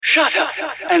Shut up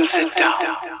and sit down.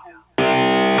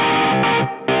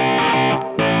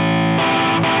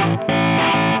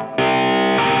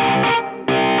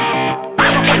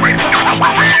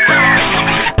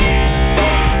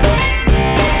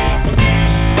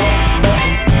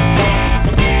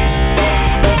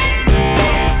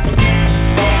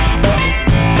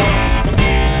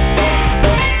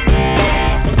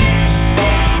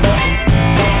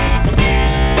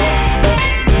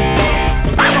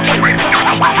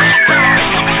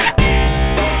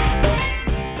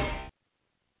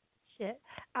 Shit.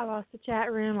 I lost the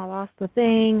chat room. I lost the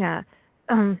thing.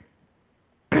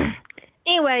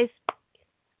 Anyways,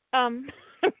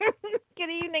 good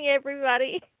evening,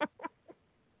 everybody.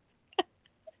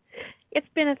 It's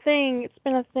been a thing. It's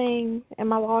been a thing.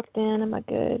 Am I locked in? Am I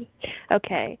good?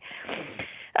 Okay.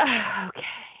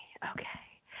 Okay.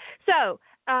 So,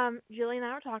 Julie and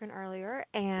I were talking earlier,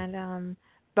 and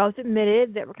both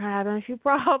admitted that we're kind of having a few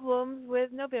problems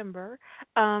with November.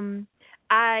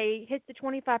 I hit the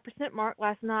 25% mark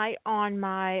last night on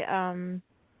my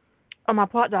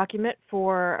plot document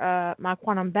for my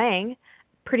Quantum Bang.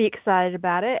 Pretty excited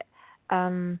about it.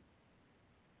 Don't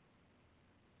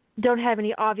have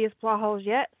any obvious plot holes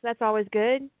yet, so that's always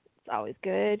good. It's always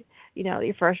good. You know,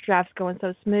 your first draft's going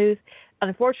so smooth.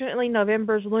 Unfortunately,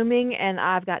 November's looming, and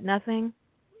I've got nothing.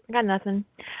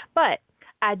 But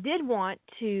I did want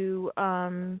to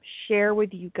share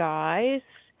with you guys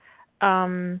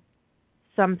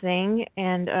something,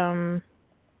 and I'm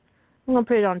going to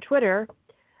put it on Twitter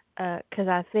because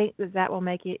I think that will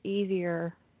make it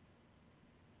easier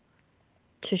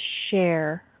to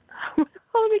share.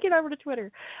 Let me get over to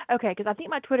Twitter. Okay, because I think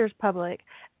my Twitter's public.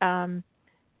 And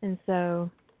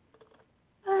so,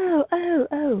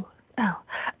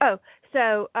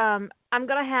 So I'm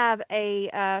going to have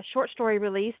a short story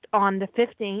released on the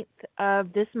 15th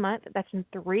of this month. That's in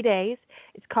 3 days.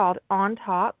 It's called On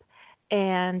Top.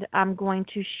 And I'm going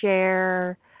to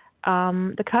share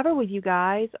the cover with you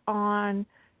guys on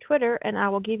Twitter, and I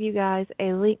will give you guys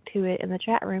a link to it in the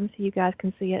chat room so you guys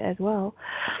can see it as well.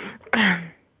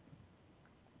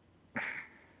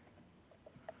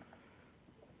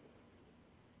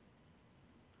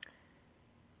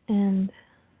 And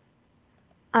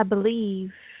I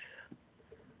believe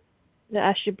that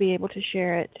I should be able to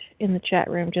share it in the chat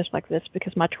room just like this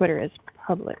because my Twitter is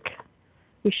public.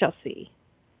 We shall see.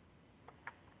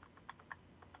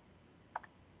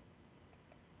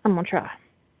 I'm going to try.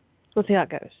 We'll see how it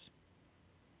goes.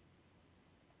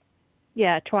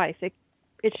 Yeah, twice.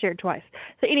 It's shared twice.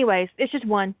 So anyways, it's just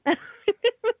one.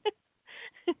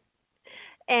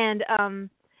 And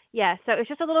yeah, so it's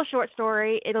just a little short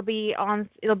story. It'll be for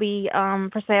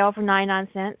sale for 99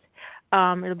 cents.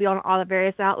 It'll be on all the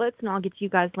various outlets, and I'll get you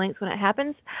guys links when it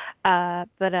happens.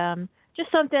 But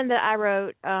just something that I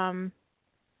wrote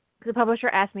because the publisher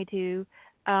asked me to.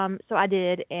 So I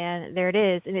did, and there it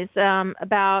is. And it's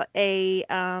about a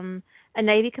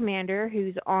Navy commander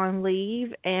who's on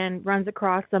leave and runs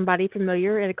across somebody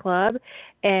familiar at a club,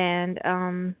 and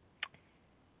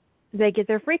they get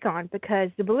their freak on because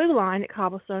the Blue Line at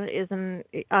Cobblestone is a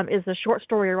short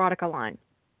story erotica line.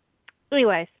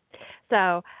 Anyways,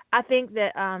 so I think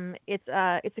that it's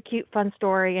a cute, fun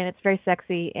story, and it's very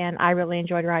sexy, and I really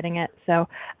enjoyed writing it. So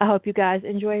I hope you guys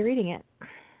enjoy reading it.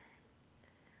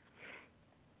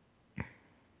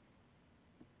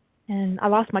 And I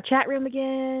lost my chat room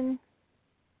again.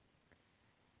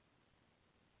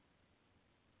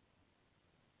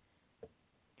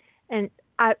 And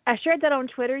I shared that on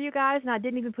Twitter, you guys, and I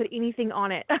didn't even put anything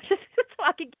on it. Just so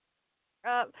I could get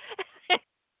up.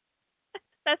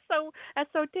 That's so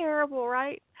terrible,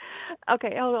 right?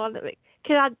 Okay, hold on.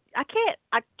 Can I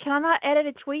not edit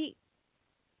a tweet?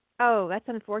 Oh, that's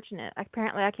unfortunate.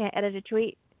 Apparently I can't edit a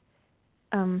tweet.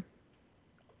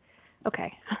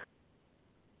 Okay.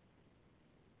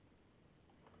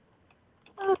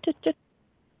 Oh, just.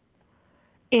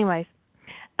 Anyways,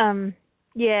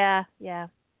 yeah.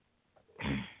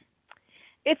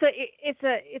 It's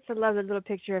a lovely little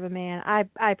picture of a man. I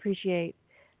appreciate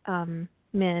men.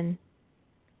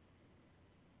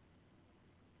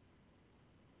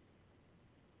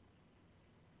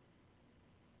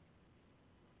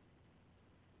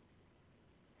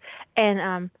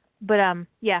 And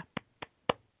yeah.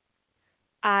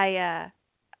 I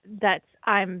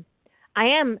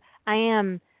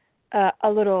am a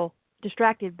little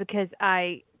distracted because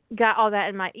I got all that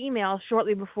in my email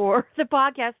shortly before the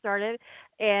podcast started,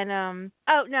 and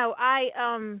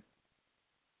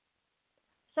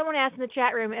someone asked in the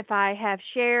chat room if I have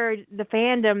shared the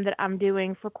fandom that I'm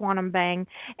doing for Quantum Bang,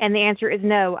 and the answer is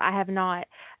no, I have not.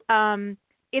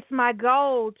 It's my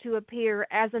goal to appear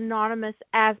as anonymous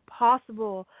as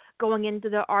possible going into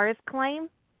the artist claim.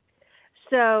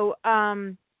 So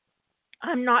I'm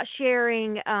not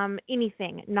sharing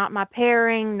anything, not my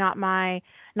pairing, not my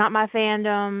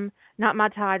fandom, not my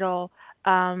title.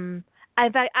 In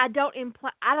fact, I don't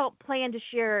plan to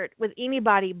share it with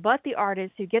anybody but the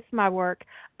artist who gets my work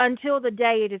until the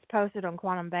day it is posted on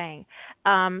Quantum Bang.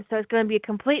 So it's going to be a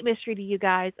complete mystery to you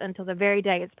guys until the very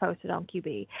day it's posted on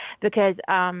QB, because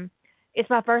it's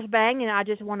my first bang and I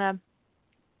just want to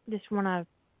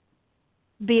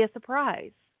be a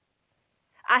surprise.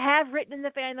 I have written in the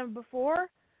fandom before,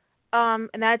 and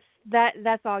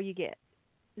that's all you get.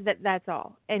 That's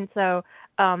all. And so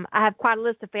I have quite a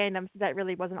list of fandoms, so that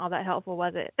really wasn't all that helpful,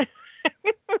 was it?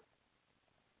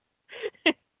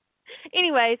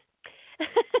 Anyways,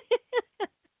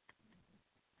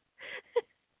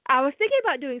 I was thinking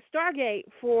about doing Stargate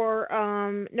for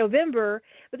November,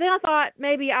 but then I thought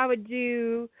maybe I would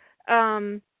do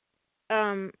um,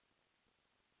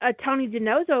 a Tony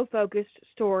DiNozzo focused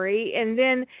story, and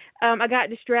then I got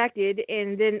distracted,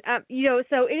 and then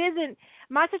so it isn't,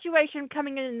 my situation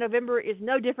coming in November is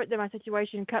no different than my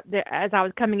situation as I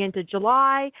was coming into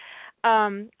July.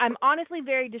 I'm honestly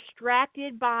very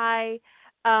distracted by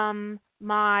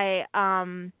my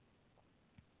Quantum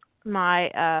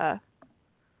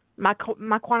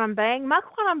Bang. My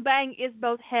Quantum Bang is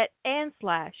both het and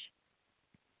slash.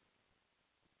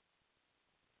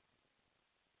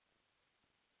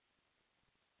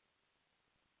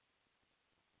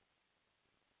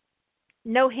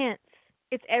 No hints.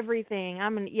 It's everything.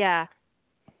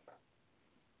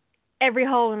 Every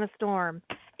hole in the storm.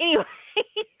 Anyways,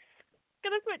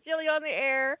 gonna put Jilly on the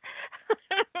air.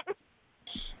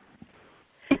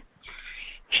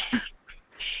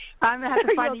 I'm gonna have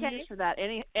to find okay? a use for that.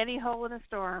 Any hole in a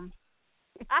storm.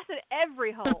 I said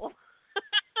every hole.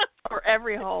 Or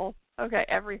every hole. Okay,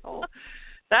 every hole.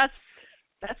 That's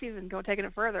even taking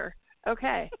it further.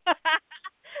 Okay.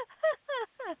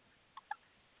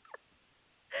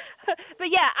 But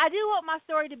yeah, I do want my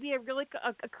story to be a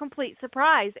complete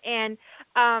surprise, and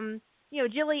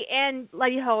Jilly and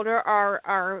Lady Holder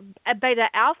are a beta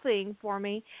alphaing for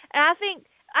me, and I think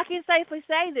I can safely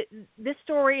say that this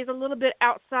story is a little bit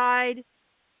outside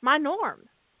my norm.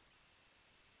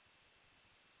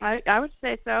 I would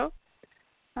say so.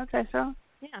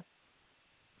 Yeah,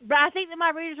 but I think that my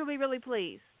readers will be really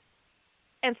pleased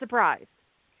and surprised.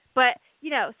 But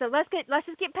so let's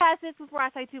just get past this before I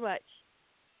say too much.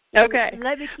 Okay.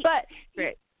 But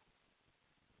great.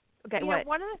 Okay, what?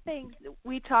 One of the things that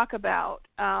we talk about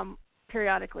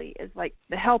periodically is like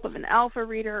the help of an alpha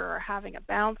reader, or having a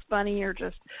bounce bunny, or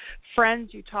just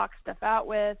friends you talk stuff out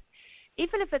with.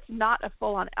 Even if it's not a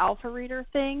full-on alpha reader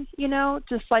thing,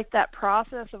 just like that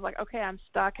process of like, okay, I'm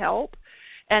stuck, help,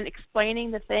 and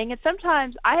explaining the thing. And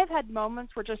sometimes I have had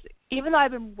moments where just, even though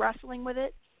I've been wrestling with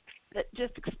it, that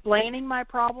just explaining my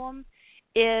problem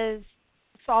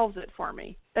solves it for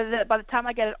me. By the time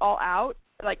I get it all out,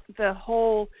 like the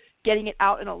whole getting it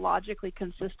out in a logically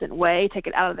consistent way, take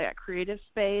it out of that creative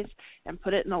space and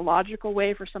put it in a logical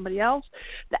way for somebody else,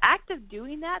 the act of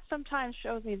doing that sometimes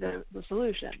shows me the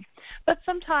solution. But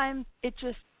sometimes it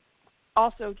just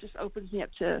also just opens me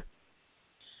up to,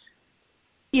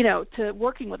 to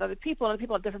working with other people, and other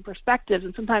people have different perspectives,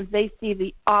 and sometimes they see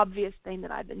the obvious thing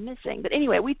that I've been missing. But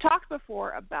anyway, we talked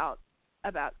before about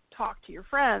talk to your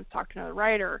friends, talk to another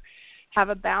writer, have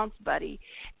a bounce buddy.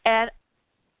 And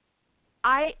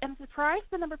I am surprised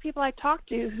the number of people I talk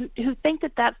to who think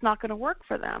that that's not going to work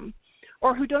for them,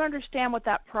 or who don't understand what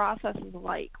that process is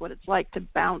like, what it's like to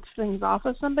bounce things off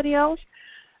of somebody else.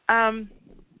 So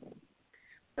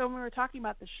when we were talking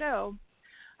about the show,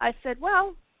 I said,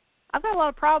 well, I've got a lot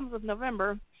of problems with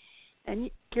November.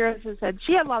 And Kira said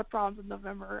she had a lot of problems with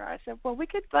November. I said, well, we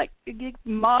could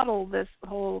model this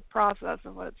whole process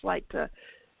of what it's like to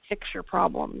fix your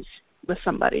problems with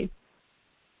somebody.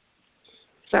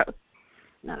 So,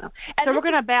 no. And so we're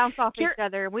going to bounce off each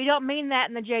other. We don't mean that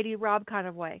in the J.D. Robb kind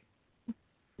of way.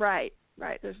 Right.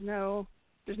 There's no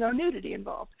nudity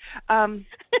involved. But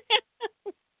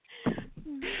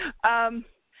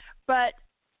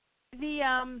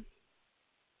the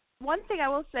one thing I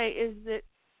will say is that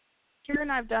Kira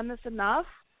and I have done this enough,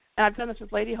 and I've done this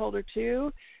with Lady Holder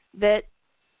too, that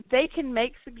they can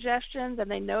make suggestions, and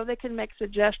they know they can make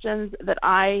suggestions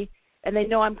and they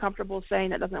know I'm comfortable saying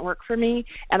that doesn't work for me,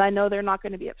 and I know they're not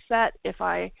going to be upset if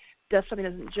something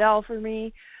doesn't gel for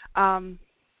me.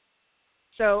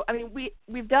 So, I mean,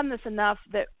 we've done this enough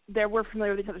that we're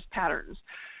familiar with each other's patterns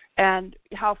and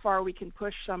how far we can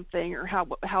push something, or how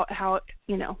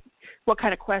what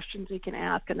kind of questions we can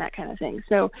ask and that kind of thing.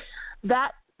 So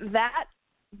that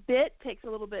bit takes a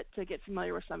little bit to get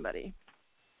familiar with somebody,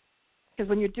 because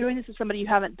when you're doing this with somebody you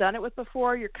haven't done it with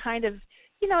before, you're kind of,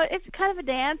 it's kind of a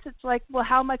dance. It's like, well,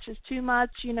 how much is too much,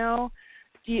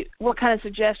 what kind of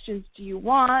suggestions do you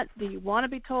want? Do you want to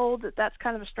be told that that's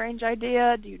kind of a strange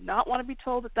idea? Do you not want to be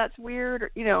told that that's weird?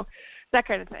 Or, that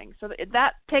kind of thing. So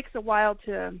that takes a while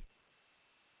to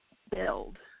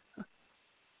build.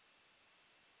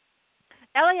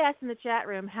 Ellie asked in the chat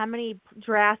room, how many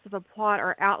drafts of a plot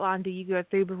or outline do you go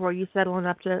through before you settle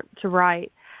enough to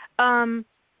write?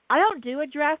 I don't do a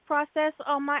draft process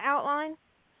on my outline,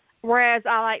 whereas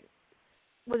I like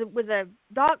with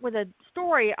a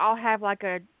story, I'll have like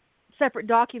a separate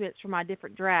documents for my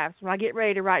different drafts. When I get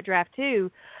ready to write draft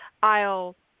 2,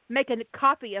 I'll make a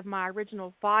copy of my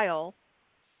original file,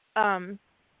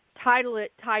 title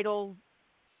it Title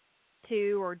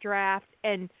 2 or Draft,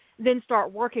 and then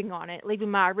start working on it, leaving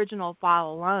my original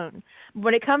file alone.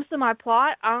 When it comes to my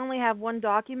plot, I only have one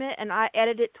document, and I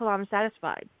edit it till I'm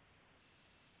satisfied.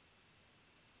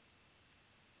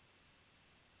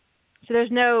 So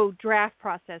there's no draft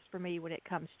process for me when it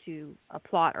comes to a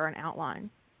plot or an outline.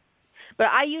 But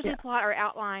I usually plot or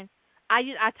outline. I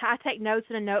take notes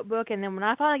in a notebook, and then when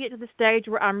I finally get to the stage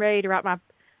where I'm ready to write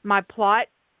my plot,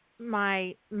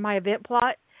 my event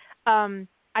plot,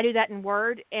 I do that in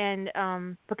Word, and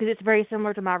because it's very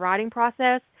similar to my writing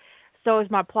process, so is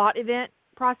my plot event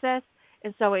process,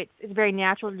 and so it's very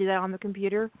natural to do that on the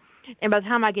computer. And by the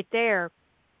time I get there,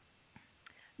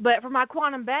 but for my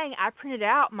Quantum Bang, I printed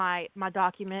out my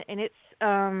document, and it's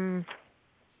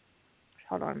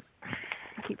hold on,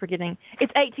 I keep forgetting.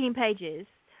 It's 18 pages.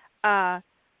 I'm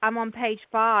on page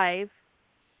 5.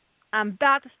 I'm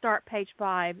about to start page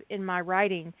 5 in my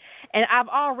writing, and I've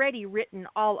already written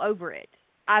all over it.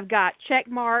 I've got check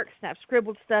marks, and I've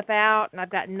scribbled stuff out, and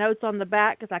I've got notes on the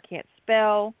back because I can't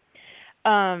spell.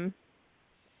 And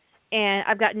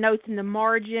I've got notes in the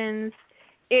margins.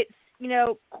 It's,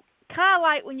 kind of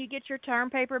like when you get your term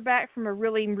paper back from a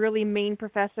really, really mean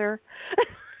professor.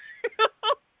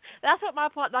 That's what my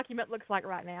plot document looks like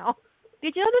right now.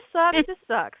 Did you know this sucks? This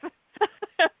sucks.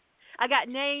 I got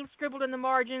names scribbled in the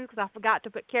margins because I forgot to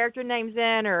put character names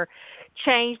in or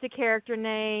change the character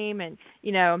name. And,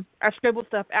 I've scribbled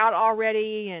stuff out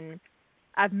already, and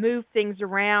I've moved things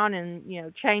around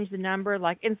and, changed the number,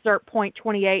 like insert point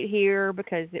 28 here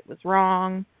because it was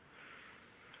wrong.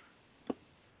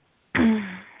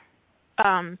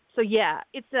 So, yeah,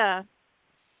 it's a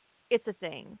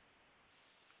thing.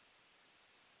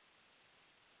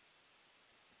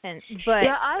 There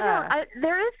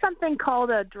is something called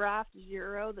a draft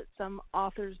 0 that some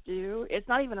authors do. It's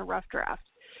not even a rough draft.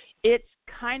 It's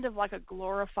kind of like a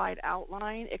glorified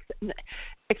outline,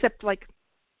 except like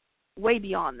way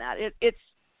beyond that. It's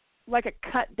like a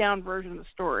cut down version of the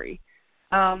story.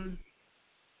 I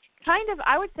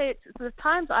would say it's the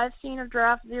times I've seen a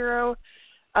draft 0.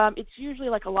 It's usually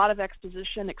like a lot of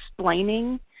exposition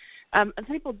explaining. And some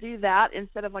people do that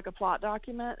instead of like a plot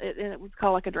document, and it would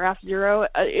call like a draft 0.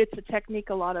 It's a technique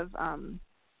a lot of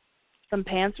some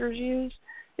pantsers use,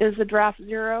 is the draft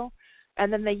 0,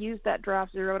 and then they use that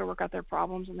draft 0 to work out their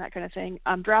problems and that kind of thing.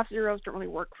 Draft 0s don't really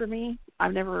work for me.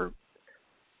 I've never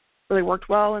really worked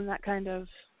well in that kind of.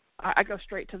 I go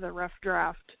straight to the rough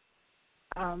draft.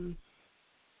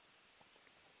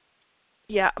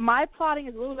 My plotting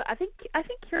is a little bit. I think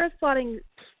Kira's plotting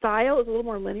style is a little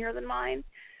more linear than mine.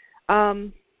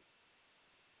 I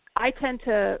tend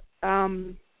to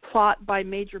plot by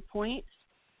major points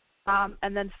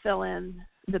and then fill in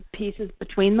the pieces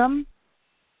between them.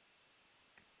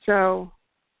 So,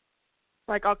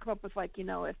 like, I'll come up with, like,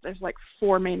 if there's, like,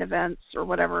 4 main events or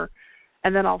whatever,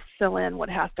 and then I'll fill in what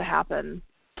has to happen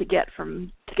to get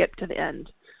to the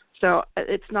end. So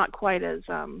it's not quite as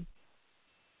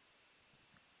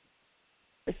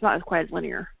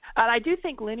linear. And I do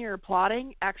think linear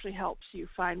plotting actually helps you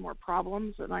find more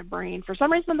problems in my brain. For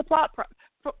some reason, in the plot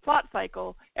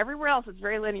cycle, everywhere else it's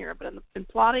very linear, but in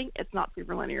plotting, it's not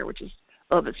super linear, which is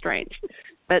a little bit strange.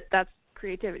 But that's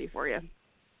creativity for you.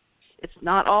 It's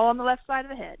not all on the left side of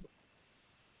the head.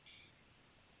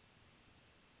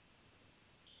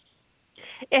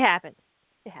 It happens.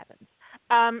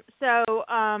 I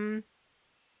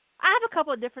have a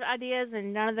couple of different ideas,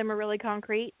 and none of them are really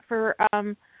concrete for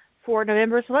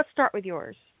November. So let's start with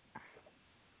yours.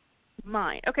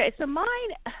 Mine. Okay, so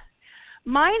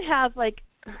mine has, like,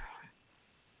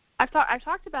 I've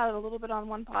talked about it a little bit on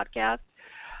one podcast,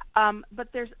 but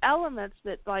there's elements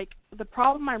that, like, the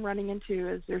problem I'm running into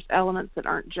is there's elements that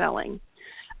aren't gelling.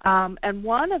 And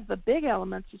one of the big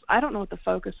elements is I don't know what the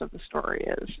focus of the story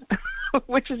is,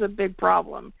 which is a big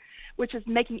problem, which is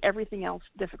making everything else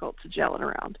difficult to gel it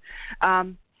around.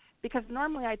 because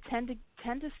normally I tend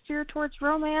to steer towards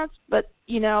romance, but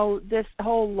this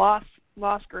whole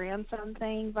lost grandson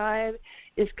thing vibe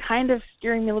is kind of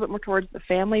steering me a little bit more towards the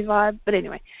family vibe. But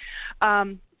anyway,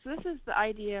 so this is the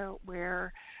idea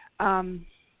where Tony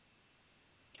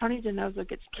DiNozzo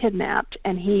gets kidnapped,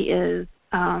 and he is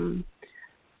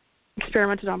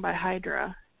experimented on by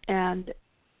Hydra, and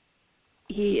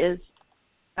he is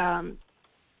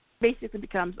basically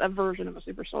becomes a version of a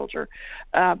super soldier.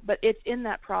 But it's in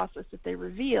that process that they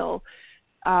reveal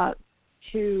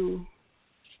to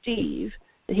Steve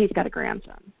that he's got a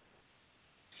grandson,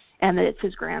 and that it's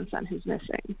his grandson who's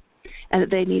missing, and that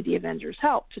they need the Avengers'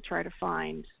 help to try to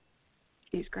find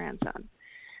Steve's grandson.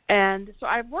 And so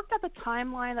I've worked out the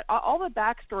timeline, all the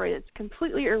backstory that's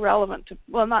completely irrelevant to,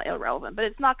 well, not irrelevant, but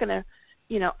it's not going to,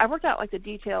 I worked out like the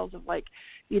details of like,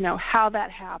 how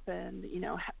that happened,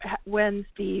 when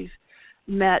Steve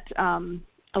met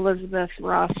Elizabeth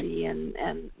Rossi and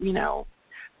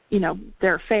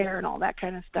their affair and all that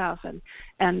kind of stuff,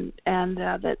 and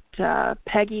that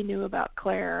Peggy knew about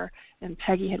Claire, and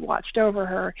Peggy had watched over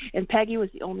her, and Peggy was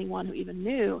the only one who even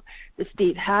knew that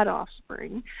Steve had a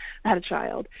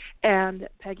child, and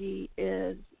Peggy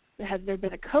has there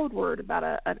been a code word about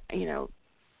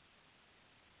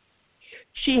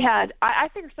she had, I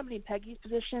figure somebody in Peggy's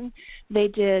position, they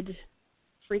did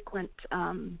frequent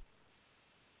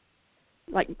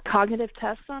like cognitive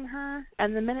tests on her,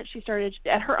 and the minute she started,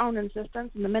 at her own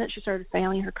insistence, and the minute she started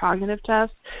failing her cognitive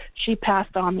tests, she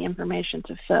passed on the information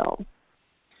to Phil.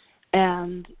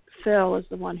 And Phil is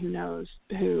the one who knows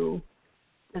who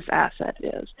this asset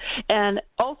is. And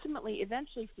ultimately,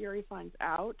 eventually, Fury finds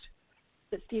out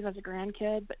that Steve has a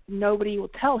grandkid, but nobody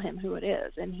will tell him who it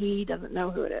is, and he doesn't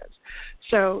know who it is.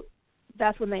 So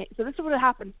that's when so this would have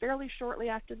happened fairly shortly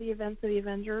after the events of the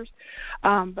Avengers,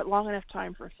 but long enough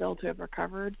time for Phil to have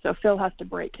recovered. So Phil has to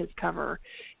break his cover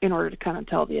in order to kind of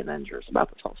tell the Avengers about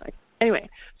this whole thing. Anyway,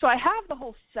 so I have the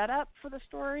whole setup for the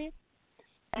story,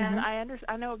 and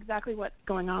I know exactly what's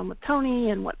going on with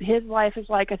Tony and what his life is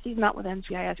like. He's not with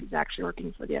NCIS. He's actually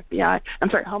working for the FBI.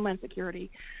 Homeland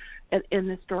Security in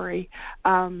this story.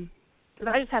 But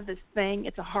I just have this thing.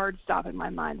 It's a hard stop in my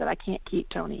mind that I can't keep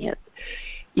Tony at.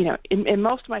 In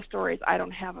most of my stories, I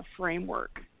don't have a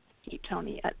framework to keep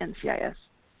Tony at NCIS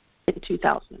in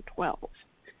 2012.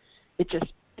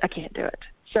 I can't do it.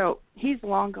 So he's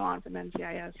long gone from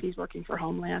NCIS. He's working for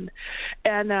Homeland.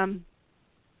 And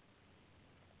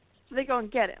so they go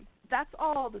and get him. That's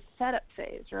all the setup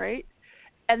phase, right?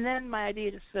 And then my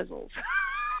idea just fizzles.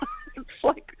 It's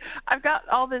like I've got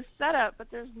all this setup, but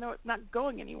it's not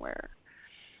going anywhere.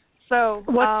 So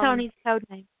what's Tony's code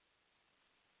name?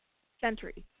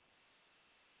 Sentry.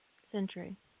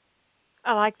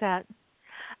 I like that.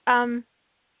 That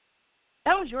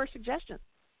was your suggestion.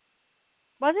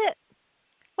 Was it?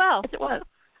 Well, yes, it was.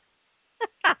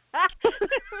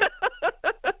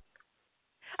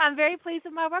 I'm very pleased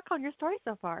with my work on your story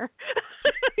so far.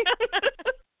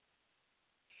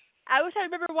 I wish I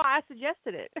remember why I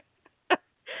suggested it.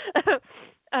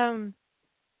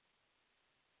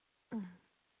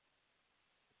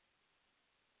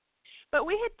 But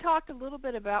we had talked a little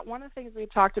bit about, one of the things we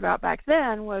had talked about back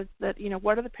then was that,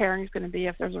 what are the pairings going to be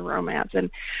if there's a romance? And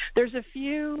there's a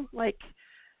few,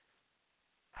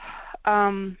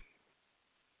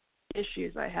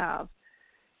 issues I have,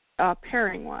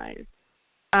 pairing-wise.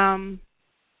 I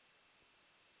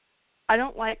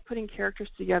don't like putting characters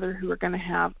together who are going to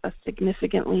have a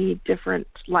significantly different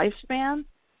lifespan,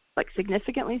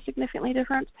 significantly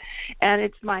different. And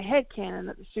it's my headcanon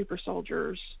that the super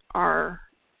soldiers are,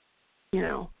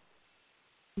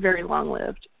 very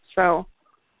long-lived. So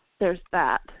there's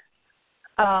that.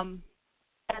 And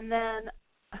then,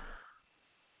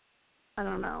 I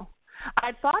don't know.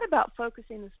 I thought about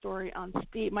focusing the story on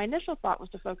Steve. My initial thought was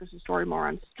to focus the story more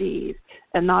on Steve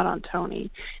and not on Tony,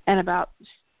 and about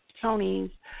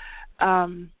Tony's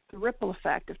the ripple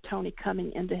effect of Tony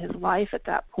coming into his life at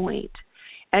that point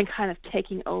and kind of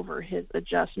taking over his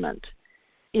adjustment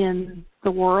in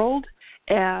the world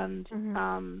and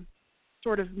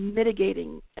sort of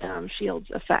mitigating S.H.I.E.L.D.'s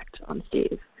effect on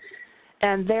Steve,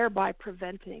 and thereby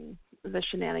preventing the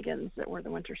shenanigans that were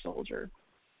the Winter Soldier.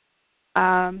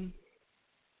 I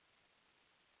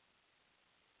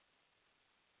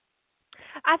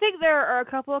think there are a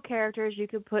couple of characters you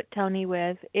could put Tony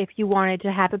with if you wanted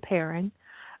to have a pairing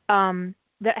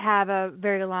that have a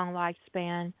very long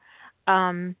lifespan.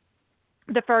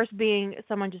 The first being,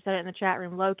 someone just said it in the chat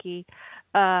room, Loki,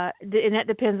 and that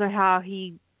depends on how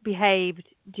he behaved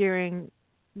during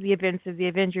the events of the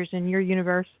Avengers in your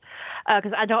universe,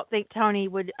 because I don't think Tony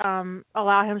would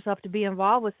allow himself to be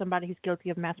involved with somebody who's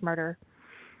guilty of mass murder.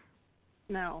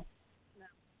 No,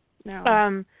 No.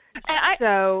 Um,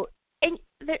 And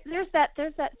there's that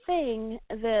thing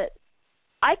that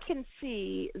I can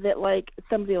see that, like,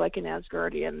 somebody like an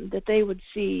Asgardian, that they would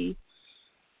see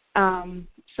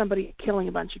somebody killing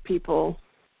a bunch of people.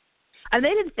 And they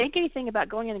didn't think anything about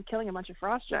going in and killing a bunch of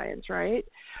frost giants, right?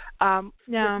 No.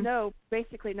 With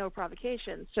basically no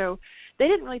provocation. So they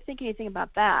didn't really think anything about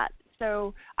that.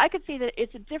 So I could see that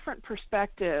it's a different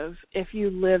perspective if you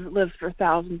live for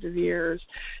thousands of years,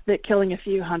 that killing a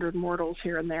few hundred mortals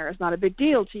here and there is not a big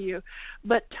deal to you.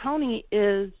 But Tony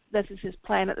this is his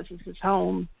planet, this is his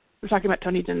home. We're talking about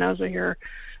Tony DiNozzo here.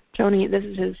 Tony, this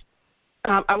is his,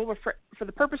 I will refer, for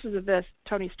the purposes of this,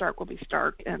 Tony Stark will be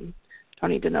Stark and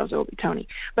Tony DiNozzo will be Tony.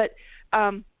 But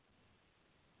Tony,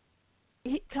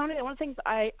 one of the things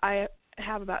I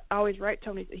have about, I always write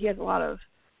Tony, that he has a lot of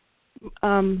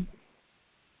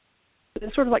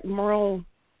sort of like moral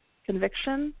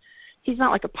conviction. He's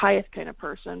not like a pious kind of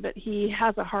person, but he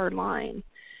has a hard line.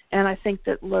 And I think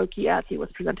that Loki, as he was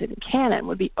presented in canon,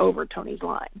 would be over Tony's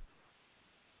line.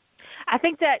 I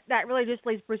think that really just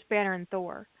leaves Bruce Banner and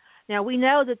Thor. Now, we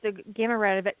know that the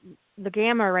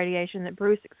gamma radiation that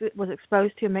Bruce was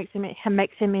exposed to makes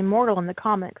him immortal in the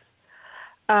comics.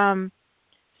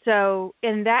 So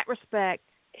in that respect,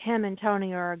 him and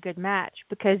Tony are a good match,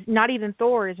 because not even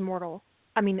Thor is mortal.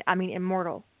 I mean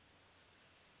immortal.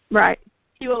 Right.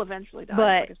 He will eventually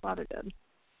die, like his father did.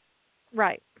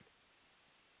 Right.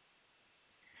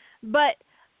 But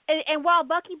and while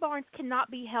Bucky Barnes cannot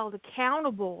be held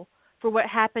accountable for what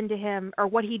happened to him or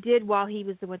what he did while he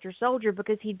was the Winter Soldier,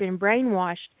 because he'd been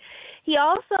brainwashed, he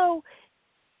also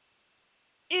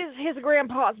is his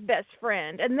grandpa's best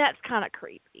friend, and that's kind of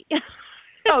creepy.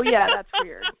 Oh yeah, that's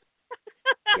weird.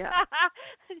 Yeah.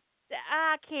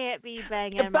 I can't be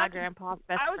banging my grandpa's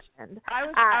best friend. I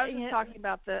was just talking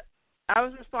about I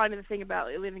was responding to the thing about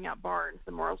leaving out Barnes.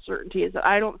 The moral certainty is that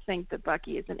I don't think that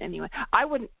Bucky is in any way. I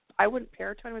wouldn't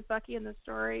pair Tony with Bucky in this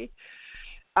story.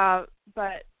 But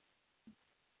I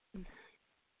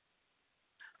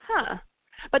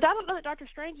don't know that Doctor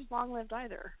Strange is long lived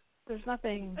either. There's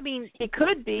nothing. I mean, he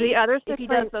could be. The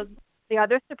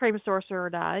other Supreme Sorcerer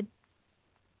died.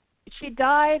 She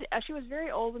died. She was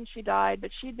very old when she died, but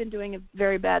she'd been doing a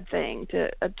very bad thing to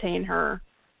obtain her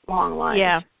long life.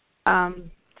 Yeah.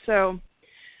 So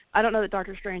I don't know that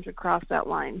Doctor Strange would cross that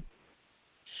line.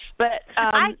 But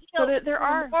there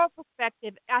are. From a moral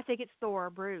perspective, I think it's Thor or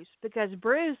Bruce, because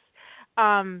Bruce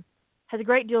has a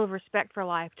great deal of respect for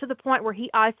life, to the point where he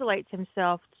isolates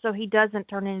himself so he doesn't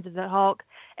turn into the Hulk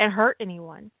and hurt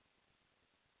anyone.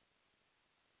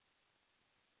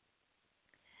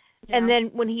 Yeah. And then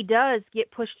when he does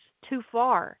get pushed too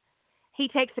far, he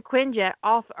takes a Quinjet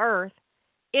off Earth,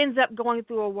 ends up going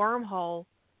through a wormhole,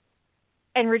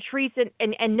 and retreats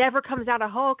and never comes out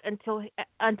of Hulk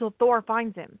until Thor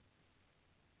finds him.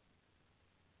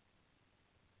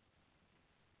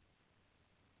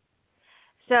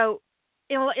 So,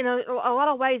 in a lot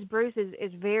of ways, Bruce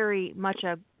is very much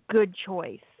a good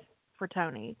choice for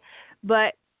Tony.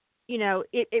 But,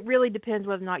 it really depends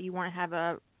whether or not you want to have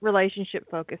a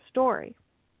relationship-focused story.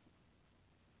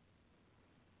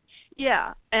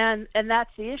 Yeah, and that's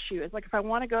the issue. It's like, if I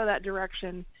want to go that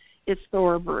direction, it's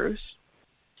Thor or Bruce.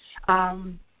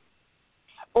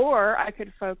 Or I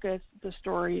could focus the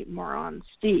story more on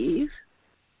Steve,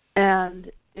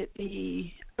 and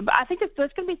but I think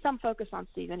there's going to be some focus on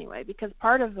Steve anyway, because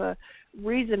part of the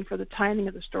reason for the timing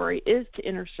of the story is to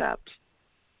intercept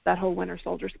that whole Winter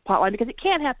Soldier plotline, because it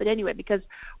can't happen anyway. Because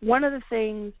one of the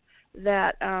things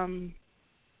that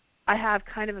I have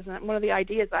kind of as one of the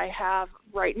ideas I have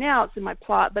right now, it's in my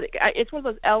plot, but it's one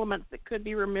of those elements that could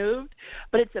be removed,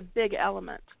 but it's a big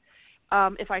element.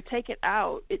 If I take it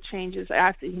out, it changes.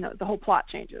 The whole plot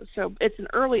changes. So it's an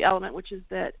early element, which is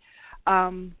that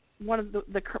one of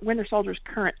the Winter Soldier's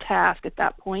current task at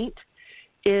that point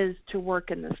is to work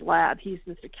in this lab. He's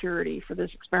the security for this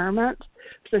experiment.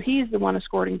 So he's the one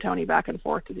escorting Tony back and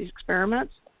forth to these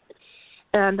experiments.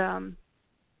 And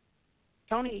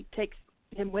Tony takes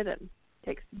him with him,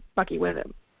 takes Bucky with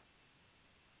him.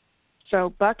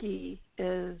 So Bucky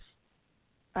is...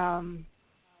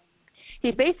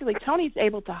 Tony's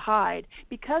able to hide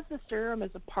because the serum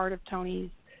is a part of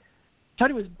Tony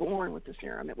was born with the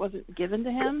serum. It wasn't given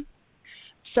to him.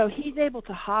 So he's able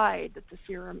to hide that the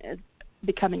serum is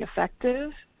becoming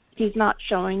effective. He's not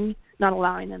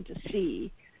allowing them to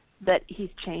see that he's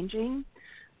changing,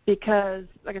 because,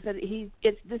 like I said,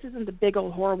 this isn't the big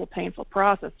old horrible painful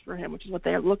process for him, which is what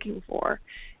they are looking for,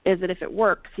 is that if it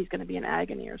works, he's going to be in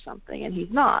agony or something, and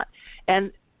he's not.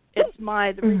 And the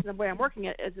reason the way I'm working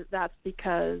it is that's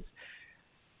because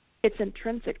it's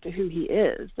intrinsic to who he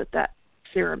is, that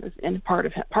serum is in part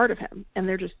of him, and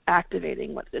they're just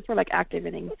activating it's more like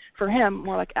activating for him,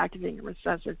 more like activating a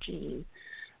recessive gene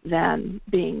than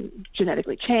being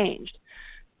genetically changed.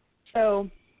 So,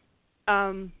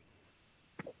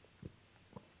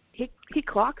 he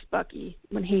clocks Bucky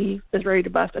when he is ready to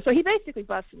bust. So he basically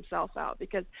busts himself out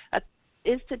because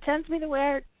tends to be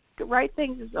the right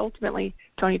things is ultimately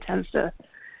Tony tends to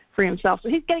free himself. So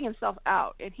he's getting himself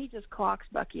out, and he just clocks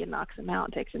Bucky and knocks him out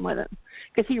and takes him with him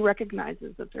because he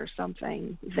recognizes that there's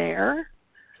something there.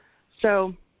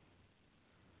 So,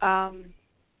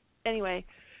 anyway,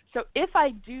 so if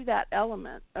I do that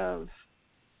element of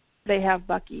they have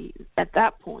Bucky at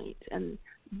that point and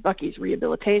Bucky's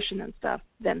rehabilitation and stuff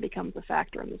then becomes a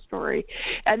factor in the story.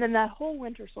 And then that whole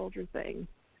Winter Soldier thing,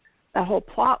 that whole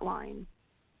plot line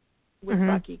with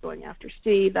Bucky going after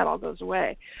Steve, that all goes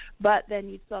away. But then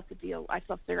I still have to figure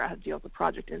out how to deal with the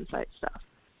Project Insight stuff.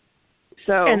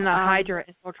 So and the Hydra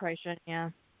infiltration, yeah.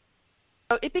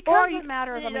 So it becomes a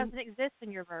matter of... It doesn't exist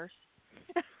in your verse.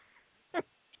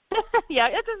 Yeah,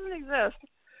 it doesn't exist.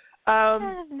 It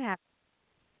doesn't happen.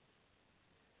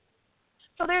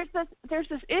 So there's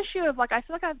this issue of, like, I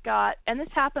feel like I've got, and this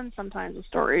happens sometimes with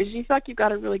stories, you feel like you've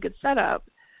got a really good setup.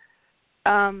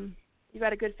 You've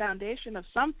got a good foundation of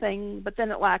something, but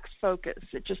then it lacks focus.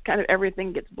 It just kind of,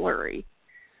 everything gets blurry.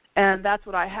 And that's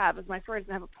what I have, is my story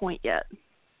doesn't have a point yet.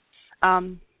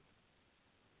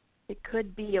 It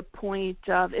could be a point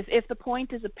of, if the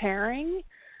point is a pairing,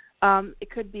 it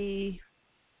could be,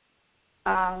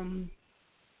 the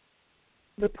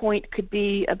point could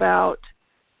be about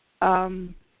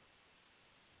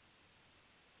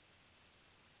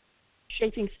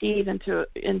shaping Steve into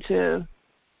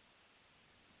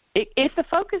if the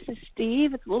focus is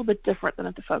Steve, it's a little bit different than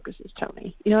if the focus is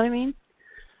Tony. You know what I mean?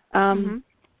 The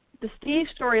Steve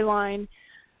storyline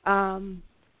about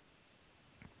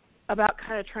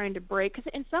kind of trying to break,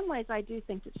 because in some ways I do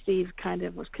think that Steve kind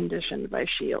of was conditioned by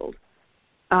S.H.I.E.L.D.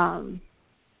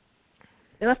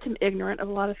 They left him ignorant of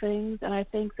a lot of things, and I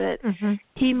think that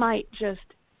he might just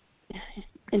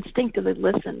instinctively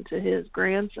listen to his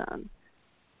grandson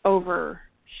over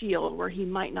S.H.I.E.L.D., where he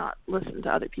might not listen to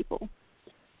other people.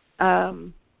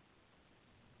 So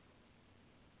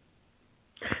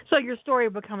your story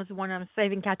becomes one of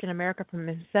saving Captain America from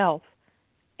himself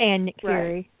and Nick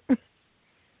Fury. Right.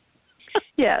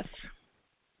 Yes.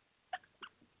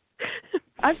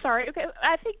 I'm sorry. Okay,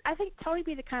 I think Tony would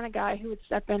be the kind of guy who would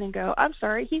step in and go, "I'm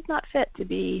sorry, he's not fit to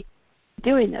be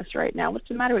doing this right now. What's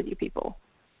the matter with you people?"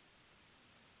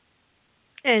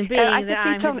 And being that I'm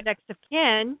his next of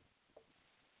kin,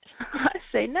 I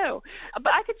say no.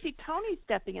 But I could see Tony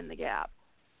stepping in the gap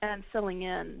and filling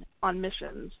in on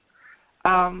missions.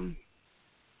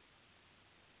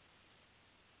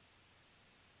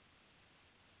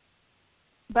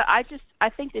 But I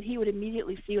think that he would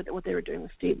immediately see what they were doing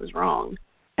with Steve was wrong.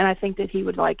 And I think that he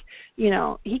would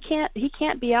he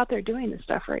can't be out there doing this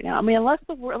stuff right now. I mean, unless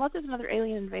there's another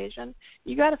alien invasion,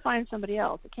 you got to find somebody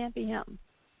else. It can't be him.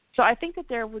 So I think that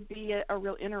there would be a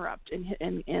real interrupt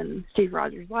in Steve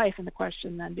Rogers' life, and the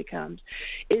question then becomes,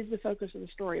 is the focus of the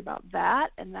story about that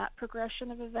and that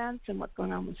progression of events and what's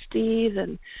going on with Steve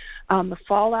and the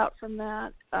fallout from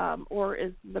that, or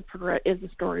is the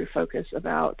story focus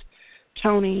about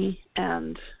Tony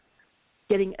and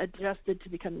getting adjusted to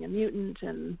becoming a mutant?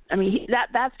 And I mean,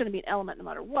 that's going to be an element no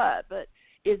matter what. But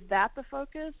is that the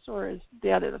focus, or is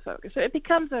the other the focus? So it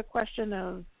becomes a question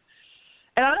of,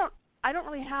 and I don't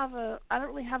really have a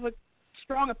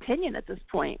strong opinion at this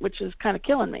point, which is kind of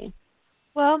killing me.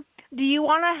 Well, do you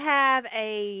want to have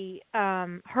a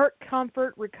hurt,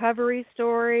 comfort, recovery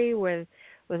story with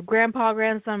grandpa,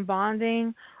 grandson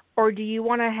bonding, or do you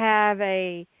want to have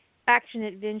a action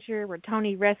adventure where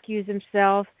Tony rescues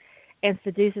himself and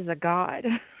seduces a god?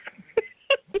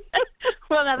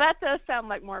 Well, now that does sound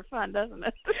like more fun, doesn't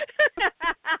it?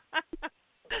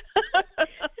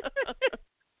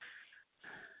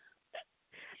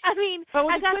 I mean, well,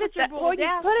 when you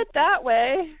put it that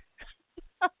way.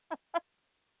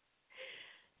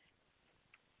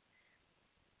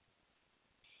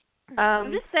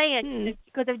 I'm just saying,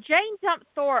 because if Jane jumped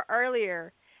Thor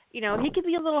earlier, he could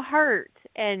be a little hurt,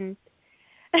 and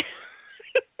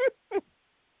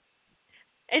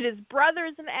and his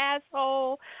brother's an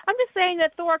asshole. I'm just saying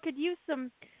that Thor could use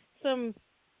some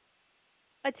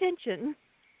attention.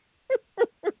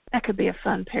 That could be a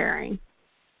fun pairing.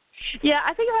 Yeah,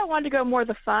 I think if I wanted to go more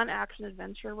the fun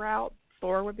action-adventure route,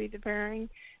 Thor would be the pairing.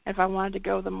 If I wanted to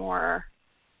go the more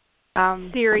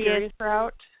serious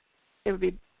route, it would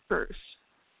be Bruce.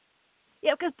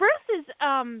 Yeah, because Bruce is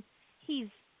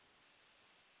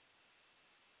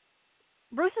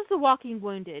Bruce is the walking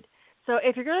wounded. So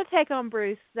if you're going to take on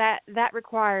Bruce, that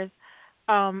requires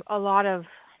a lot of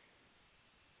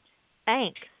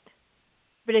angst.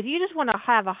 But if you just want to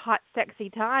have a hot, sexy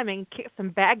time and kick some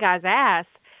bad guy's ass,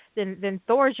 then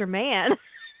Thor's your man.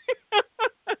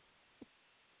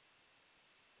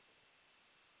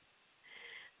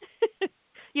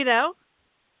 You know?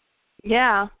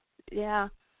 Yeah, yeah.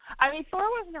 I mean, Thor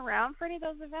wasn't around for any of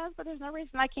those events, but there's no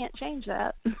reason I can't change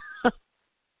that.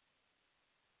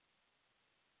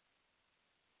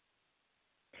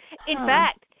 In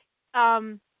fact,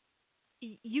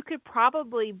 you could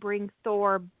probably bring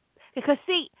Thor, because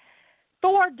see,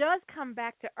 Thor does come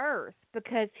back to Earth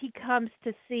because he comes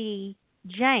to see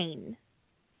Jane.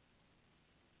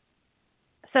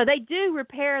 So they do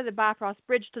repair the Bifrost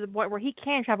Bridge to the point where he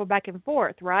can travel back and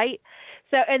forth, right?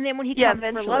 So, and then when he comes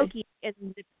eventually. for Loki in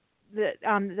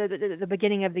the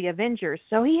beginning of the Avengers,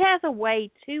 so he has a way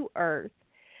to Earth.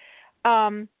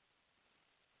 And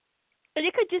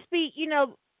it could just be,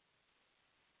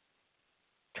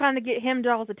 trying to get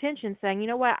Heimdall's attention, saying, you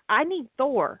know what, I need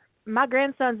Thor. My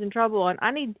grandson's in trouble, and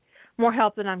I need more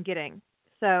help than I'm getting.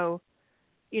 So,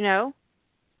 Yeah.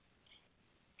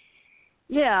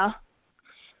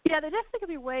 Yeah, there definitely could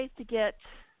be ways to get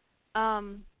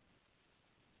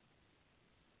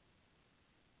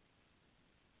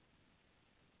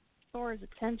Thor's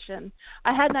attention.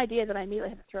 I had an idea that I immediately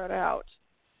had to throw it out.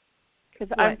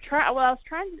 Because I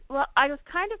was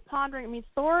kind of pondering. I mean,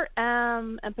 Thor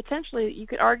and potentially, you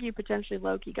could argue potentially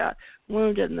Loki got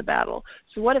wounded in the battle.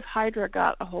 So what if Hydra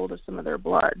got a hold of some of their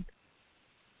blood,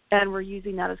 and we're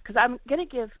using that as, because I'm going to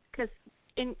give, because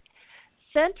in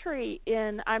Sentry,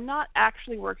 I'm not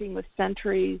actually working with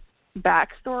Sentry's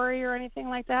backstory or anything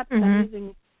like that. But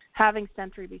I'm having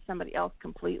Sentry be somebody else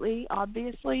completely,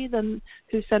 obviously, than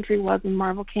who Sentry was in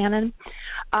Marvel canon.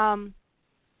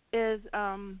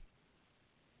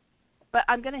 But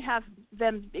I'm going to have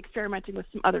them experimenting with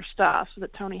some other stuff so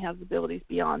that Tony has abilities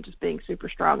beyond just being super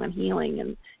strong and healing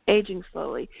and aging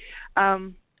slowly.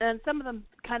 And some of them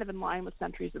kind of in line with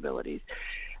Sentry's abilities.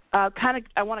 I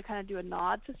want to kind of do a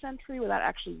nod to Sentry without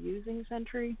actually using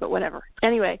Sentry, but whatever.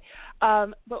 Anyway,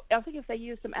 but I think if they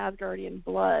use some Asgardian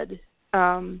blood...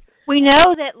 we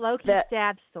know that Loki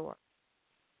stabs Thor.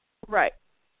 Right.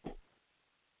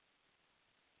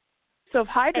 So if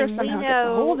Hydra somehow gets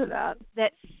a hold of that...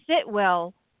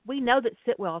 we know that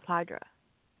Sitwell is Hydra.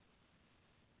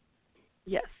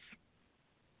 Yes.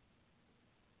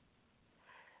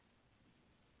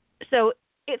 So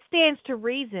it stands to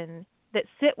reason that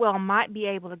Sitwell might be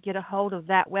able to get a hold of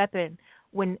that weapon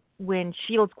when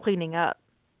S.H.I.E.L.D.'s cleaning up.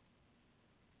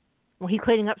 When he's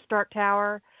cleaning up Stark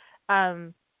Tower,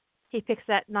 he picks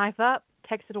that knife up,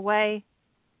 takes it away.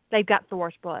 They've got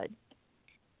Thor's blood.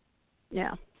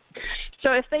 Yeah.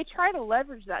 So if they try to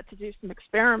leverage that to do some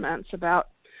experiments about,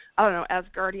 I don't know,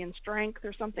 Asgardian strength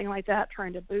or something like that,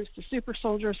 trying to boost the super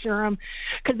soldier serum,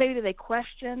 because maybe they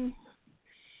question,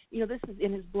 this is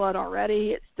in his blood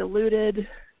already, it's diluted,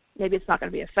 maybe it's not going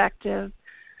to be effective.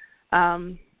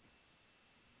 And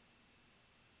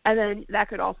then that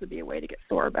could also be a way to get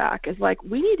Thor back, is like,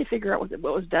 we need to figure out what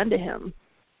was done to him.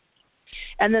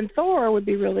 And then Thor would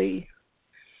be really,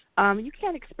 you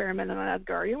can't experiment on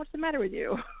Asgardian, what's the matter with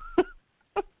you?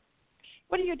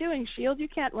 What are you doing, S.H.I.E.L.D.? You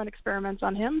can't run experiments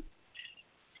on him.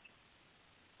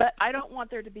 But I don't want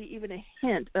there to be even a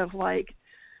hint of,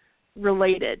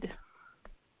 related.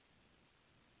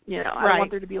 I don't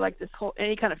want there to be, this whole,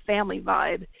 any kind of family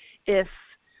vibe if,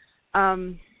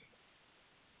 I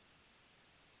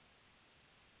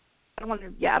don't want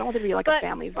there to be, a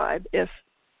family vibe if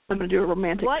I'm going to do a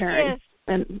romantic pairing.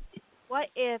 What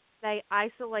if they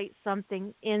isolate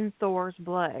something in Thor's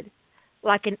blood,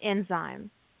 like an enzyme?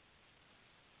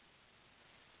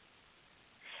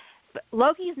 But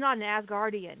Loki's not an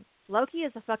Asgardian. Loki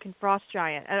is a fucking frost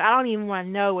giant, and I don't even want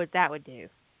to know what that would do.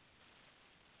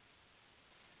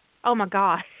 Oh my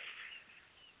god.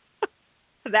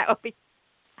 That would be...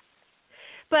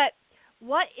 But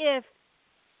what if...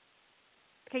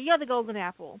 Okay, you have the golden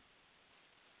apple.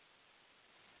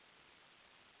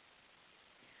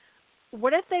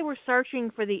 What if they were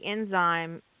searching for the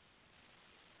enzyme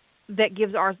that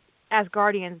gives our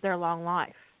Asgardians their long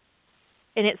life?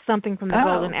 And it's something from the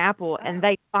golden apple, and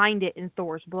they find it in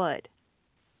Thor's blood.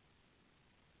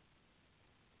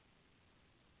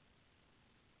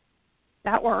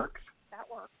 That works.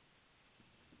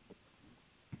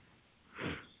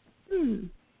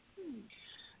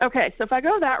 Okay, so if I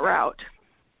go that route,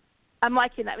 I'm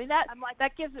liking that. I mean,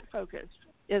 that gives it focus.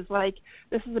 Is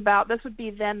this would be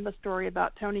then the story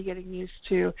about Tony getting used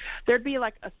to. There'd be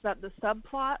the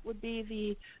subplot would be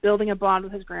the building a bond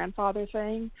with his grandfather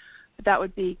thing. That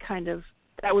would be kind of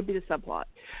That would be the subplot.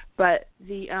 But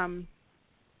the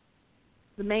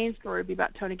main story would be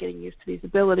about Tony getting used to these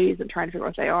abilities and trying to figure out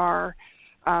what they are,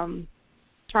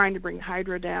 trying to bring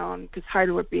Hydra down, because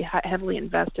Hydra would be heavily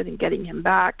invested in getting him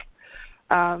back.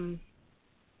 And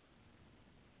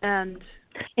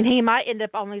he might end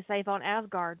up only safe on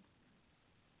Asgard.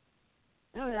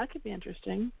 Oh, that could be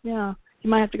interesting. Yeah. He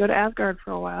might have to go to Asgard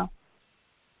for a while.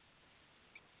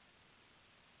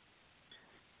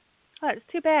 Oh, it's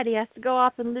too bad. He has to go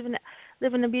off and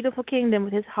live in a beautiful kingdom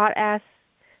with his hot ass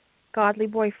godly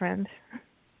boyfriend.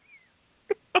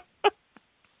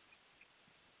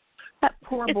 That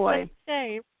poor boy. It's a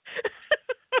shame.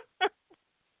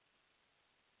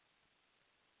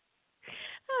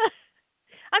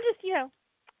 I'm just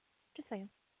saying.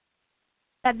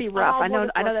 That'd be rough. I know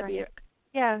that'd be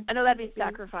yeah. I know that'd be a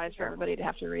sacrifice for everybody to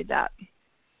have to read that.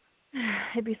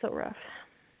 It'd be so rough.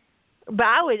 But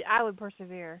I would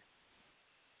persevere.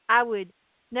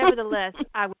 Nevertheless,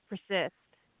 I would persist.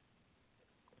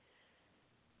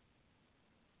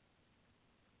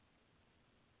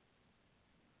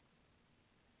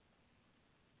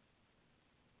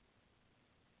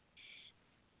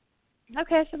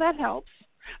 Okay, so that helps.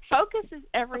 Focus is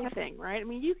everything, right? I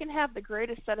mean, you can have the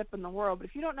greatest setup in the world, but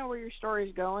if you don't know where your story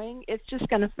is going, it's just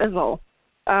going to fizzle.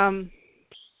 I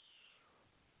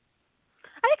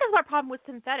think that's my problem with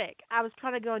synthetic. I was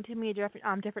trying to go in too many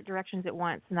different directions at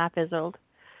once, and I fizzled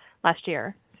last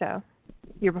year. So,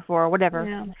 year before, whatever.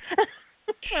 Yeah.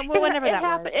 Well, whenever that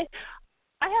was.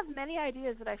 I have many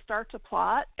ideas that I start to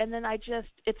plot, and then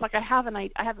it's like I have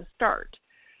a start,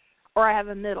 or I have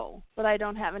a middle, but I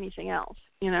don't have anything else,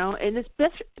 And it's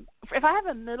best, if I have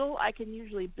a middle, I can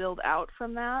usually build out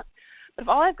from that. But if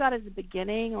all I've got is a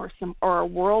beginning or a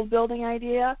world building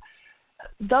idea,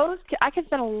 I can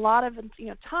spend a lot of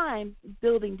time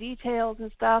building details and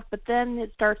stuff, but then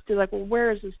it starts to like, well,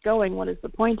 where is this going? What is the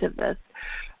point of this?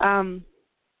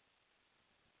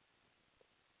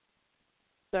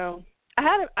 So I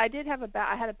had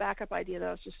a backup idea that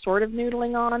I was just sort of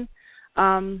noodling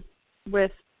on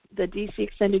with the DC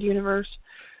Extended Universe.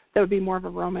 That would be more of a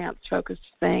romance focused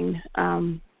thing.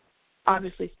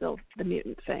 Obviously still the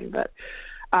mutant thing, but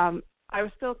I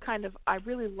was still I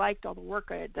really liked all the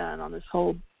work I had done on this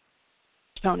whole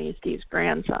Tony and Steve's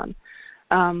grandson.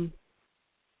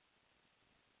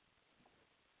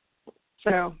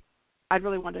 So I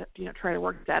really wanted to, try to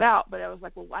work that out, but I was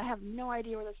like, well, I have no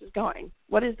idea where this is going.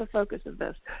 What is the focus of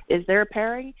this? Is there a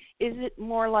pairing? Is it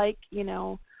more like,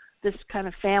 this kind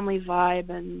of family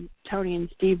vibe and Tony and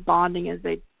Steve bonding as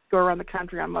they go around the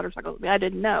country on motorcycles? I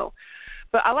didn't know.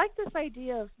 But I like this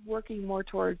idea of working more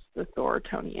towards the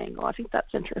Thor-Tony angle. I think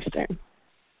that's interesting.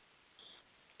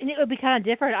 And it would be kind of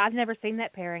different. I've never seen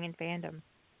that pairing in fandom.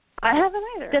 I haven't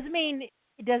either. Doesn't mean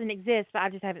it doesn't exist, but I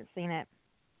just haven't seen it.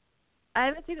 I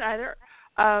haven't seen it either.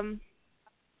 And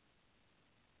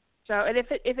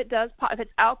if it does pop, if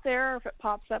it's out there, or if it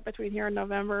pops up between here and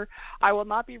November, I will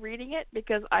not be reading it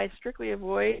because I strictly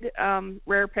avoid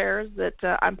rare pairs that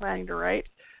I'm planning to write.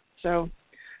 So,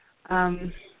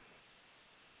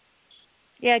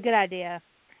 yeah, good idea.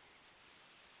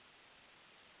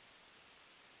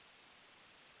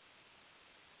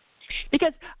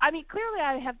 Because clearly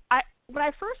when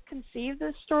I first conceived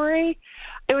this story,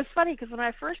 it was funny because when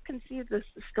I first conceived this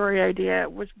story idea,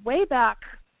 it was way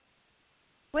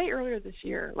earlier this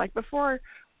year, like before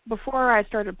I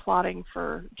started plotting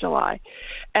for July,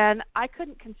 and I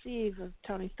couldn't conceive of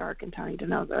Tony Stark and Tony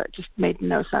DeNovo. It just made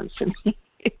no sense to me.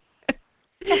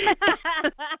 and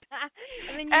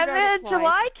then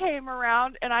July came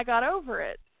around, and I got over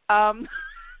it.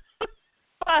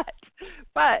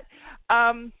 But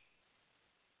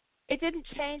it didn't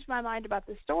change my mind about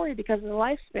the story because of the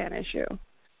lifespan issue.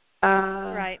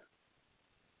 Right.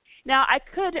 Now, I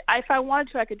could, if I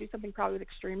wanted to, I could do something probably with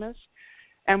Extremis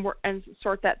and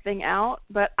sort that thing out.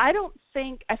 But I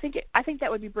think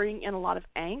that would be bringing in a lot of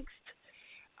angst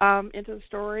into the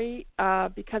story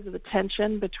because of the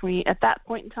tension between at that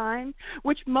point in time,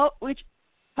 which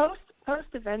post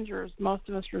Avengers, most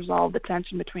of us resolved the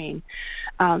tension between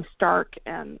Stark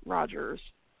and Rogers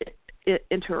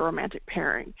into a romantic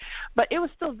pairing, but it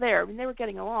was still there. I mean, they were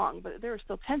getting along, but there was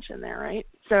still tension there, right?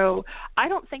 So I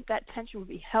don't think that tension would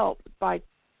be helped by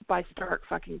Stark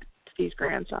fucking Steve's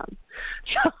grandson.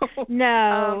 So,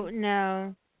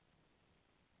 no.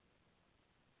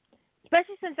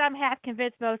 Especially since I'm half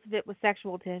convinced most of it was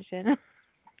sexual tension.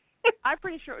 I'm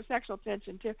pretty sure it was sexual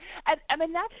tension too. And I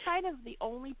mean, that's kind of the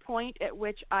only point at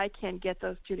which I can get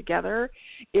those two together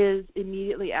is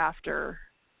immediately after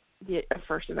the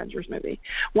first Avengers movie.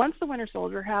 Once the Winter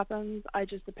Soldier happens,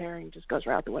 the pairing just goes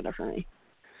right out the window for me.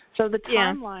 So the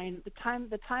Yeah. timeline, the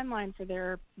timeline for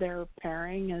their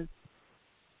pairing is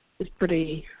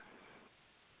pretty,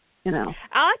 you know.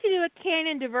 I like to do a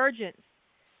canon divergence.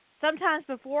 Sometimes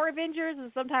before Avengers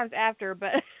and sometimes after,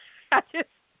 but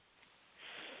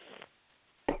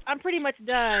I'm pretty much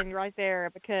done right there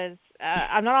because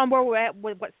I'm not on board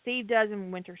with what Steve does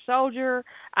in Winter Soldier.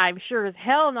 I'm sure as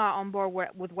hell not on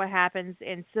board with what happens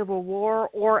in Civil War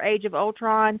or Age of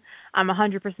Ultron. I'm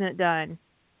 100% done.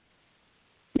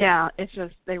 Yeah, it's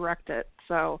just they wrecked it.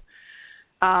 So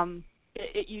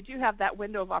you do have that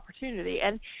window of opportunity.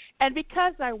 And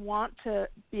because I want to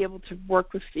be able to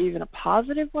work with Steve in a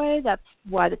positive way, that's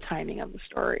why the timing of the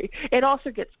story. It also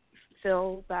gets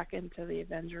Phil back into the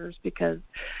Avengers because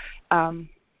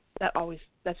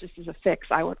that's just as a fix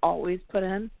I would always put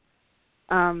in.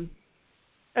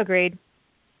 Agreed.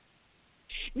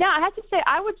 Now, I have to say,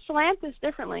 I would slant this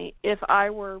differently if I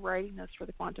were writing this for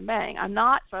the Quantum Bang. I'm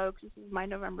not, folks. This is my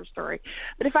November story.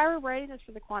 But if I were writing this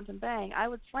for the Quantum Bang, I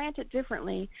would slant it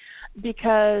differently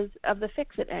because of the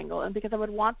fix-it angle. And because I would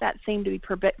want that theme to be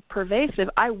pervasive,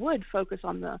 I would focus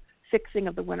on the fixing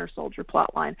of the Winter Soldier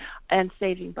plotline and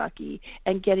saving Bucky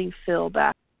and getting Phil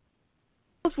back.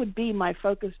 Those would be my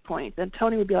focus points, and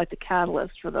Tony would be like the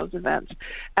catalyst for those events,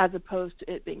 as opposed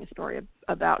to it being a story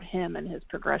about him and his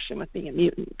progression with being a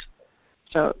mutant.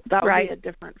 So that would be a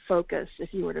different focus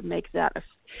if you were to make that.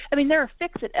 I mean, there are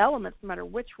fix-it elements no matter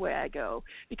which way I go,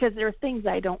 because there are things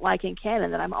I don't like in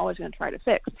canon that I'm always going to try to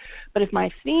fix. But if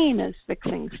my theme is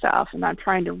fixing stuff and I'm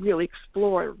trying to really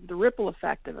explore the ripple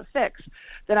effect of a fix,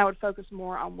 then I would focus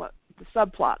more on what the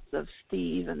subplots of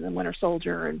Steve and the Winter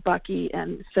Soldier and Bucky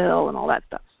and Phil and all that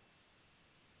stuff.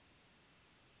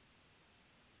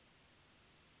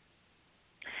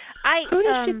 Who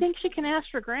does she think she can ask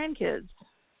for grandkids?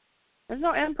 There's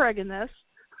no MPreg in this.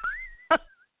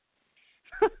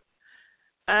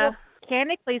 Well,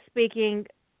 canonically speaking,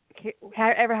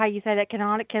 however how you say that,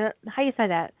 how you say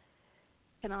that?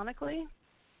 Canonically?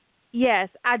 Yes,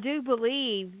 I do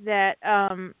believe that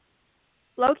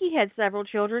Loki had several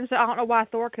children, so I don't know why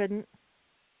Thor couldn't.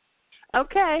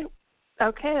 Okay,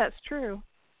 that's true.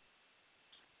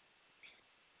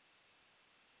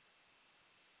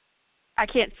 I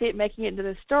can't see it making it into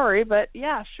this story, but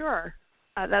yeah, sure.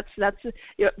 That's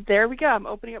there we go. I'm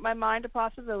opening up my mind to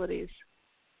possibilities.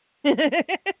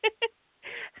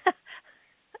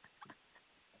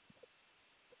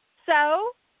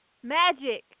 So,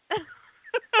 magic.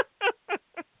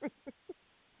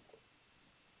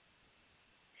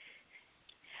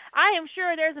 I am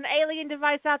sure there's an alien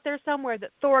device out there somewhere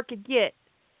that Thor could get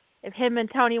if him and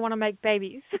Tony want to make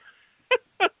babies.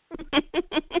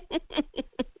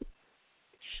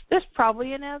 There's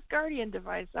probably an Asgardian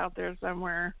device out there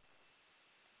somewhere.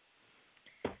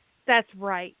 That's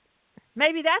right.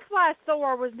 Maybe that's why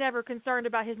Thor was never concerned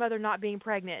about his mother not being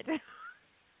pregnant.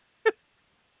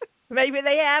 Maybe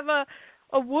they have a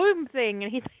womb thing,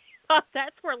 and he thought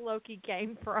that's where Loki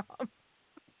came from.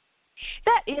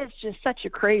 That is just such a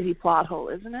crazy plot hole,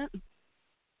 isn't it?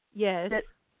 Yes. That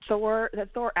Thor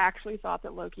actually thought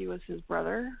that Loki was his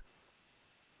brother.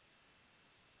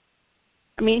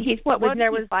 I mean, he's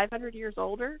 500 years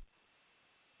older?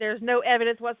 There's no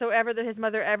evidence whatsoever that his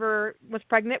mother ever was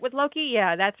pregnant with Loki.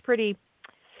 Yeah, it's a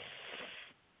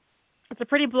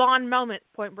pretty blonde moment,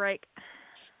 Point Break.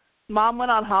 Mom went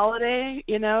on holiday,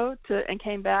 and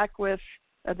came back with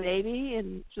a baby,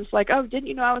 and just like, oh, didn't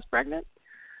you know I was pregnant?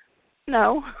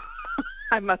 No,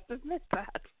 I must have missed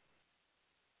that.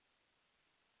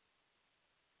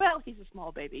 Well, he's a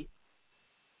small baby.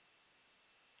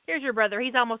 Here's your brother.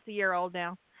 He's almost a year old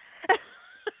now.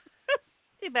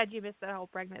 Too bad you missed that whole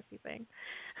pregnancy thing.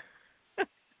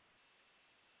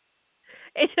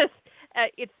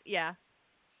 Yeah.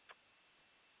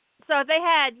 So if they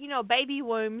had, baby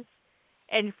wombs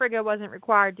and Frigga wasn't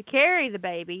required to carry the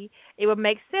baby, it would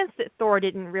make sense that Thor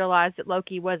didn't realize that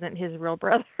Loki wasn't his real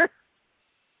brother.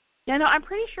 Yeah, no, I'm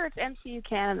pretty sure it's MCU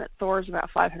canon that Thor's about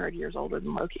 500 years older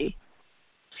than Loki.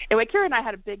 Anyway, Kira and I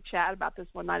had a big chat about this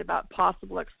one night about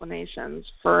possible explanations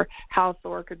for how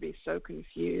Thor could be so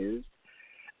confused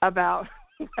about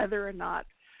whether or not.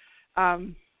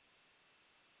 And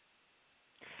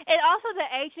also the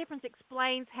age difference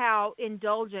explains how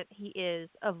indulgent he is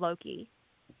of Loki.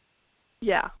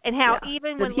 Yeah. And how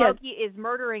even when Loki is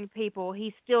murdering people,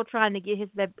 he's still trying to get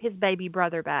his baby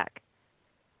brother back.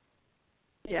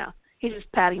 Yeah. He's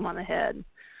just patting him on the head.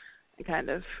 Kind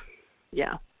of,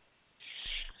 yeah.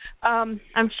 I'm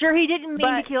sure he didn't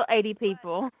mean to kill 80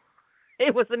 people.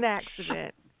 It was an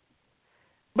accident.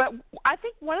 But I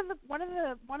think one of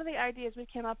the ideas we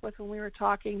came up with when we were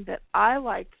talking that I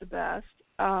liked the best,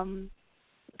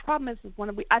 problem is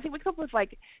I think we come up with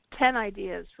like 10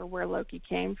 ideas for where Loki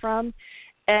came from,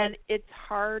 and it's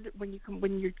hard when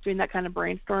you're doing that kind of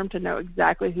brainstorm to know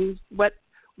exactly what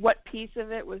piece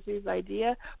of it was whose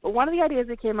idea. But one of the ideas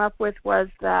we came up with was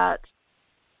that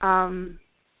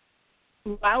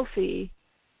Laufey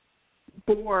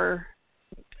bore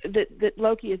that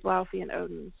Loki is Laufey and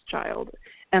Odin's child,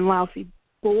 and Laufey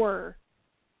bore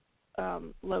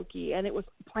Loki, and it was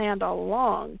planned all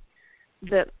along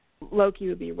that Loki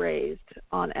would be raised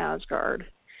on Asgard,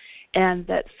 and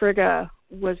that Frigga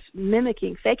was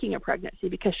faking a pregnancy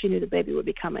because she knew the baby would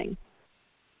be coming.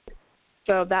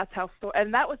 So that's how Thor,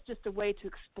 and that was just a way to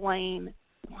explain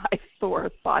why Thor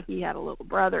thought he had a little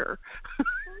brother.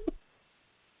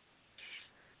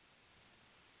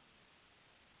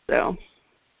 So,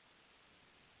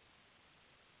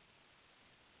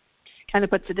 kind of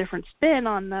puts a different spin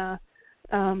on the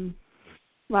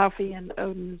Laufey and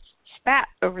Odin's spat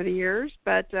over the years,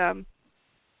 but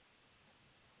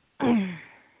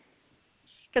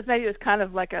because maybe it was kind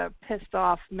of like a pissed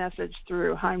off message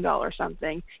through Heimdall or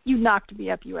something. You knocked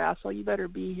me up, you asshole. You better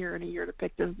be here in a year to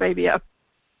pick this baby up.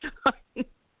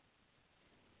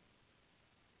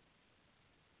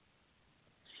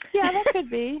 Yeah, that could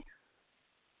be.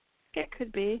 It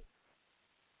could be.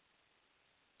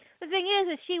 The thing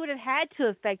is she would have had to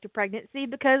have faked a pregnancy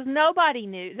because nobody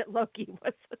knew that Loki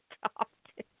was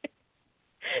adopted.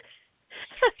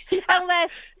 Unless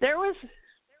there was.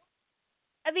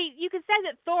 I mean, you could say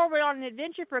that Thor went on an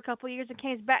adventure for a couple of years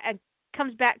and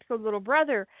comes back to the little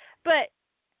brother, but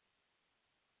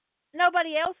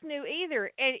nobody else knew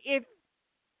either. And if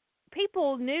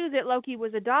people knew that Loki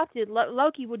was adopted,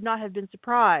 Loki would not have been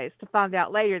surprised to find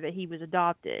out later that he was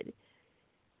adopted.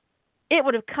 It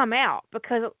would have come out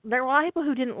because there were a lot of people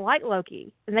who didn't like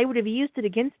Loki, and they would have used it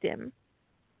against him.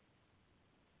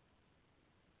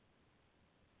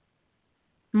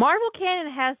 Marvel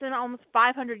canon has them almost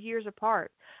 500 years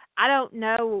apart. I don't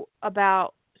know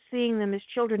about seeing them as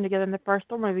children together in the first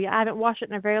Thor movie. I haven't watched it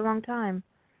in a very long time.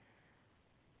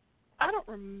 I don't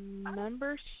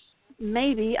remember.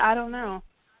 Maybe. I don't know.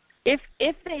 If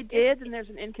they did, then there's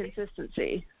an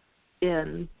inconsistency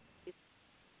in...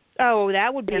 Oh,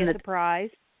 that would be a surprise.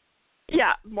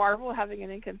 Yeah, Marvel having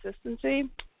an inconsistency.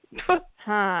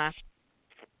 Huh.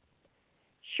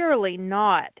 Surely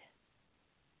not.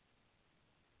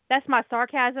 That's my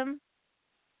sarcasm.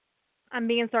 I'm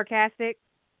being sarcastic.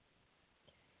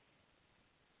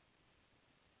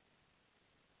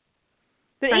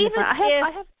 But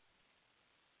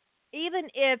even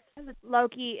if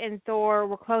Loki and Thor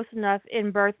were close enough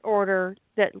in birth order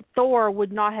that Thor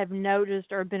would not have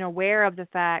noticed or been aware of the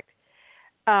fact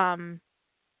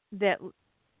that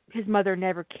his mother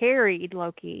never carried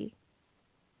Loki,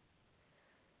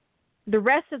 the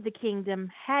rest of the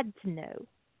kingdom had to know.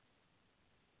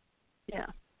 Yeah.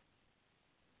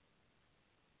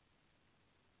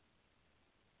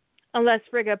 Unless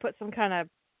Frigga put some kind of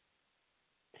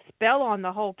spell on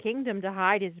the whole kingdom to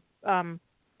hide his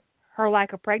her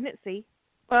lack of pregnancy.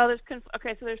 Well, there's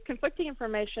conflicting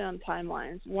information on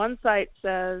timelines. One site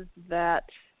says that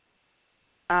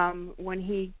when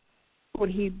he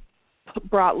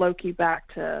brought Loki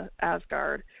back to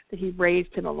Asgard, that he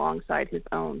raised him alongside his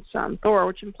own son Thor,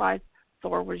 which implies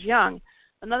Thor was young.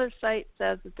 Another site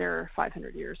says that there are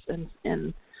 500 years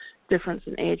in difference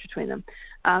in age between them,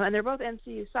 and they're both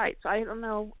MCU sites. So I don't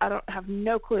know. I don't have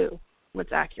no clue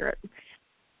what's accurate.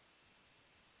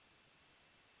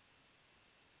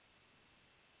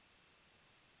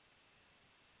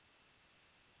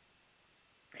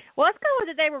 Well, let's go with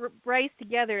that they were raised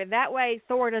together. That way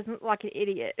Thor doesn't look like an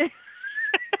idiot.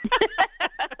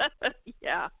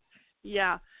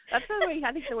 Yeah. That's the way,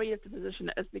 I think the way you have to position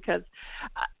it is because,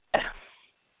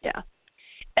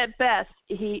 at best,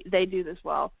 they do this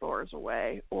while Thor's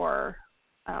away, or,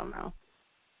 I don't know.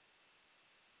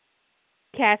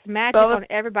 Cast magic on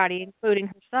everybody, including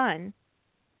her son.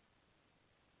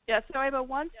 Yeah, so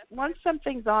once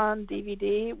something's on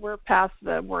DVD, we're past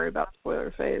the worry about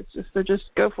spoiler phase. Just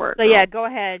go for it. So yeah, go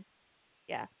ahead.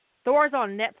 Yeah, Thor's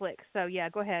on Netflix, so yeah,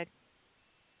 go ahead.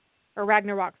 Or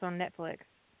Ragnarok's on Netflix.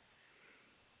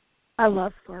 I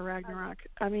love Thor Ragnarok.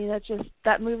 I mean,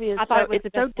 that movie is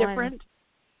so different.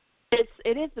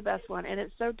 It is the best one, and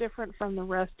it's so different from the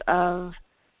rest of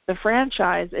the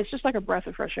franchise. It's just like a breath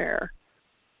of fresh air.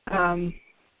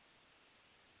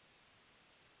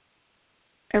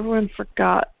 Everyone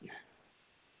forgot.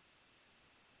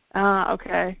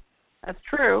 Okay. That's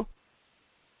true.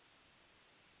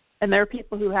 And there are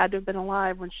people who had to have been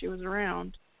alive when she was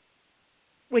around.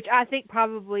 Which I think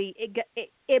probably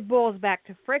it boils back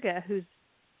to Frigga, who's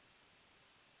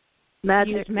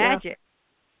used magic.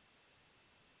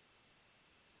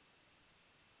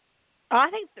 I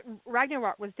think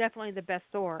Ragnarok was definitely the best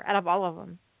Thor out of all of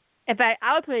them. In fact,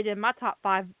 I would put it in my top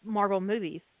 5 Marvel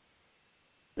movies.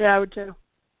 Yeah, I would too.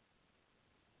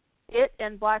 It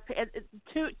and Black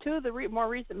two of the more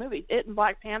recent movies. It and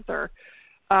Black Panther.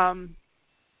 I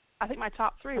think my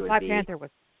top 3 would Black be Panther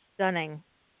was stunning.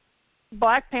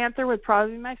 Black Panther would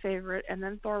probably be my favorite, and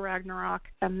then Thor Ragnarok,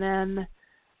 and then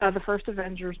the first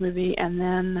Avengers movie, and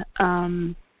then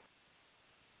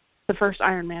the first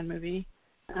Iron Man movie.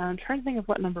 I'm trying to think of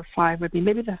what number 5 would be.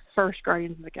 Maybe the first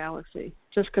Guardians of the Galaxy,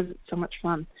 just because it's so much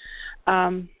fun.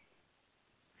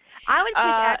 I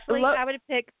would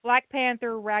pick Black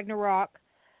Panther, Ragnarok,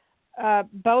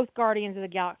 both Guardians of the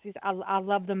Galaxies. I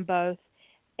love them both,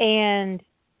 and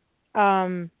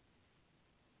the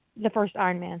first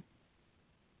Iron Man.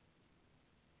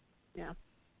 Yeah.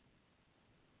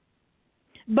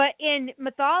 But in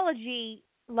mythology,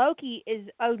 Loki is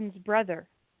Odin's brother,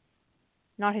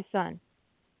 not his son.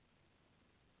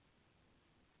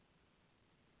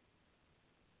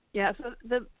 Yeah, so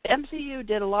the MCU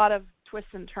did a lot of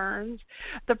twists and turns.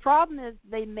 The problem is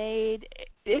they made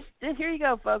here you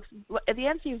go, folks. The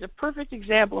MCU is a perfect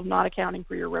example of not accounting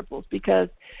for your ripples, because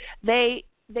they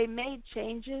made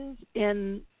changes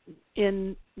in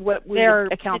what we their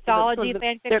account mythology for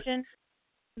fan fiction.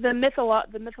 The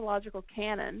mythological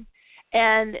canon,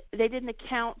 and they didn't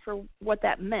account for what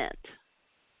that meant.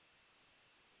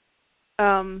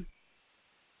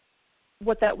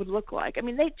 What that would look like. I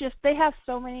mean, they have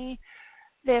so many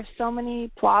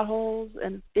plot holes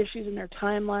and issues in their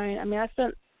timeline. I mean, I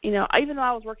spent, even though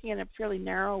I was working in a fairly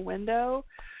narrow window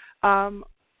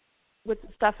with the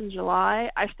stuff in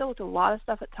July, I still looked at a lot of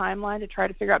stuff at Timeline to try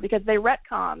to figure out, because they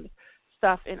retconned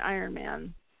stuff in Iron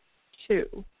Man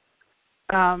 2,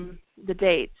 the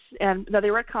dates. And no, they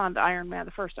retconned Iron Man,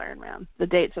 the first Iron Man, the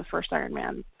dates of first Iron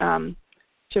Man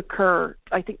to occur,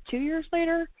 I think, 2 years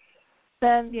later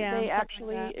than they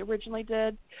actually originally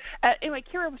did. Anyway,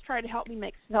 Kira was trying to help me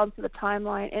make sense of the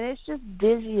timeline, and it's just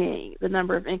dizzying, the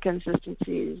number of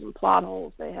inconsistencies and plot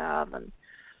holes they have, and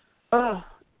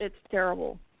it's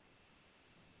terrible.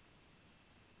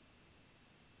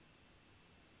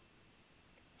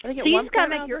 I think so you just gotta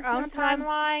make your own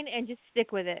timeline and just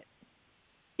stick with it.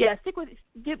 Yeah,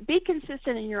 be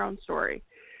consistent in your own story.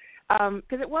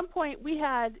 Because at one point we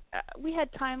had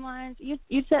timelines. You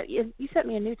sent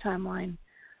me a new timeline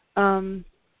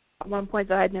at one point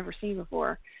that I had never seen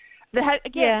before. That had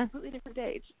completely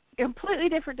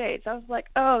different dates. I was like,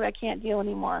 oh, I can't deal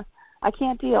anymore. I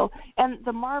can't deal. And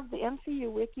the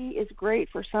MCU wiki is great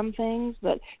for some things,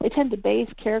 but they tend to base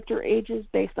character ages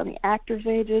based on the actors'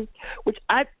 ages, which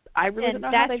I really don't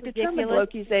know how they've determined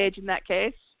Loki's age in that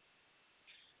case.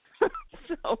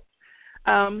 So.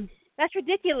 That's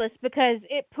ridiculous, because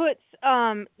it puts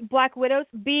Black Widows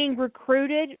being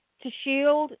recruited to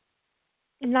S.H.I.E.L.D.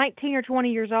 19 or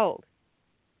 20 years old.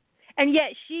 And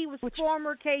yet she was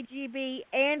former KGB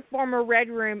and former Red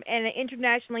Room and an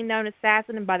internationally known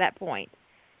assassin by that point.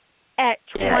 At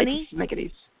 20? It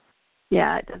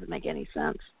doesn't make any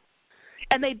sense.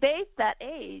 And they based that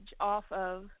age off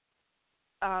of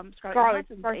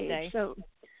Scarlett's birthday. So,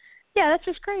 yeah, that's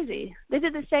just crazy. They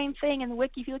did the same thing in the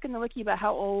wiki. If you look in the wiki about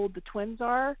how old the twins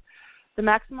are, the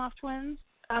Maximoff twins,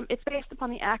 it's based upon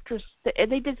the actress.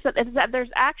 They did. There's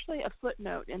actually a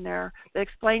footnote in there that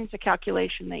explains the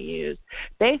calculation they used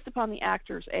based upon the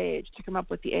actor's age to come up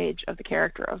with the age of the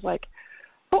character. I was like,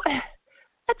 oh,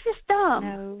 that's just dumb.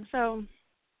 No. So,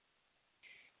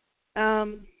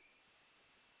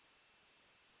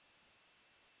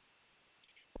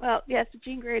 well, yes,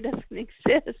 Jean Grey doesn't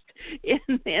exist in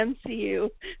the MCU.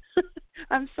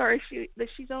 I'm sorry,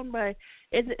 she's owned by.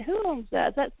 Who owns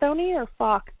that? Is that Sony or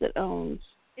Fox that owns?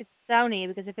 It's Sony,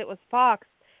 because if it was Fox,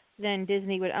 then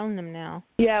Disney would own them now.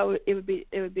 Yeah, it would be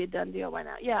a done deal by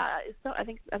now. Yeah, I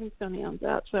think Sony owns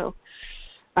that. So,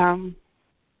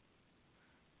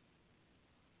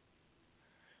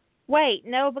 wait,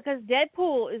 no, because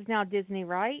Deadpool is now Disney,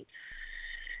 right?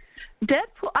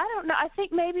 Deadpool, I don't know. I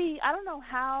think maybe, I don't know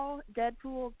how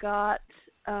Deadpool got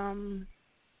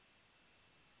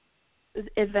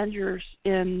Avengers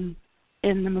in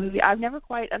the movie. I've never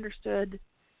quite understood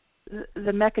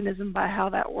the mechanism by how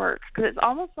that works, because it's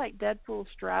almost like Deadpool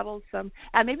straddles some,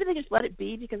 and maybe they just let it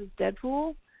be because it's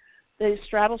Deadpool. They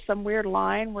straddle some weird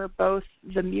line where both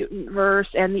the mutant verse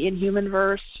and the Inhuman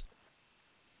verse,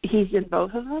 he's in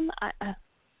both of them.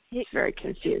 It's very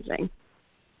confusing.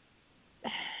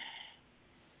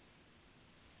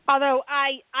 Although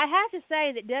I have to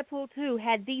say that Deadpool 2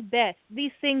 had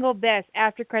the single best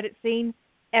after credit scene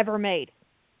ever made.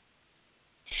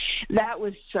 That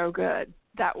was so good.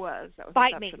 That was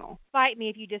Fight exceptional. Fight me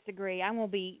if you disagree. I'm gonna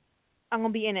be I'm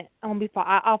gonna be in it.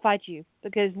 I'll fight you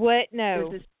because what?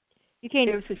 No, you can't.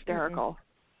 It was hysterical.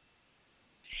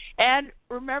 And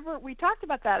remember, we talked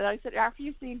about that, and I said after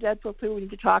you've seen Deadpool 2, we need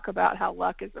to talk about how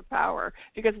luck is a power,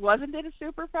 because wasn't it a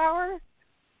superpower?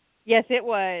 Yes, it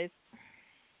was.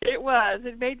 It was.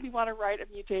 It made me want to write a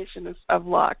mutation of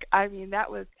luck. I mean,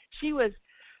 she was,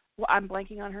 well, I'm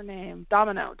blanking on her name.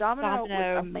 Domino. Domino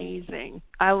was amazing.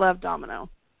 I love Domino.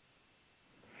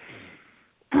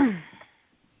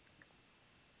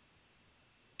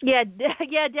 Yeah,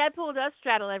 Deadpool does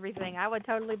straddle everything. I would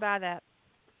totally buy that.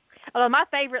 Although my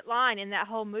favorite line in that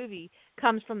whole movie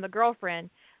comes from the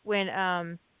girlfriend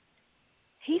when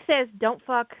he says, "Don't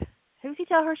fuck." Who's he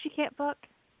tell her she can't fuck?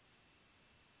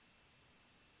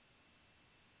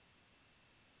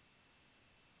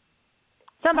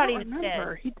 Somebody said.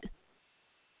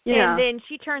 Yeah. And then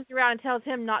she turns around and tells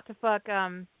him not to fuck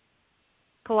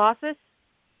Colossus.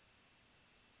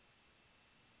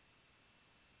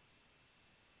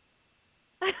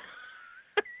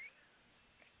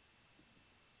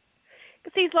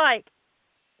 Because he's like,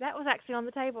 that was actually on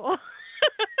the table.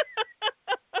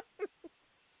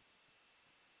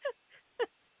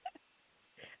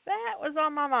 That was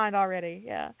on my mind already,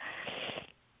 yeah.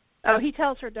 Oh, he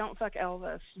tells her, don't fuck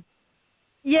Elvis.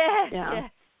 Yes, yeah.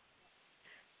 Yes.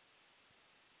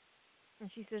 And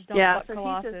she says, don't fuck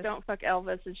Colossus. He says, don't fuck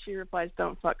Elvis, and she replies,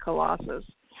 don't fuck Colossus.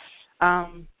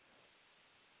 But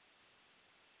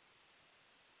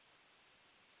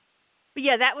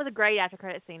yeah, that was a great after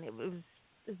credit scene. It was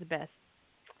the best.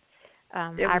 I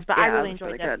really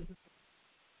enjoyed that. Good.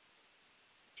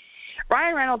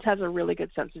 Ryan Reynolds has a really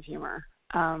good sense of humor,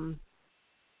 and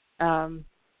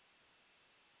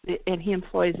he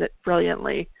employs it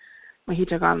brilliantly when he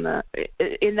took on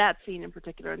in that scene in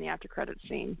particular, in the after credit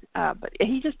scene. But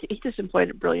he just employed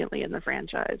it brilliantly in the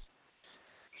franchise.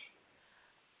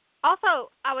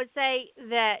 Also, I would say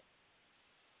that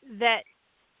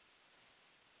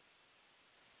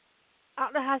I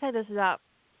don't know how to say this without.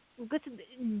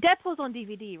 Deadpool's on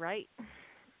DVD, right?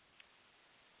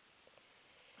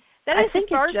 I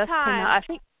think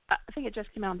it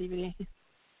just came out on DVD.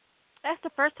 That's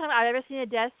the first time I've ever seen a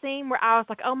death scene where I was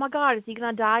like, "Oh my God, is he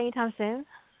gonna die anytime soon?"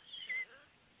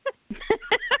 I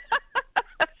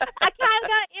kind of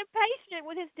got impatient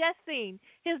with his death scene,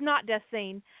 his not death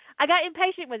scene. I got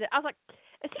impatient with it. I was like,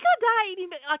 "Is he gonna die any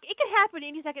minute? Like it could happen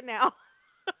any second now."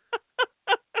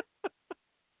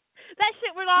 That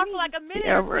shit went on for like a minute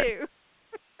or two.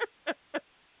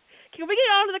 Can we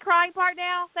get on to the crying part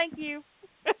now? Thank you.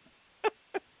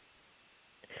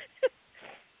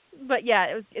 But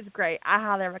yeah, it's great. I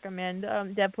highly recommend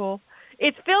Deadpool.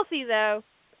 It's filthy though.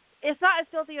 It's not as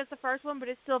filthy as the first one, but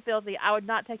it's still filthy. I would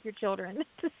not take your children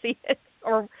to see it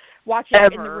or watch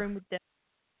it in the room with them.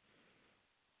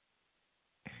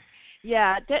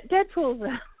 Yeah, Deadpool's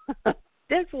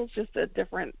just a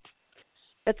different.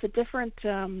 It's a different.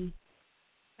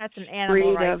 That's an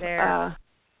animal right there.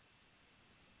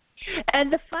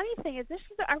 And the funny thing is,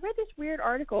 I read this weird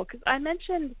article because I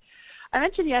mentioned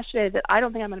yesterday that I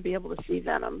don't think I'm going to be able to see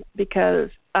Venom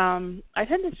because I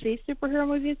tend to see superhero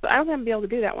movies, but I don't think I'm going to be able to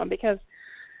do that one because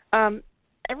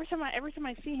every time I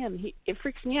see him, it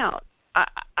freaks me out.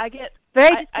 I get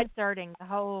very disconcerting. The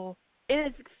whole it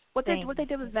is what they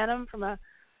did with Venom from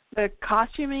the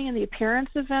costuming and the appearance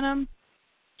of Venom.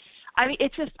 I mean,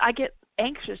 it's just I get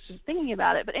anxious just thinking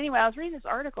about it. But anyway, I was reading this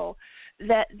article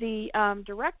that the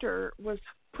director was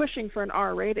pushing for an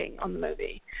R rating on the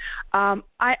movie. I'm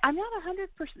not 100%.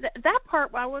 That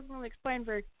part I wasn't really explained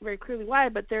very very clearly why,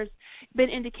 but there's been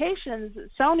indications that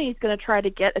Sony's going to try to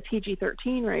get a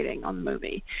PG-13 rating on the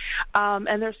movie,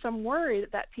 and there's some worry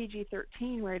that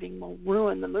PG-13 rating will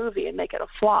ruin the movie and make it a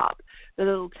flop. That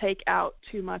it'll take out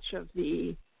too much of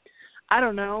the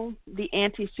the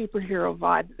anti-superhero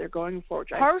vibe that they're going for. Which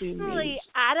personally,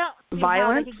 I don't see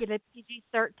violence. how they could get a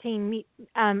PG-13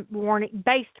 warning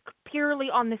based purely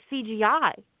on the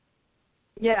CGI.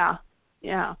 Yeah.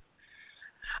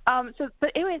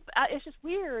 But anyways, it's just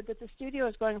weird that the studio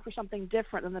is going for something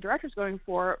different than the director's going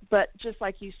for. But just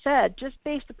like you said, just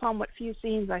based upon what few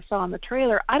scenes I saw in the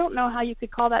trailer, I don't know how you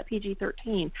could call that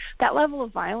PG-13. That level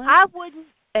of violence. I wouldn't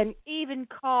even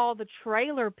call the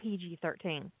trailer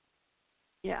PG-13.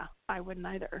 Yeah, I wouldn't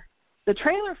either. The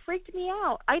trailer freaked me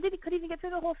out. I couldn't even get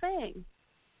through the whole thing.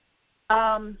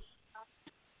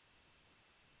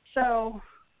 So,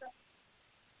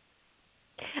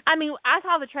 I mean, I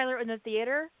saw the trailer in the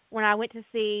theater when I went to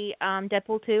see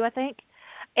Deadpool 2, I think,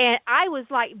 and I was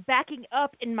like backing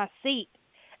up in my seat,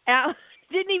 and I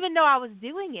didn't even know I was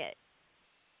doing it.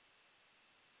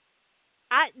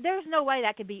 There's no way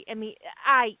that could be. I mean,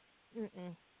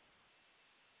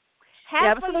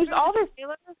 Yeah, but so there's all this.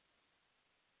 Trailer,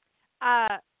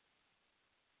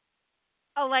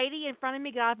 a lady in front of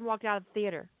me got up and walked out of the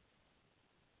theater.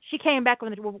 She came back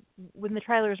when the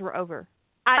trailers were over.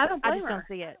 I don't blame I just her. don't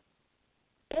see it.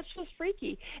 It's just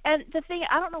freaky. And the thing,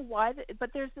 I don't know why, but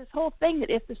there's this whole thing that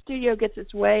if the studio gets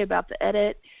its way about the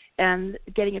edit and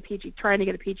trying to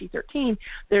get a PG-13,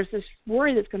 there's this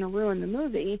worry that's going to ruin the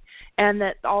movie, and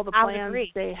that all the plans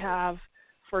they have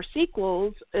for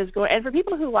sequels is going. And for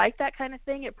people who like that kind of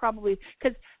thing, it probably,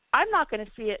 because I'm not going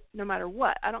to see it no matter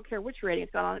what. I don't care which rating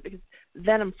it's got on it because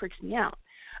Venom freaks me out.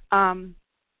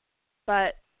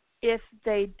 But if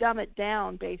they dumb it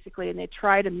down, basically, and they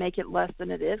try to make it less than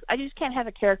it is, I just can't have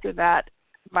a character that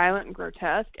violent and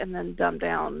grotesque and then dumb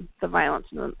down the violence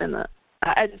and the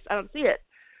I don't see it.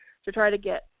 To try to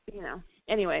get,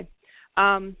 anyway,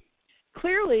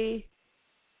 clearly,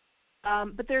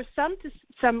 but there's some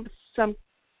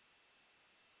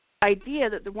idea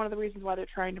that one of the reasons why they're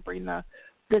trying to bring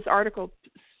this article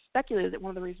speculated that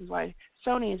one of the reasons why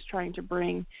Sony is trying to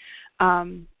bring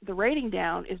the rating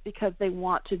down is because they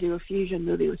want to do a fusion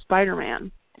movie with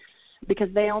Spider-Man,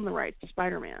 because they own the rights to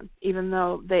Spider-Man, even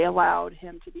though they allowed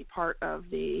him to be part of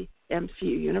the MCU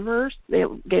universe. They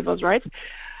gave those rights.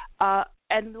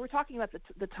 And we're talking about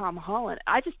the Tom Holland.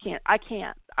 I just can't. I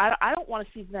don't want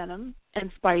to see Venom and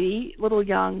Spidey, little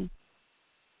young,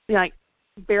 like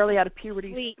barely out of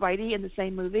puberty Spidey in the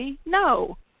same movie.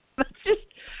 No, that's just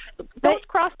don't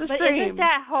cross the stream. But isn't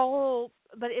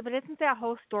that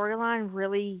whole storyline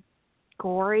really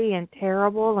gory and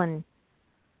terrible? And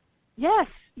yes,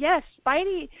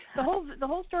 Spidey. The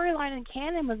whole storyline in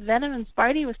canon with Venom and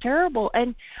Spidey was terrible,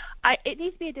 and it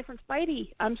needs to be a different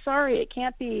Spidey. I'm sorry, it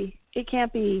can't be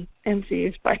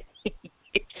MCU Spidey.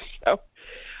 So,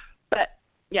 but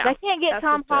yeah, they can't get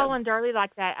Tom Holland dirty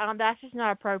like that. That's just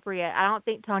not appropriate. I don't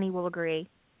think Tony will agree.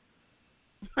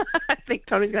 I think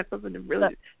Tony's got something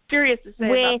really serious to say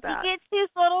about that. When he gets his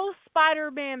little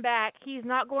Spider-Man back, he's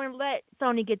not going to let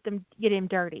Sony get him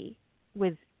dirty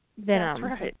with Venom.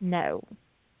 That's right. No.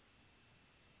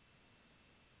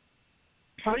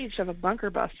 Tony should shove a bunker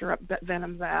buster up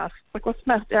Venom's ass. Like, what's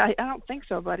the matter? I don't think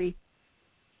so, buddy.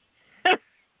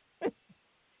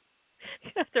 You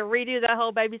have to redo that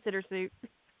whole babysitter suit.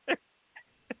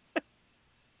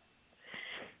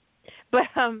 But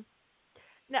no,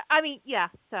 I mean, yeah.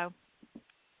 So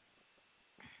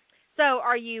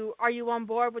are you on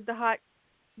board with the hot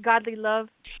godly love?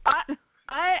 I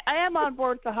am on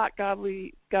board with the hot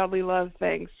godly love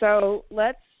thing. So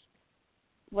let's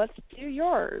do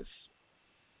yours.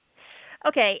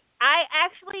 Okay, I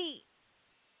actually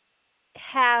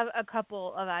have a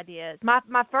couple of ideas.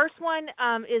 My first one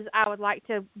is I would like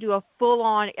to do a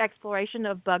full-on exploration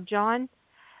of Bug John.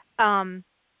 After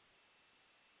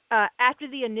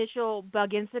the initial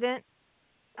bug incident,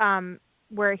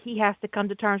 where he has to come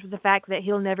to terms with the fact that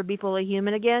he'll never be fully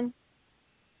human again.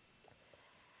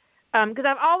 Because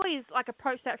I've always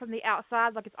approached that from the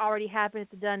outside, like it's already happened,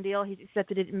 it's a done deal, he's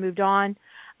accepted it and moved on.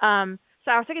 So I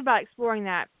was thinking about exploring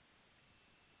that.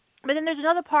 But then there's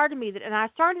another part of me and I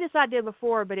started this idea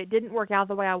before, but it didn't work out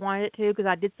the way I wanted it to because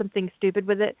I did something stupid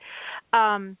with it,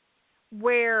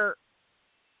 where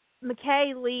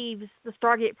McKay leaves the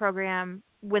Stargate program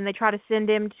when they try to send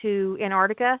him to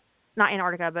not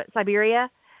Antarctica, but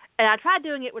Siberia. And I tried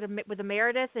doing it with a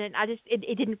Meredith, and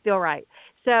it didn't feel right.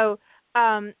 So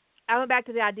I went back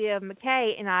to the idea of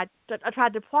McKay, and I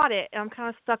tried to plot it, and I'm kind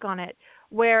of stuck on it,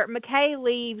 where McKay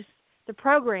leaves the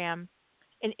program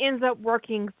and ends up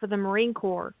working for the Marine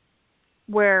Corps,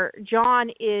 where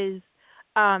John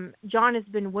has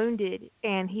been wounded,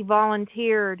 and he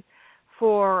volunteered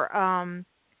for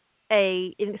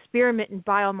an experiment in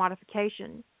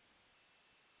biomodification.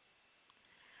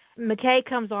 McKay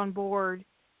comes on board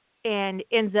and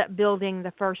ends up building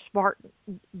the first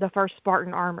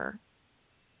Spartan armor.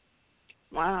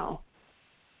 Wow.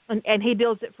 And he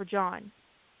builds it for John.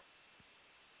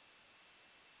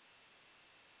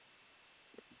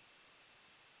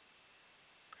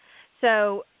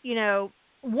 So,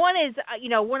 one is,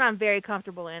 one I'm very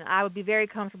comfortable in. I would be very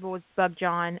comfortable with Bug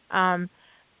John,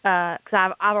 because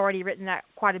I've already written that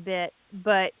quite a bit.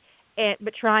 But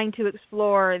trying to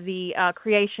explore the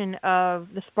creation of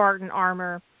the Spartan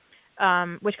armor,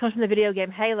 which comes from the video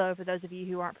game Halo. For those of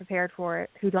you who aren't prepared for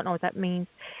it, who don't know what that means,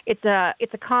 it's a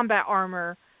combat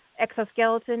armor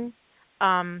exoskeleton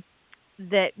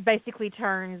that basically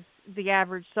turns the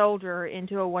average soldier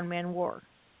into a one-man war.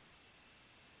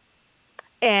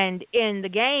 And in the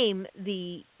game,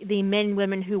 the men and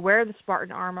women who wear the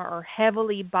Spartan armor are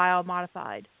heavily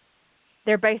biomodified.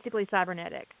 They're basically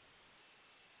cybernetic.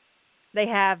 They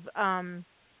have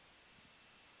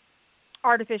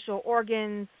artificial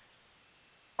organs,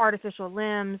 artificial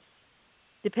limbs,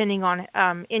 depending on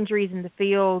injuries in the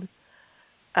field.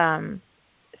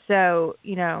 So,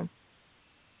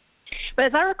 But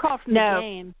as I recall from the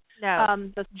game,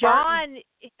 the John,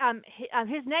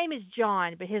 his name is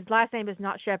John, but his last name is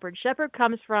not Shepard. Shepard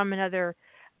comes from another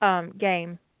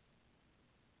game.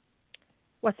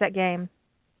 What's that game?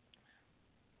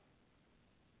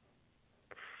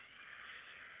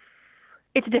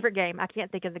 It's a different game. I can't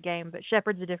think of the game, but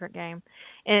Shepard's a different game.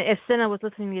 And if Senna was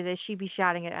listening to this, she'd be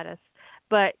shouting it at us.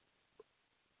 But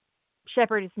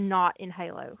Shepard is not in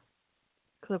Halo.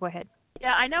 So go ahead.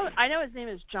 Yeah, I know his name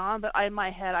is John, but in my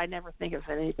head I never think of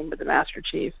anything but the Master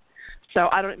Chief. So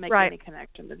I don't make any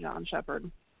connection to John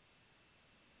Shepard.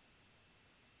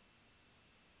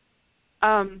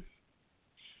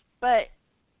 But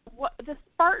what the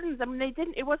Spartans, I mean,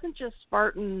 it wasn't just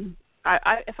Spartan.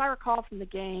 If I recall from the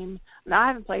game, and I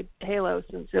haven't played Halo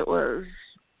since it was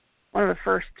one of the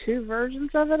first 2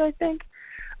 versions of it, I think.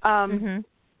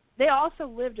 They also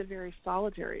lived a very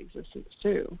solitary existence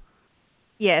too.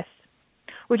 Yes,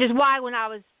 which is why when I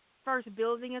was first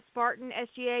building a Spartan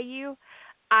SGAU,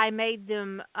 I made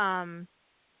them kind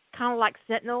of like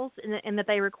Sentinels in that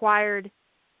they required,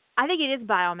 I think it is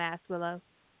biomass, Willow,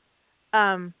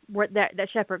 where that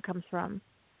Shepard comes from.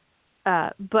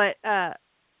 But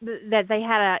that they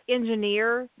had an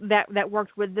engineer that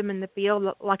worked with them in the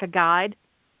field, like a guide,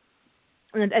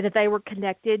 and that they were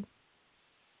connected.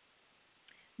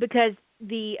 Because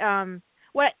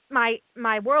what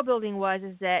my world building was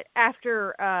is that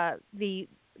after the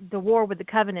war with the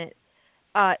Covenant,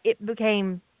 it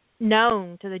became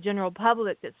known to the general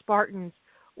public that Spartans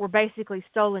were basically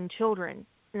stolen children,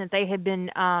 and that they had been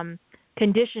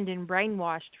conditioned and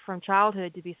brainwashed from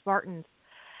childhood to be Spartans.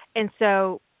 And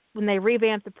so when they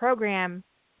revamped the program,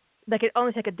 they could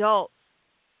only take adults,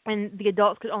 and the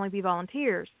adults could only be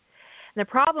volunteers. And the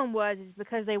problem was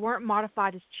because they weren't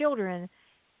modified as children,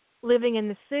 living in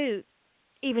the suit,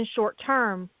 even short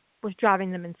term, was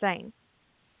driving them insane.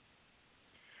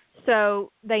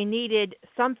 So they needed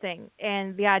something,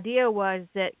 and the idea was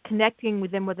that connecting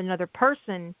with them with another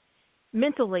person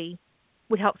mentally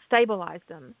would help stabilize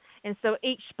them. And so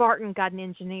each Spartan got an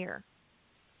engineer.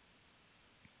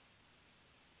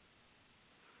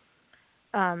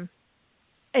 And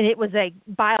it was a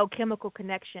biochemical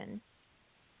connection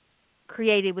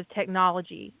created with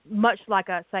technology, much like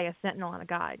a Sentinel and a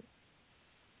guide.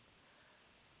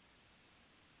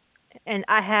 And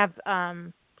I have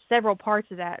several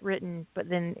parts of that written, but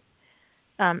then,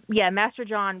 Master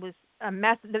John was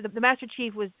the Master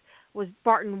Chief was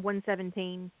Spartan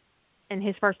 117, and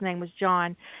his first name was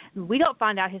John. We don't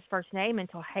find out his first name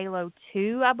until Halo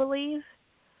 2, I believe,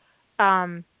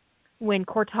 when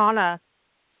Cortana.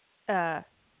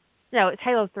 No, it's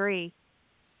Halo 3.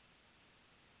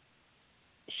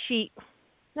 She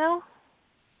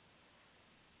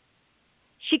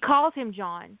calls him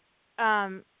John.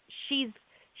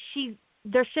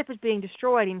 Their ship is being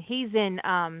destroyed, and he's in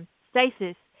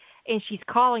stasis, and she's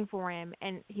calling for him,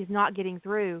 and he's not getting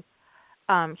through.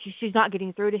 She's not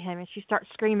getting through to him, and she starts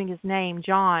screaming his name,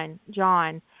 John,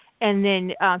 John, and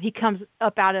then he comes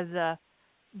up out of the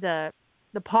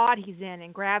pod he's in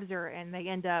and grabs her, and they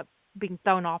end up being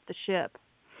thrown off the ship.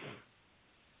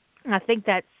 And I think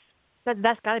that's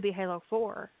got to be Halo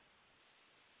 4.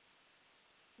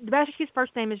 The Master Chief's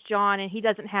first name is John, and he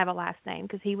doesn't have a last name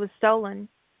because he was stolen.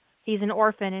 He's an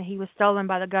orphan, and he was stolen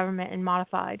by the government and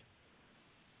modified.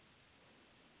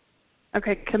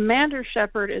 Okay, Commander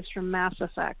Shepard is from Mass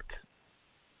Effect.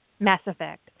 Mass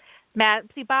Effect.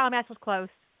 See, Biomass was close.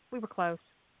 We were close.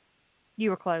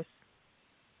 You were close.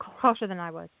 Closer than I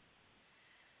was.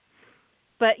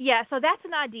 But, yeah, so that's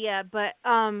an idea, but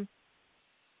I've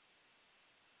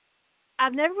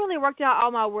never really worked out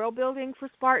all my world building for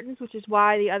Spartans, which is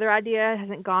why the other idea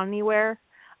hasn't gone anywhere.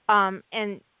 And,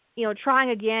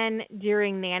 trying again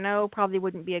during Nano probably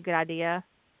wouldn't be a good idea.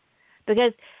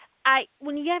 Because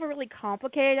when you have a really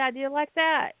complicated idea like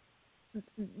that,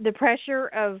 the pressure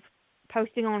of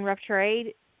posting on Rough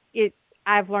Trade,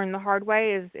 I've learned the hard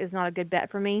way, is not a good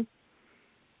bet for me.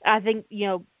 I think,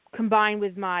 combined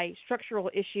with my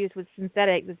structural issues with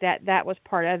synthetic, that was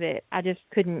part of it. I just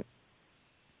couldn't.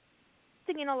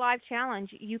 In a live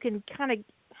challenge, you can kind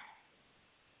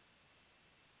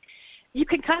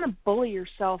of bully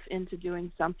yourself into doing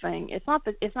something. It's not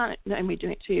me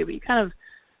doing it to you, but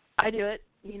I do it.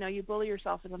 You bully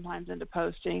yourself sometimes into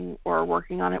posting or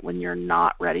working on it when you're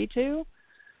not ready to,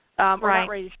 or not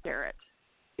ready to share it.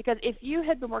 Because if you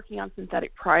had been working on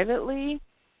synthetic privately,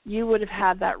 you would have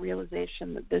had that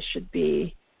realization that this should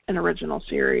be an original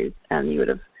series, and you would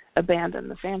have abandoned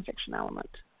the fan fiction element.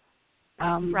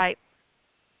 Right.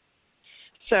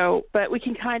 So, but we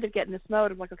can kind of get in this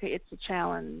mode of like, okay, it's a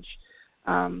challenge.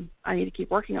 I need to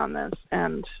keep working on this,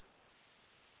 and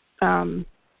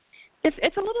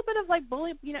it's a little bit of like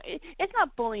bully. You know, it's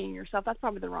not bullying yourself. That's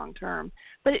probably the wrong term.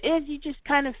 But it is. You just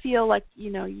kind of feel like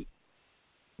you're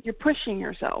pushing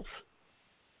yourself.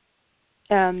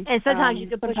 And sometimes you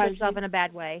can push yourself in a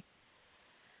bad way.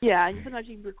 Yeah, and sometimes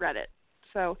you regret it.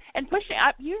 So, and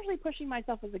usually pushing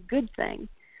myself is a good thing.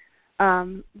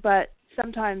 But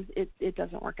sometimes it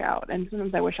doesn't work out, and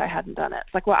sometimes I wish I hadn't done it.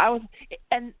 It's like,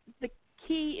 and the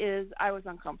key is I was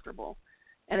uncomfortable,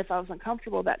 and if I was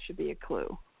uncomfortable, that should be a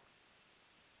clue.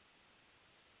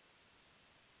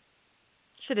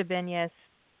 Should have been, yes.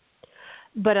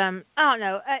 But I don't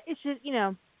know. It's just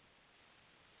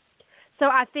So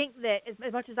I think that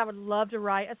as much as I would love to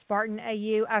write a Spartan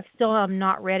AU, I still am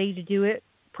not ready to do it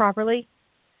properly.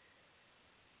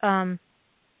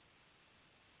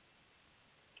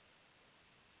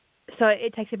 So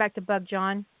it takes me back to Bug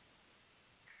John.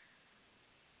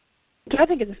 Which I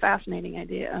think is a fascinating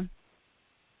idea.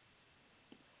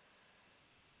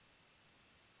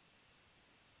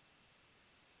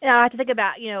 I have to think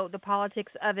about, the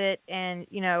politics of it and,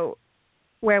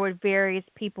 where would various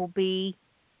people be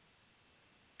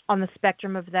on the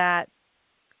spectrum of that.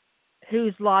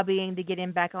 Who's lobbying to get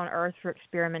him back on Earth for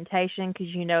experimentation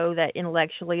because that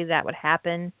intellectually that would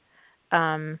happen.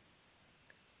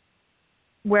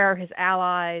 Where are his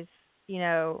allies?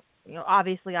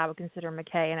 Obviously I would consider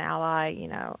McKay an ally.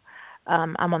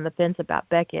 I'm on the fence about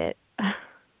Beckett.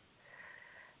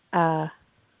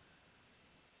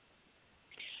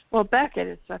 Well, Beckett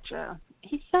is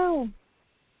he's so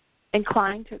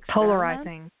inclined to experiment.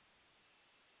 Polarizing.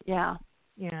 Yeah.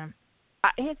 Yeah.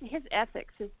 His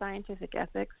ethics, his scientific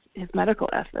ethics, his medical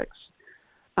ethics,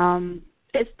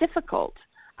 it's difficult.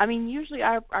 I mean, usually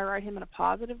I write him in a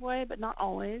positive way, but not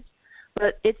always.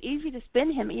 But it's easy to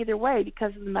spin him either way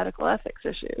because of the medical ethics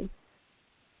issue.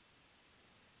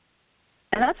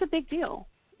 And that's a big deal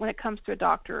when it comes to a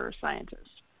doctor or a scientist.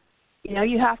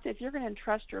 You have to, if you're going to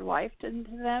entrust your life to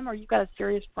them or you've got a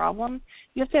serious problem,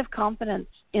 you have to have confidence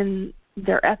in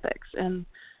their ethics. And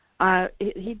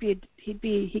he could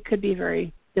be a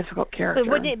very difficult character.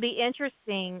 So wouldn't it be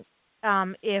interesting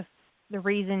if the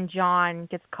reason John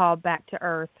gets called back to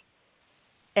Earth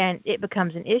and it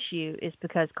becomes an issue is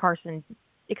because Carson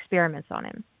experiments on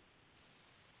him?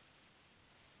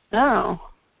 Oh.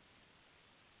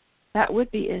 That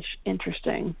would be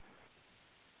interesting.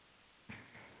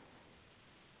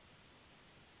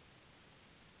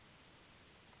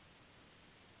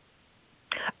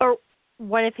 Or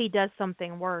what if he does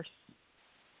something worse?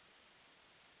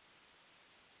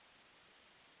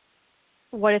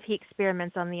 What if he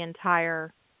experiments on the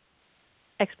entire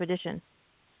expedition?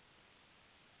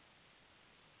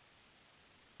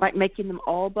 Like making them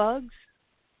all bugs?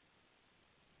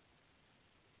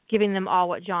 Giving them all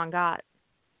what John got.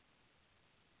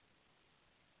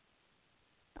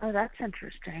 Oh, that's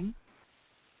interesting.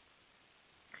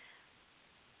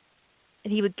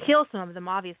 And he would kill some of them,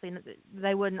 obviously.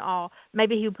 They wouldn't all.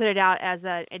 Maybe he would put it out as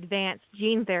an advanced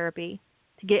gene therapy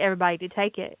to get everybody to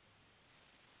take it.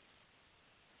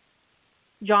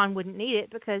 John wouldn't need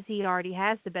it because he already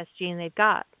has the best gene they've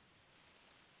got.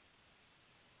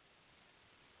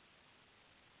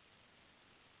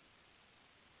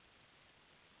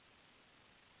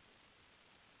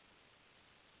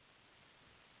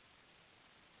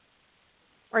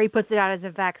 Or he puts it out as a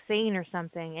vaccine or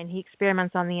something, and he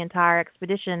experiments on the entire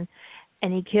expedition,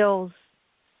 and he kills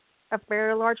a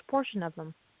very large portion of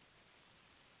them.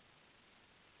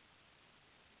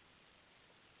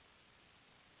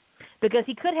 Because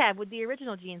he could have with the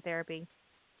original gene therapy.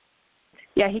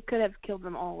 Yeah, he could have killed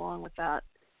them all along with that.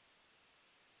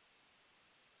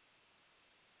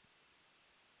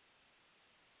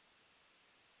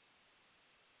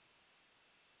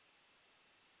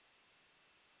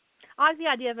 I like the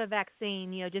idea of a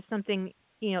vaccine, just something,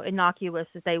 innocuous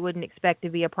that they wouldn't expect to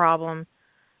be a problem.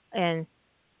 And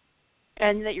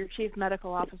that your chief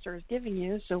medical officer is giving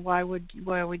you, so why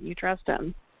wouldn't you trust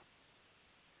him?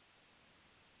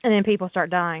 And then people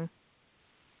start dying.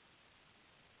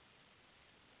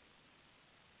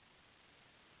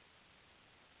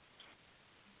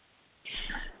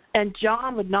 And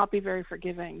John would not be very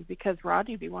forgiving because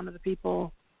Rodney would be one of the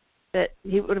people that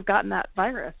he would have gotten that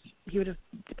virus. He would have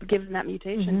given that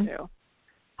mutation to.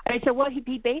 I mean, so what he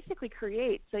basically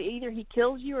creates, so either he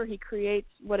kills you or he creates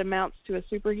what amounts to a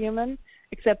superhuman,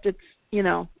 except it's,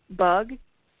 bug.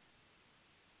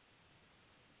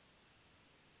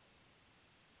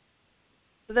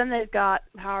 So then they've got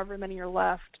however many are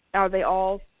left. Are they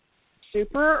all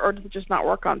super, or does it just not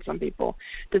work on some people?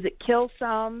 Does it kill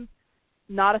some,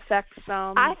 not affect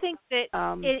some? I think that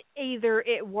it either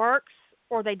it works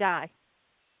or they die.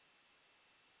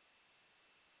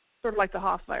 Sort of like the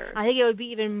Hoff virus. I think it would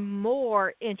be even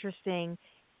more interesting,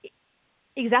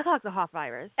 exactly like the Hoff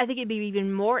virus. I think it'd be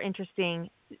even more interesting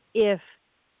if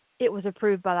it was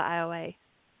approved by the IOA.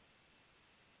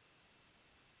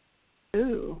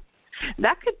 Ooh.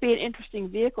 That could be an interesting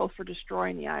vehicle for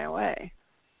destroying the IOA.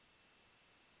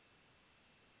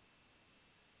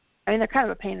 I mean, they're kind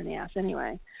of a pain in the ass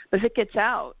anyway. But if it gets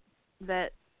out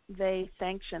that they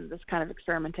sanction this kind of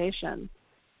experimentation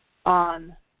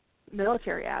on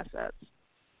military assets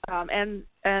and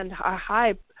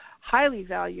a highly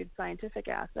valued scientific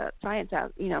asset,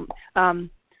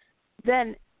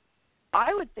 then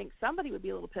I would think somebody would be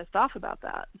a little pissed off about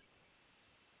that.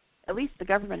 At least the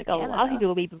government of Canada. A lot of people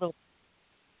will be a little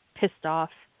pissed off.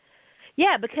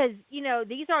 Yeah, because,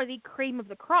 these are the cream of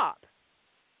the crop.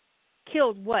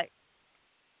 Killed what?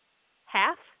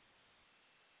 Half?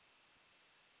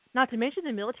 Not to mention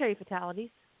the military fatalities.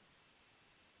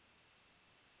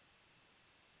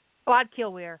 Oh, I'd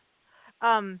kill Weir.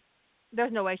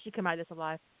 There's no way she'd come out of this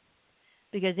alive.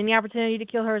 Because any opportunity to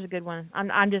kill her is a good one.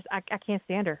 I can't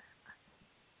stand her.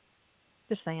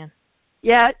 Just saying.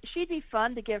 Yeah, she'd be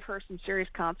fun to give her some serious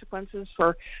consequences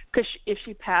because if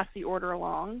she passed the order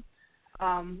along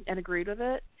and agreed with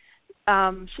it,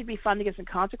 she'd be fun to give some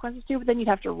consequences to, but then you'd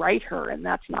have to write her, and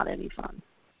that's not any fun.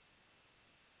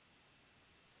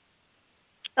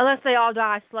 Unless they all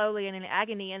die slowly and in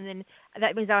agony, and then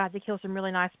that means I'll have to kill some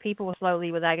really nice people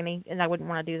slowly with agony, and I wouldn't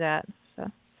want to do that. So.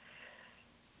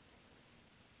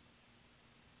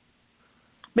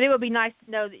 But it would be nice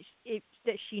to know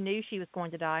that she knew she was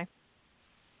going to die.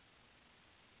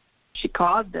 She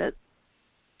caused it.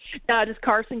 Now, does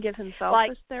Carson give himself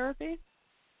this therapy?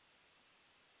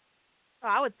 Oh,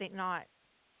 I would think not.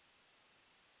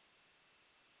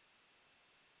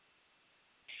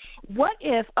 What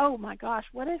if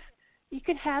you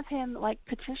could have him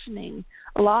petitioning,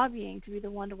 lobbying to be the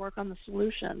one to work on the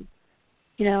solution?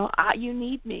 You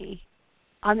need me.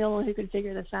 I'm the only one who can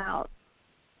figure this out.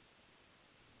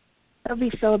 That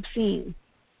would be so obscene.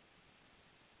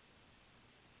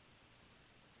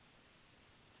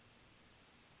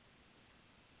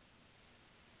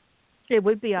 It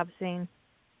would be obscene.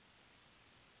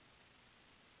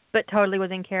 But totally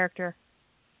within character.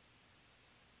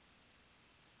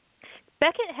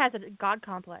 Beckett has a God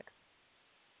complex.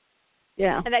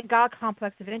 Yeah. And that God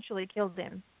complex eventually killed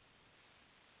him.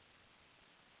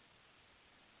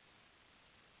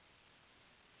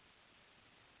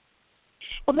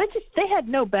 Well, they had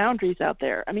no boundaries out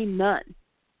there. I mean, none.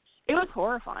 It was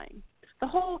horrifying.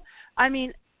 The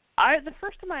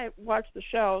first time I watched the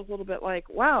show, I was a little bit like,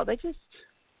 wow, they just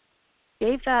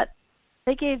gave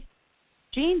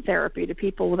gene therapy to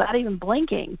people without even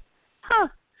blinking. Huh.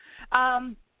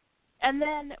 And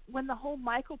then when the whole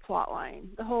Michael plotline,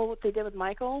 what they did with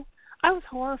Michael, I was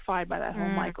horrified by that whole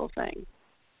Michael thing.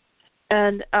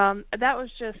 And that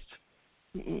was just,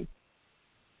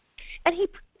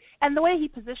 and the way he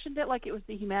positioned it, like it was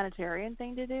the humanitarian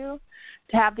thing to do,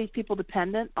 to have these people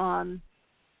dependent on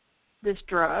this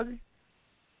drug,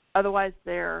 otherwise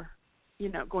they're,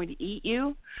 going to eat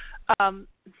you, and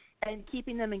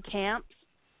keeping them in camps,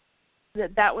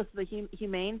 that was the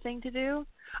humane thing to do.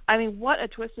 I mean, what a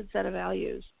twisted set of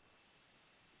values.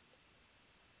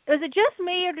 Was it just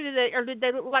me, or did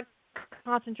they look like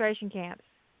concentration camps?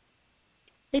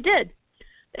 They did.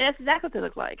 That's exactly what they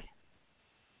looked like.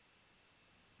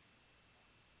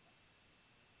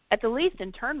 At the least,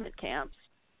 internment camps.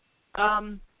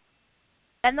 And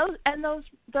those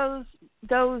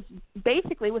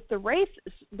basically with the race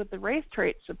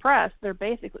traits suppressed, they're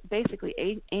basically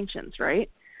ancients,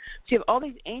 right? So you have all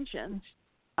these ancients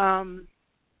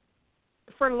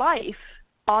for life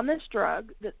on this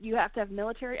drug that you have to have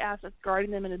military assets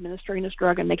guarding them and administering this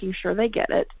drug and making sure they get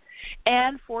it,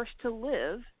 and forced to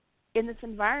live in this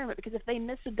environment because if they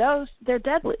miss a dose, they're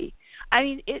deadly. I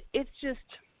mean, it's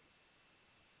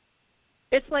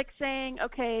like saying,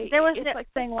 okay, like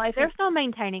saying life. There's no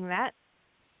maintaining that.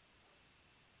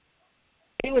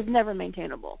 It was never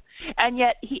maintainable. And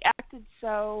yet he acted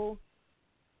so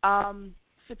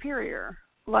superior,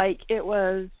 like it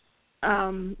was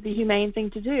the humane thing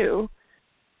to do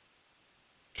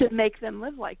to make them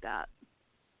live like that.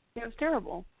 It was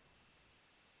terrible.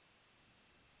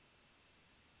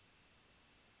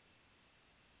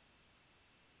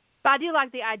 But I do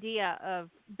like the idea of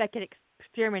Beckett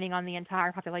experimenting on the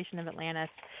entire population of Atlantis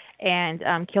and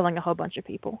killing a whole bunch of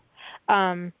people.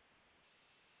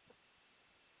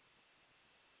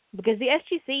 Because the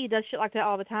SGC does shit like that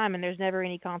all the time, and there's never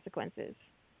any consequences.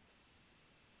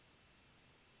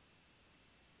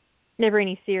 Never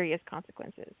any serious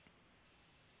consequences.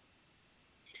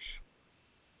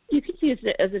 You could use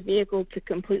it as a vehicle to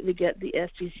completely get the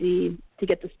SGC, to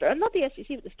get the not the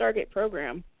SGC, but the Stargate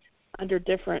program under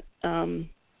different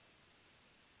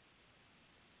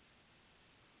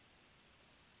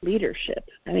leadership.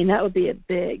 I mean, that would be a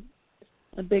big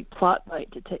plot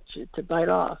bite to bite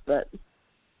off, but.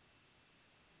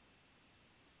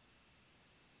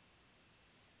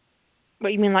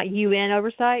 What, you mean like UN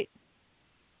oversight?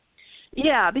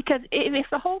 Yeah, because if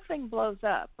the whole thing blows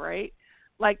up, right,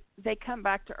 like they come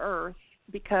back to Earth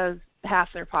because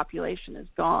half their population is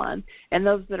gone, and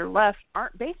those that are left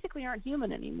aren't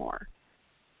human anymore.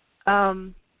 I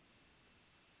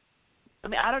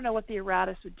mean, I don't know what the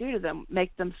Eratus would do to them,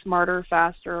 make them smarter,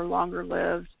 faster, longer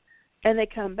lived, and they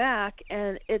come back,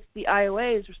 and it's the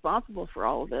IOA is responsible for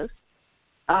all of this.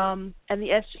 And the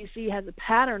SGC has a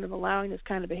pattern of allowing this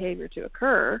kind of behavior to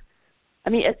occur. I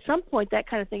mean, at some point, that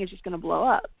kind of thing is just going to blow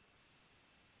up.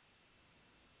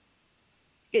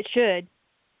 It should.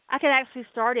 I could actually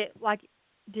start it like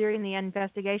during the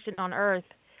investigation on Earth,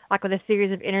 like with a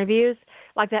series of interviews,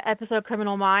 like that episode of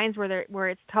Criminal Minds where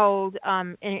it's told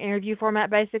in an interview format,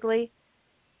 basically.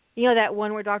 You know that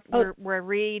one where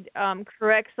Reed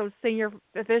corrects those senior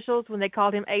officials when they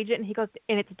called him agent, and he goes,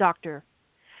 and it's doctor.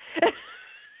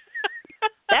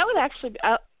 That would actually,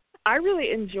 I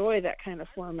really enjoy that kind of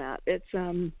format. It's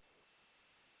actually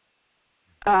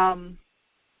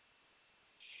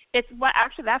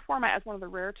that format is one of the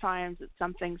rare times that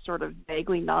something sort of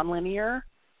vaguely nonlinear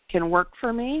can work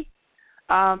for me,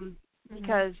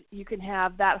 because you can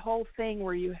have that whole thing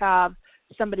where you have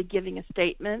somebody giving a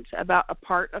statement about a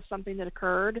part of something that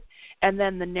occurred, and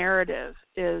then the narrative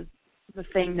is the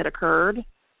thing that occurred.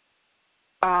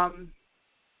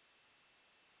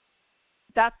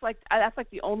 That's like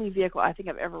the only vehicle I think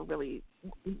I've ever really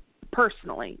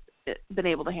personally been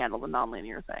able to handle the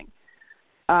nonlinear thing.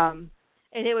 And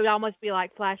it would almost be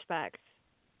like flashbacks,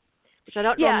 which I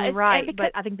don't normally write,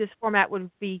 but I think this format would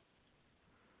be.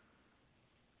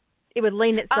 It would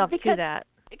lean itself to that.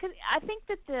 Because I think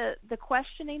that the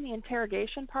questioning, the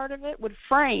interrogation part of it would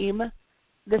frame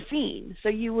the scene. So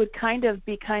you would kind of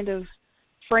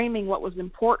framing what was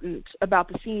important about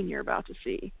the scene you're about to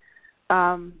see.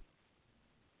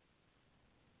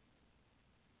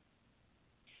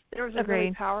 There was a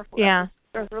really powerful there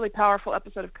was a really powerful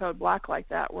episode of Code Black like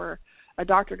that where a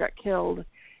doctor got killed,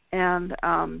 and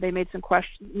they made some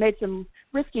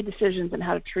risky decisions on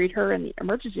how to treat her in the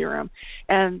emergency room.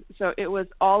 And so it was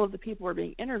all of the people were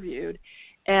being interviewed,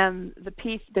 and the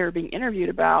piece they were being interviewed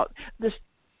about, the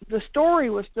story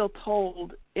was still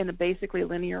told in a basically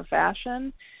linear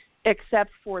fashion,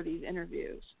 except for these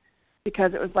interviews,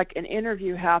 because it was like an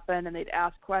interview happened and they'd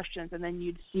ask questions, and then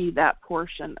you'd see that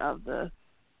portion of the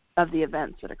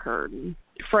events that occurred and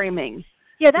framing.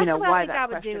 Yeah, that's the way why I think I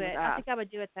would do it. I think I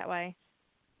would do it that way.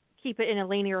 Keep it in a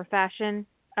linear fashion,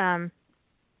 and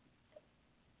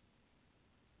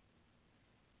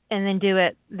then do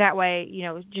it that way.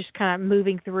 Just kind of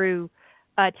moving through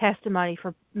testimony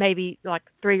for maybe like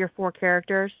 3 or 4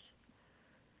 characters.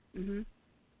 Mm-hmm.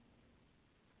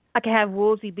 I could have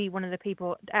Woolsey be one of the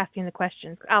people asking the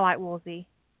questions. I like Woolsey.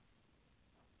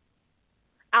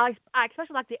 I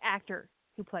especially like the actor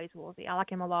who plays Woolsey. I like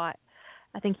him a lot.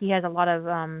 I think he has a lot of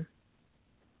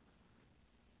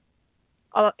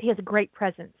he has a great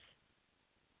presence.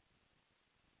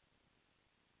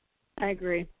 I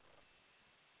agree.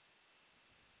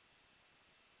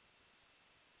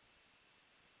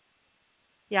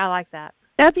 Yeah, I like that.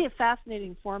 That'd be a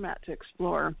fascinating format to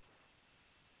explore.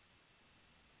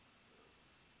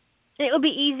 It would be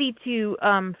easy to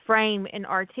frame in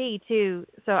RT too,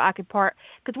 so I could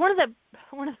because one of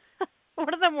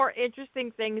the more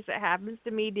interesting things that happens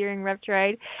to me during Rev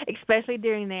Trade, especially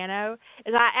during Nano,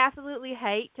 is I absolutely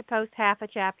hate to post half a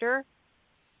chapter.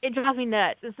 It drives me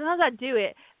nuts. And sometimes I do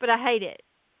it, but I hate it.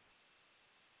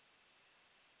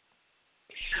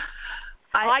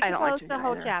 I like to post the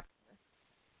whole chapter.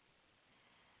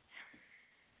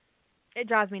 It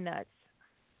drives me nuts.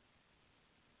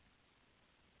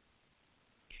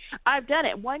 I've done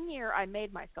it. One year I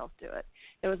made myself do it.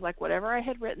 It was like whatever I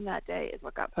had written that day is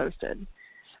what got posted.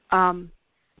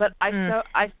 But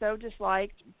I so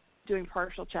disliked doing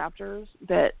partial chapters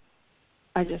that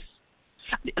I just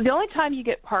the only time you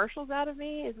get partials out of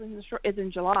me is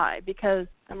in July, because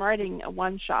I'm writing a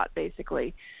one shot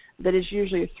basically that is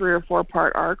usually a 3 or 4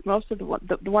 part arc. Most of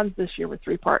the ones this year were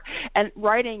 3-part, and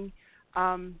writing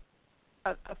a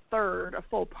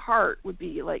full part would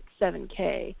be like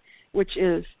 7K, which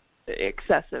is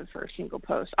excessive for a single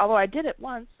post. Although I did it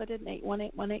once. I did an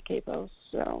 1818K post.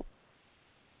 So,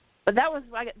 but that was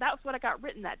what I got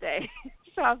written that day.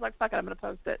 So I was like, fuck it, I'm going to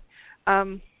post it.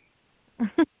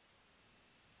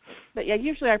 But yeah,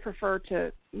 usually I prefer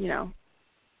to,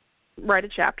 write a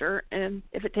chapter, and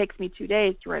if it takes me 2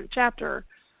 days to write a chapter,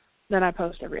 then I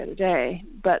post every other day.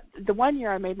 But the one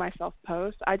year I made myself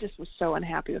post, I just was so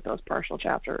unhappy with those partial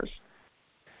chapters.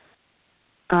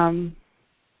 I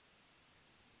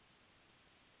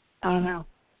don't know.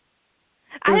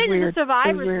 I think the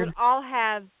survivors would all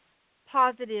have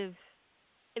positive.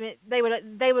 I mean, they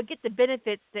would get the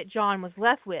benefits that John was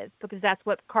left with, because that's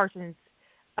what Carson's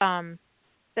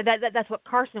that's what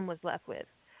Carson was left with.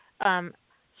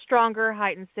 Stronger,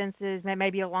 heightened senses,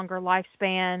 maybe a longer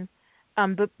lifespan,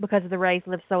 because the Wraith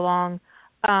lived so long.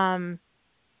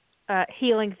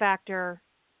 Healing factor.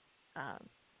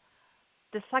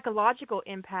 The psychological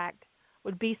impact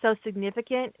would be so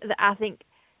significant that I think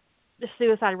the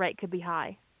suicide rate could be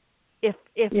high, if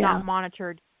not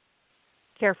monitored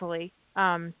carefully.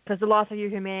 Because the loss of your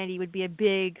humanity would be a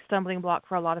big stumbling block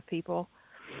for a lot of people.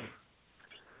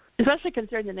 Especially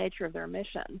considering the nature of their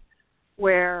mission,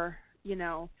 where,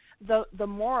 the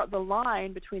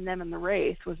line between them and the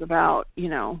Wraith was about,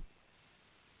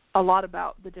 a lot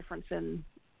about the difference in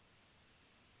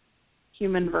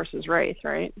human versus Wraith,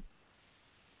 right?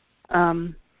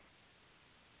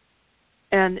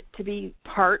 And to be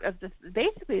part of this,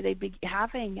 basically they'd be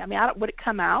having, would it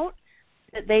come out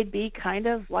that they'd be kind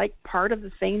of like part of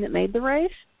the thing that made the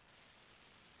Wraith?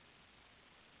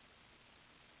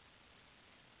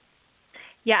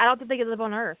 Yeah, I don't think they could live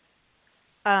on Earth.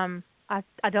 I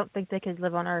don't think they could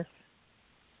live on Earth.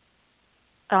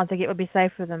 I don't think it would be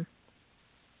safe for them.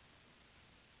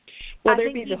 Well, I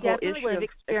there'd think be the whole issue would have of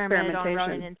experimented on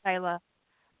Ronan and Teyla.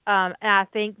 And I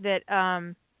think that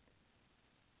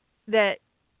that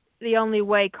the only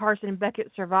way Carson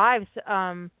Beckett survives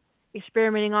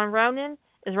experimenting on Ronan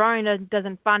is Ronan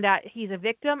doesn't find out he's a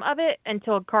victim of it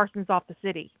until Carson's off the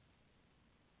city.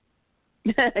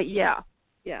 Yeah.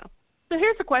 So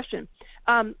here's the question: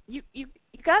 you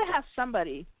got to have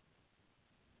somebody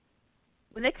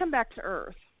when they come back to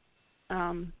Earth.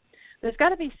 There's got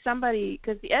to be somebody,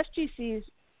 because the SGC's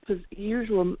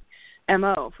usual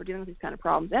MO for dealing with these kind of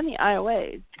problems, and the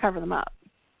IOA, to cover them up.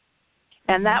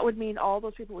 And that would mean all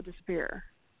those people would disappear.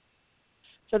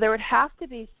 So there would have to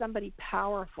be somebody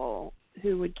powerful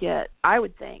who would get, I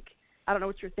would think, I don't know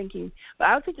what you're thinking, but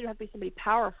I would think there would have to be somebody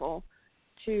powerful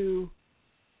to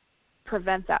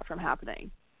prevent that from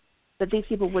happening. That these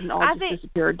people wouldn't all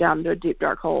disappear down into a deep,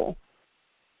 dark hole.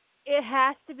 It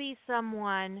has to be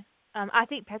someone. I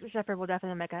think Patrick Shepard will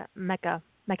definitely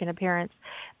make an appearance,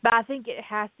 but I think it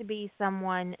has to be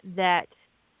someone that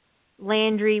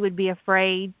Landry would be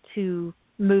afraid to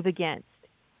move against,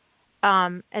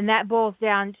 and that boils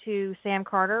down to Sam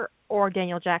Carter or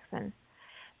Daniel Jackson,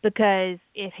 because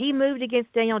if he moved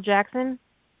against Daniel Jackson,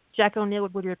 Jack O'Neill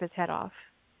would rip his head off.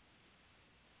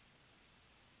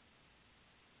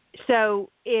 So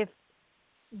if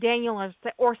Daniel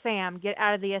or Sam get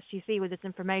out of the SGC with this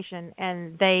information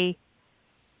and they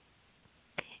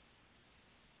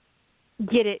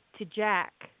get it to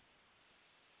Jack,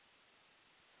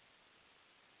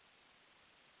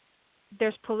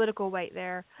 there's political weight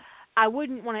there. I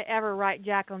wouldn't want to ever write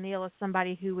Jack O'Neill as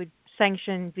somebody who would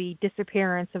sanction the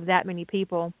disappearance of that many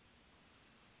people.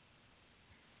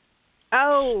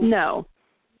 Oh. No.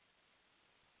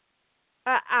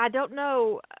 I don't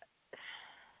know.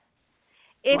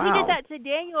 If he did that to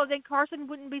Daniel, then Carson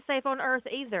wouldn't be safe on Earth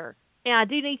either. And I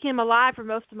do need him alive for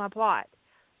most of my plot.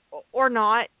 Or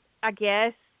not, I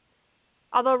guess.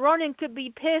 Although Ronan could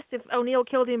be pissed if O'Neill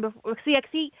killed him before.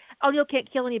 See, O'Neill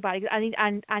can't kill anybody.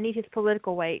 I need his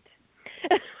political weight.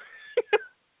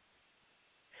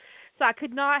 So I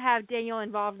could not have Daniel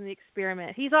involved in the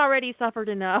experiment. He's already suffered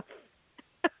enough.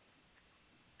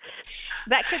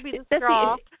 That could be the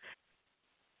straw.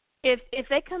 If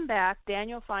they come back,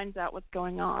 Daniel finds out what's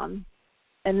going on,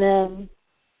 and then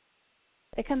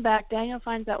they come back, Daniel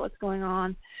finds out what's going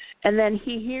on, and then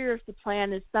he hears the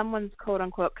plan is someone's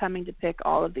quote-unquote coming to pick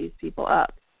all of these people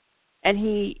up. And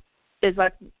he is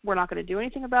like, we're not going to do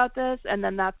anything about this, and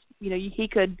then that's, he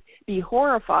could be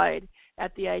horrified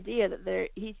at the idea that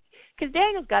because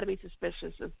Daniel's got to be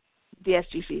suspicious of the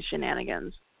SGC's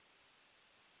shenanigans.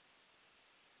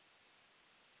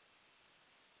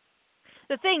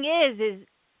 The thing is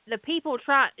the people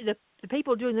the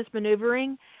people doing this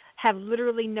maneuvering have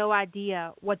literally no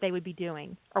idea what they would be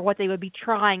doing or what they would be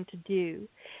trying to do,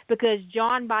 because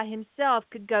John by himself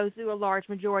could go through a large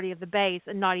majority of the base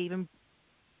and not even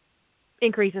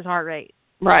increase his heart rate.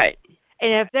 Right.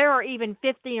 And if there are even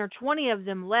 15 or 20 of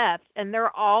them left, and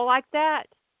they're all like that,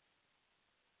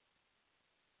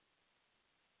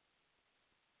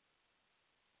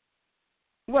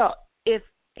 Well, if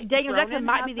Daniel Ronan Jackson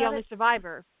might has be the that only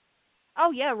survivor.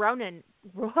 Oh yeah, Ronan,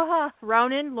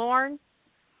 Ronan, Lorne.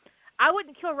 I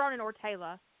wouldn't kill Ronan or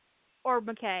Taylor or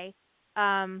McKay.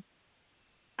 Um,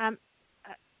 I'm,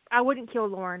 I wouldn't kill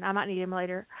Lorne. I might need him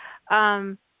later.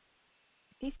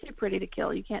 he's too pretty to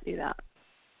kill. You can't do that.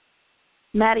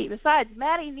 Maddie. Besides,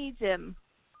 Maddie needs him.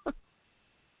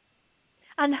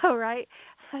 I know, right?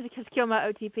 I had to just kill my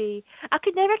OTP. I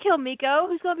could never kill Miko.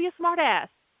 Who's gonna be a smartass?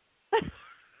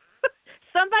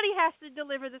 Somebody has to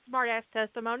deliver the smartass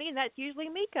testimony, and that's usually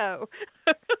Miko.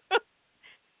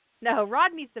 No,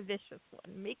 Rodney's the vicious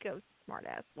one. Miko's the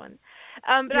smartass one.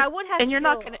 But I would have. And to you're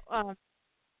kill, not gonna.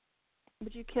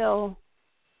 Would you kill?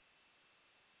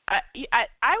 I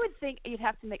would think you'd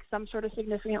have to make some sort of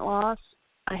significant loss.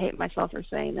 I hate myself for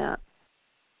saying that.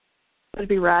 Would it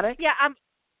be Radek? Yeah,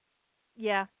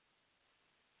 Yeah.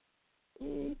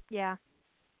 Yeah.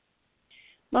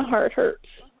 My heart hurts.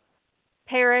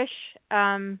 Parrish,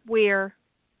 Weir,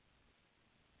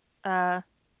 Chuck.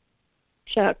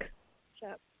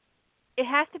 it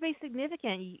has to be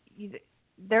significant.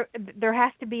 There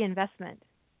has to be investment.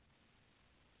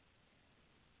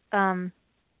 Isn't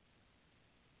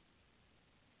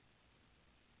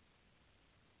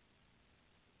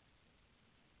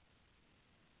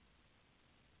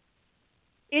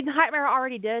Heitmeier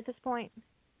already dead at this point?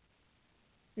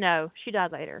 No, she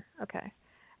died later. Okay.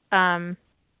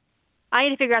 I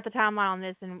need to figure out the timeline on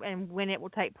this and when it will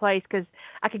take place, because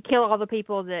I could kill all the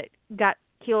people that got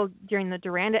killed during the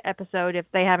Duranda episode if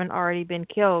they haven't already been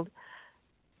killed.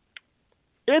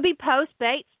 It would be post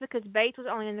Bates, because Bates was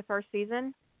only in the first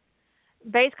season.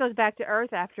 Bates goes back to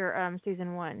Earth after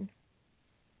season 1.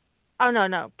 Oh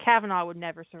no, Kavanaugh would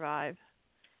never survive.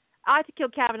 I like to kill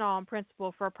Kavanaugh on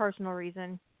principle for a personal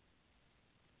reason.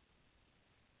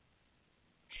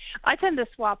 I tend to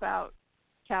swap out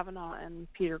Kavanaugh and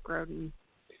Peter Groden.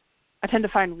 I tend to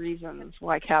find reasons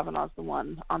why Kavanaugh's the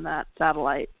one on that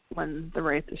satellite when the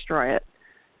Wraith destroy it,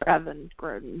 rather than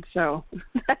Groden. So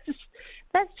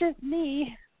that's just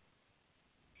me.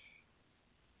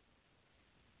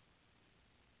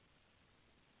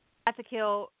 I have to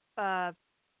kill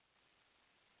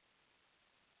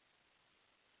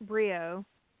Brio,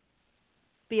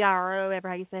 B-R-O, whatever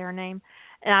how you say her name,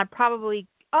 and I'd probably.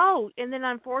 Oh, and then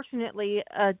unfortunately,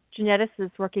 a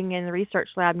geneticist working in the research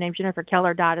lab named Jennifer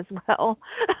Keller died as well.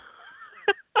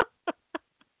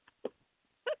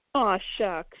 Aw,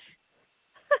 shucks.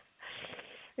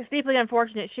 It's deeply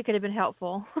unfortunate. She could have been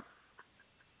helpful.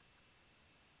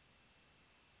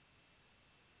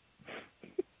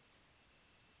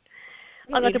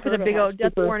 I'd like to put a big old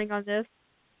death warning on this.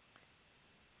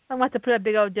 I'd like to put a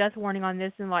big old death warning on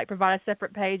this and provide a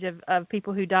separate page of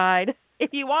people who died.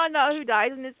 If you want to know who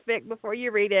dies in this fic before you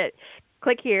read it,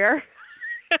 click here.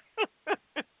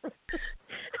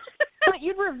 But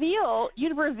you'd reveal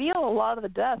a lot of the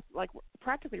deaths,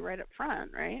 practically right up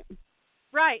front, right?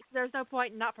 Right. There's no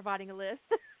point in not providing a list.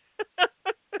 So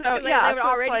they would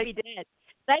already be dead.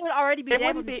 They would already be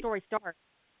dead when the story starts.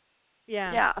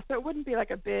 Yeah. Yeah. So it wouldn't be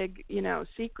like a big,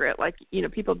 secret.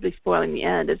 People would be spoiling the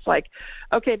end. It's like,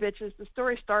 okay, bitches, the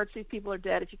story starts. These people are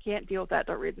dead. If you can't deal with that,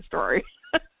 don't read the story.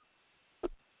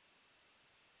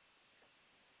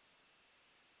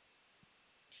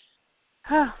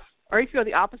 Or you could go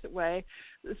the opposite way.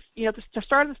 The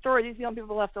start of the story, these are the only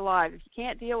people left alive. If you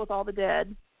can't deal with all the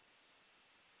dead,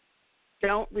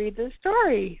 don't read the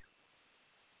story.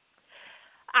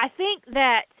 I think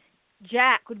that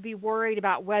Jack would be worried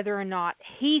about whether or not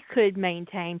he could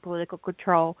maintain political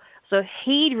control, so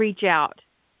he'd reach out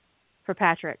for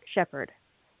Patrick Shepard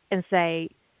and say,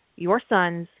 your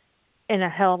son's in a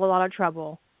hell of a lot of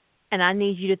trouble, and I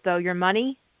need you to throw your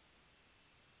money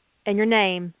and your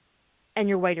name and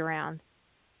your weight around,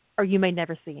 or you may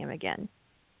never see him again.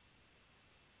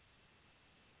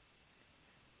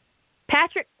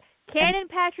 Canon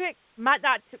Patrick might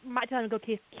tell him to go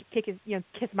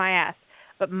kiss my ass,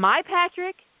 but my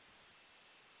Patrick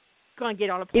gonna get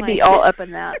on a plane. He'd be all up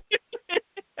in that.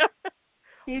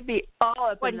 He'd be all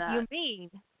up in that. What do you mean?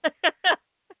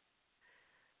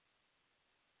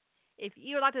 If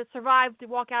you would like to survive to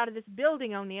walk out of this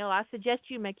building, O'Neill, I suggest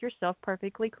you make yourself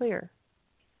perfectly clear.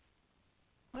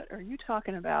 What are you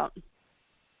talking about?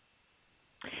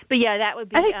 But yeah, that would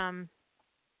be.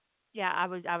 I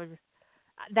would.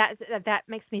 That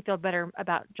makes me feel better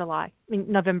about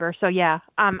November. So yeah,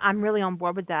 I'm really on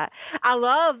board with that. I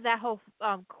love that whole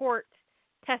court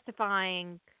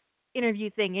testifying interview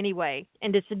thing anyway,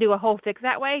 and just to do a whole fix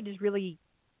that way just really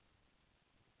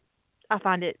I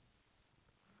find it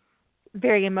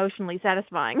very emotionally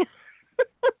satisfying.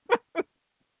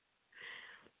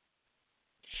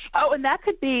 Oh, and that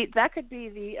could be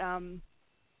the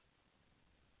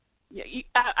yeah,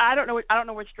 I don't know. I don't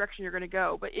know which direction you're going to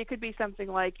go, but it could be something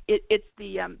like it's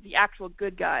the actual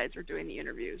good guys are doing the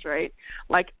interviews, right?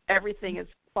 Like everything is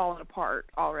falling apart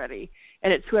already,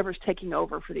 and it's whoever's taking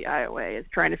over for the IOA is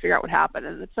trying to figure out what happened.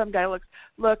 And then some guy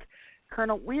look,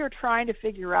 Colonel, we are trying to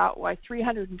figure out why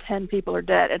 310 people are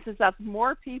dead, and since that's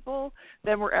more people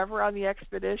than were ever on the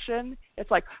expedition,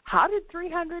 it's like, how did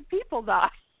 300 people die?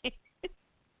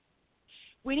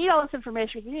 We need all this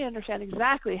information. We need to understand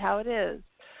exactly how it is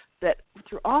that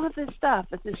through all of this stuff,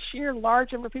 that this sheer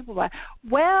large number of people die.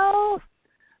 Well,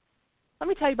 let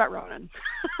me tell you about Ronan.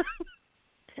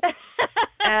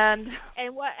 and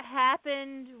what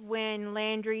happened when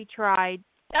Landry tried.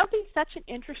 That would be such an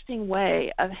interesting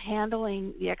way of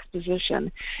handling the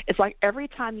exposition. It's like every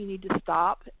time you need to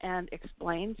stop and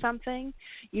explain something,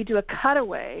 you do a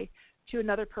cutaway to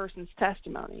another person's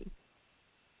testimony.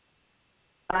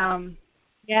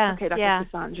 Yeah. Okay, Dr. Yeah.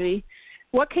 Kisanji.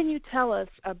 What can you tell us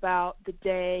about the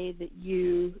day that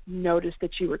you noticed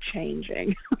that you were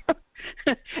changing?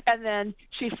 And then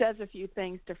she says a few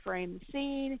things to frame the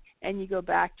scene, and you go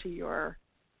back to your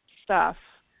stuff,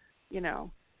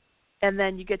 and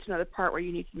then you get to another part where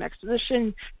you need some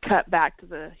exposition, cut back to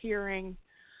the hearing,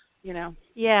 Yeah.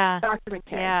 Dr.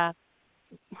 McKay. Yeah.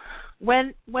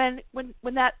 When the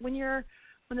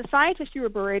scientist you were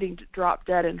berating dropped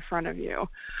dead in front of you,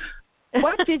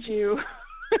 what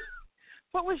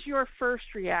was your first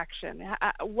reaction?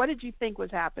 What did you think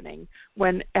was happening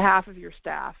when half of your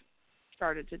staff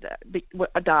started to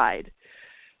died?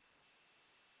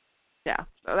 Yeah,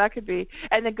 so that could be,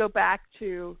 and then go back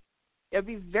to, it would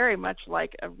be very much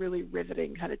like a really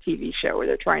riveting kind of TV show where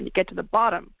they're trying to get to the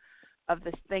bottom of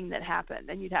this thing that happened.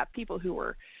 And you'd have people who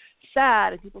were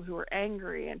sad and people who were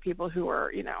angry and people who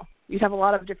were, you'd have a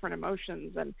lot of different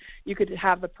emotions, and you could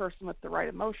have the person with the right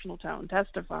emotional tone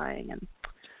testifying, and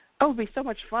it would be so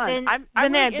much fun. Then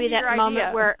really there'd be that moment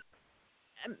idea. where,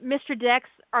 Mr. Dex,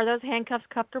 are those handcuffs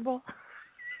comfortable?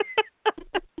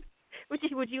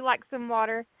 Would you like some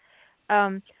water?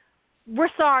 We're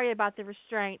sorry about the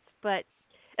restraints, but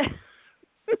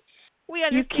we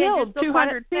understand you killed you're still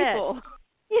 200 people.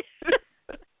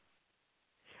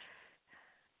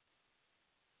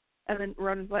 And then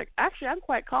Ronan's like, actually, I'm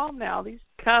quite calm now. These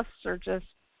cuffs are just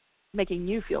making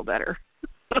you feel better.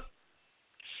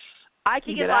 I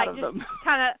can get out of them.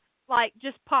 Kind of like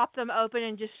just pop them open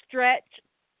and just stretch,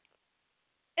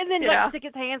 and then stick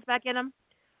his hands back in them.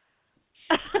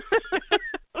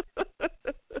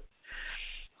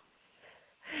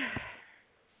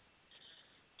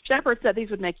 Shepard said these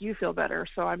would make you feel better,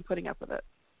 so I'm putting up with it.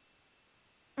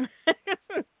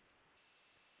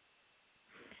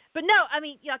 But no, I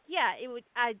mean, it would.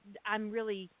 I'm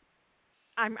really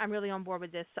on board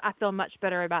with this. I feel much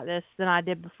better about this than I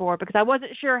did before because I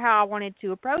wasn't sure how I wanted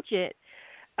to approach it,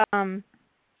 but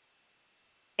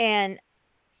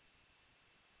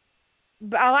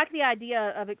I like the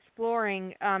idea of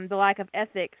exploring the lack of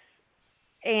ethics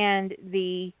and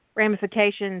the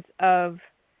ramifications of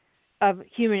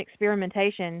human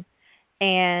experimentation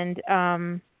and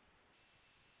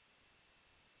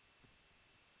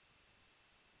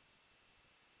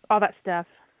all that stuff.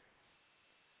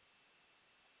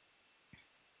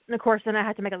 And of course, then I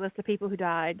had to make a list of people who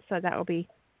died, so that will be,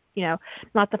 not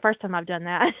the first time I've done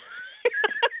that.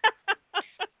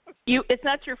 It's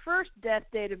not your first death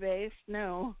database,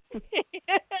 no.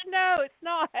 No, it's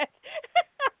not.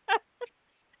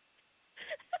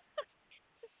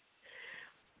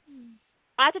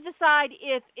 I have to decide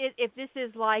if this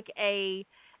is like a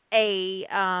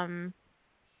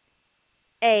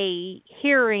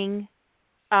hearing,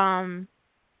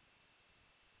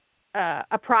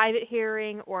 a private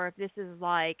hearing, or if this is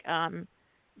like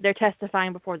they're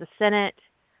testifying before the Senate,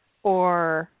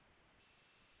 or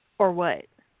what.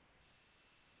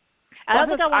 I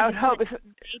would hope it's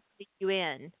the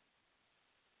UN.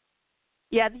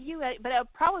 Yeah, the UN, but it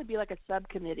would probably be like a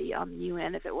subcommittee on the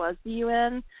UN if it was the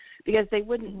UN, because they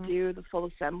wouldn't do the full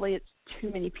assembly. It's too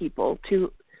many people.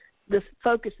 The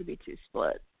focus would be too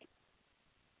split.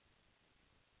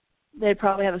 They'd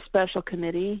probably have a special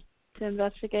committee to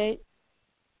investigate.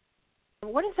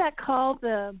 What is that called?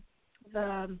 Who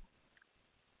are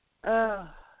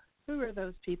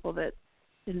those people that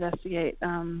investigate?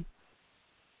 I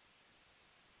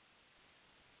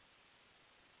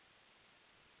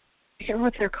can't remember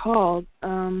what they're called.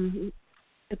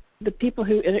 The people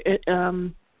who,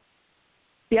 the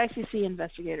ICC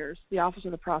investigators, the Office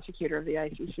of the Prosecutor of the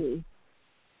ICC.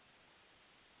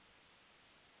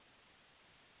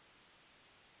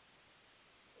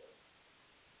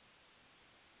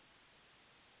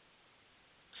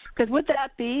 Because would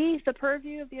that be the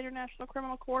purview of the International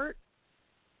Criminal Court?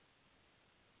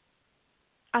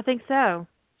 I think so.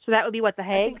 So that would be what, The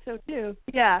Hague? I think so too.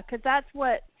 Yeah, because that's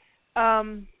what. I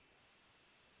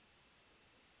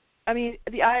mean,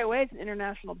 the IOA is an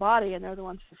international body, and they're the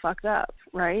ones who fucked up,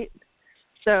 right?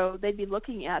 So they'd be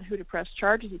looking at who to press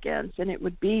charges against, and it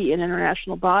would be an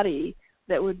international body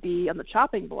that would be on the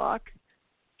chopping block.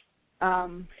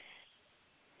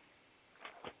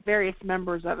 Various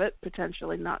members of it,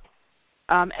 potentially not.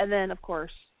 And then, of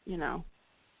course, you know,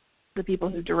 the people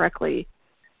who directly,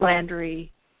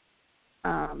 Landry,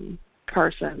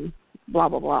 Carson, blah,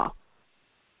 blah, blah.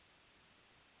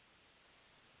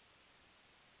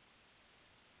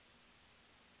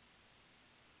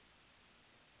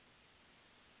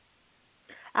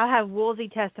 I'll have Woolsey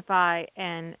testify,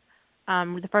 and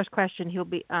the first question he'll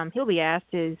be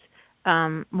asked is,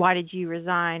 why did you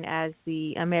resign as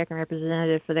the American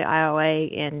representative for the IOA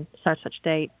in such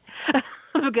date?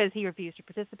 Because he refused to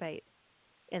participate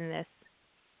in this.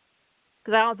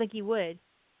 Because I don't think he would.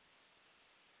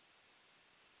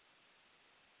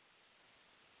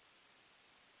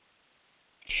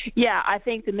 Yeah, I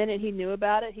think the minute he knew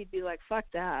about it, he'd be like, fuck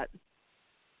that.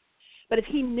 But if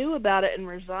he knew about it and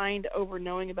resigned over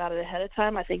knowing about it ahead of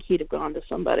time, I think he'd have gone to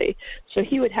somebody. So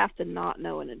he would have to not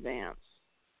know in advance.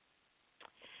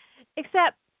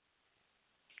 Except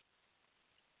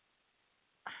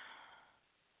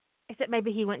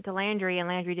maybe he went to Landry and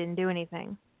Landry didn't do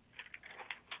anything.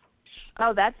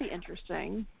 Oh, that'd be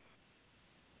interesting.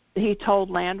 He told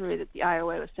Landry that the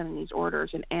IOA was sending these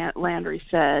orders, and Landry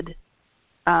said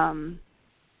that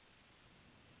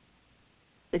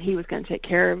he was going to take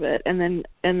care of it, and then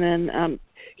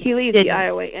he leaves the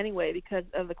IOA anyway because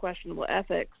of the questionable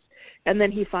ethics, and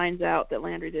then he finds out that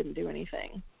Landry didn't do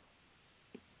anything.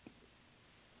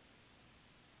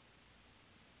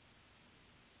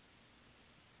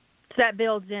 So that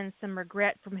builds in some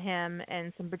regret from him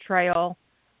and some betrayal,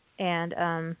 and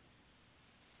I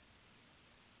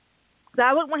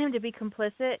wouldn't want him to be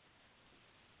complicit,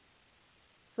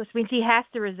 which means he has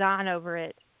to resign over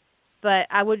it. But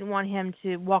I wouldn't want him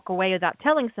to walk away without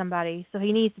telling somebody, so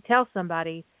he needs to tell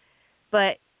somebody.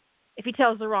 But if he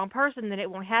tells the wrong person, then it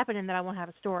won't happen, and then I won't have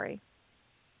a story.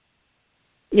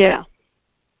 Yeah.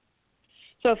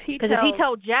 So if he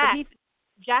told Jack,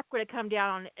 Jack would have come down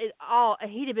on it all.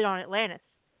 He'd have been on Atlantis,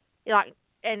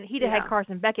 and he'd have had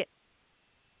Carson Beckett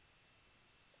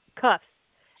cuffs,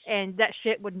 and that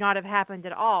shit would not have happened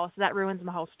at all. So that ruins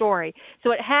my whole story.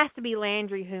 So it has to be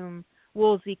Landry whom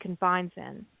Woolsey confines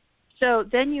in. So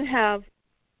then you have,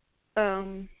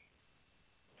 and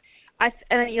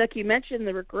like you mentioned,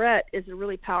 the regret is a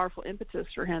really powerful impetus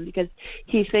for him because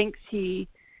he thinks he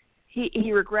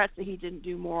regrets that he didn't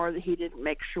do more, that he didn't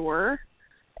make sure,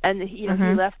 and that he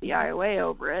left the IOA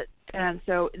over it, and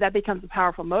so that becomes a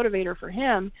powerful motivator for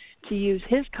him to use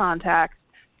his contacts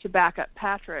to back up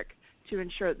Patrick to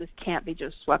ensure that this can't be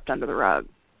just swept under the rug.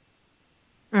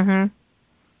 Mhm.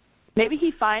 Maybe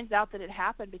he finds out that it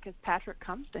happened because Patrick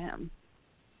comes to him.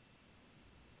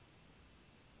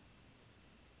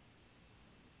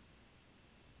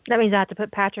 That means I have to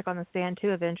put Patrick on the stand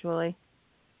too eventually.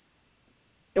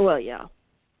 Well, yeah.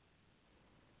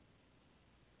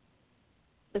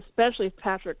 Especially if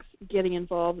Patrick's getting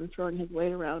involved and throwing his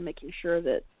weight around, making sure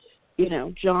that,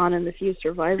 John and the few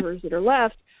survivors that are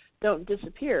left don't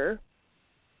disappear.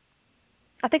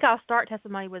 I think I'll start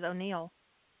testimony with O'Neill.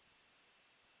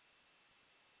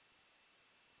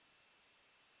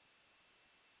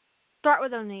 Start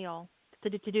with O'Neill to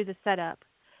do the setup,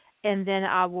 and then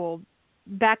I will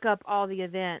back up all the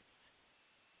events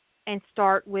and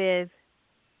start with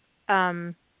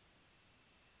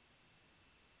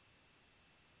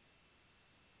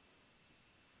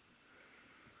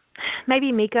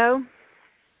maybe Miko,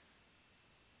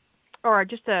 or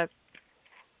just a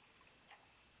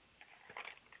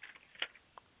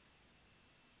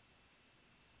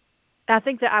I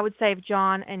think that I would save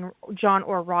John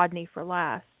or Rodney for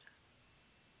last.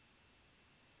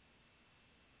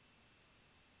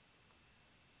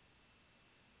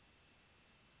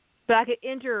 But I could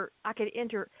enter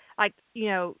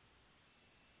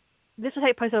this would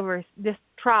take place over, this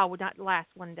trial would not last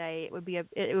one day.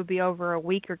 It would be over a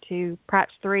week or two,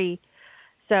 perhaps 3.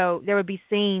 So there would be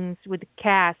scenes with the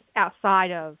cast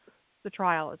outside of the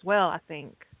trial as well, I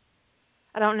think.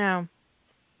 I don't know.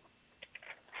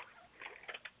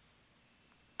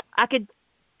 I could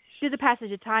do the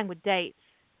passage of time with dates.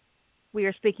 We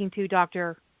are speaking to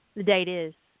Dr. The date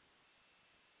is.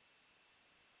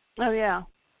 Oh, yeah.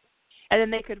 And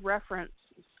then they could reference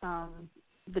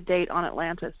the date on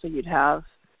Atlantis, so you'd have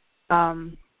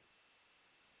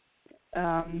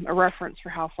a reference for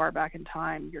how far back in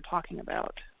time you're talking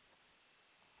about.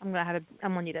 I'm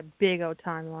gonna need a big old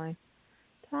timeline.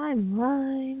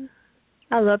 Timeline.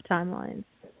 I love timelines.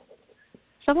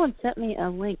 Someone sent me a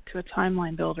link to a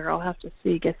timeline builder. I'll have to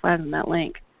see, find that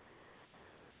link.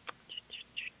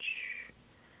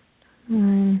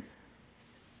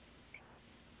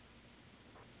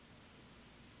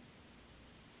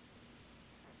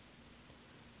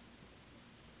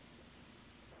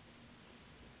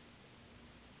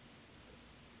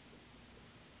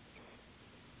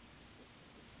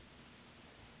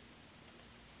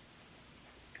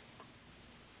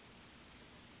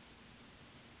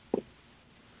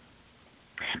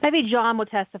 Maybe John will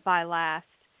testify last,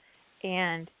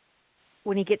 and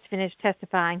when he gets finished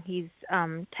testifying, he's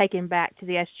taken back to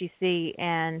the SGC,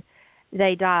 and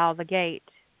they dial the gate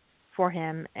for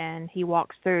him, and he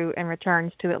walks through and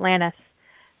returns to Atlantis,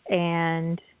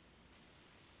 and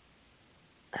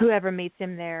whoever meets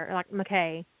him there, like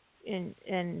McKay,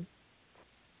 and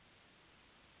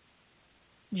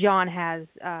John has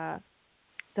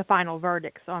the final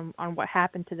verdicts on what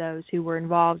happened to those who were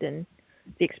involved in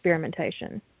the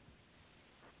experimentation.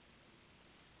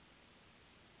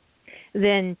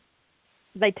 Then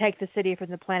they take the city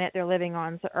from the planet they're living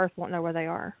on, so Earth won't know where they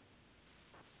are.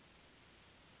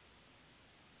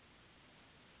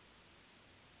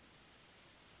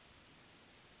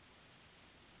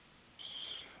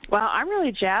 Well, I'm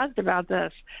really jazzed about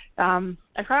this. I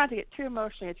try not to get too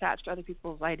emotionally attached to other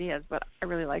people's ideas, but I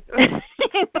really like this.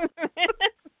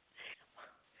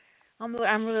 I'm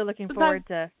really looking forward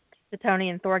to Tony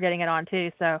and Thor getting it on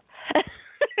too. So,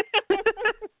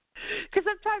 because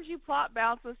sometimes you plot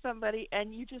bounce with somebody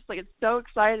and you just get so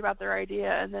excited about their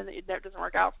idea, and then it doesn't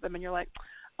work out for them, and you're like,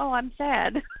 "Oh, I'm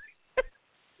sad."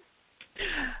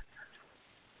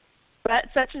 But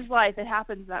such is life; it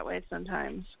happens that way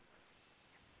sometimes.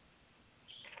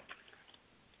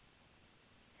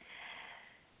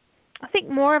 I think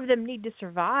more of them need to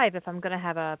survive if I'm going to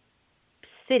have a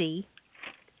city.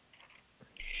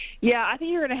 Yeah, I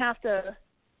think you're going to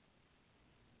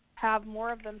have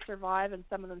more of them survive and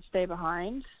some of them stay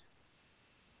behind.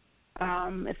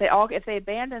 If they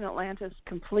abandon Atlantis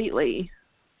completely,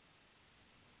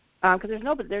 because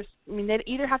they'd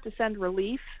either have to send a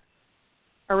relief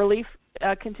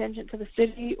contingent to the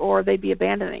city, or they'd be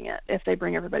abandoning it if they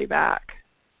bring everybody back.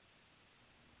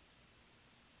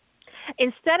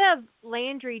 Instead of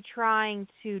Landry trying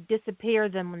to disappear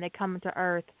them when they come into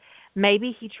Earth,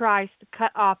 maybe he tries to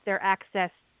cut off their access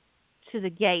to the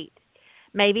gate.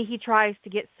 Maybe he tries to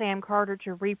get Sam Carter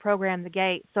to reprogram the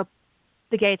gate so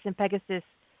the gates in Pegasus,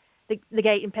 the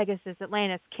gate in Pegasus,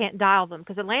 Atlantis, can't dial them,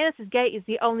 because Atlantis' gate is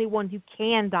the only one you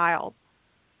can dial.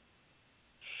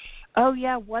 Oh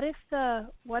yeah, what if the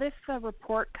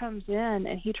report comes in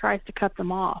and he tries to cut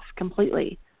them off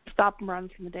completely, stop them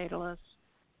running from the Daedalus?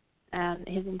 And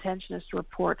his intention is to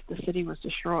report the city was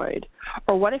destroyed.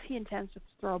 Or what if he intends to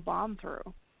throw a bomb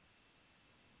through?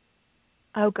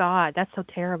 Oh, God, that's so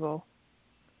terrible.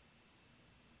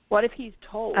 What if he's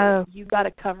told, you got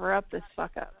to cover up this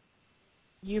fuck-up?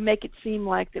 You make it seem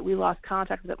like that we lost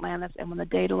contact with Atlantis, and when the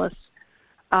Daedalus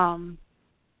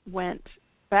went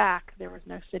back, there was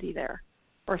no city there,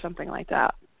 or something like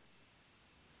that.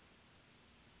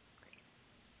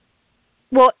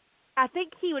 Well, I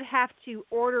think he would have to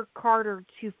order Carter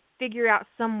to figure out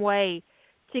some way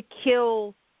to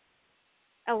kill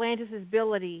Atlantis'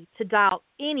 ability to dial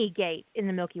any gate in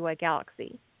the Milky Way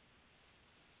galaxy.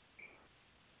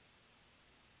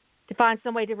 To find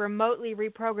some way to remotely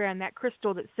reprogram that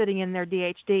crystal that's sitting in their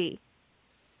DHD.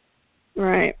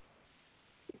 Right.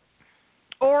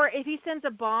 Or if he sends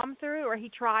a bomb through, or he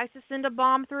tries to send a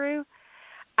bomb through,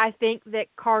 I think that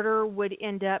Carter would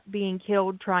end up being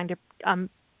killed trying to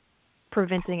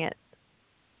preventing it.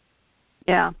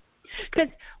 Yeah, because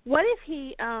what if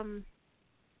he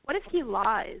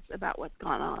lies about what's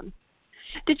gone on?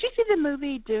 Did you see the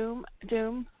movie Doom?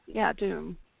 Yeah,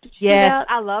 Doom. Did you see that?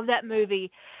 I love that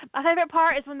movie. My favorite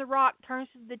part is when The Rock turns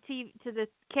to the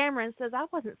camera and says, "I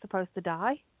wasn't supposed to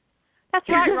die." That's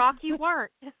right, Rock, you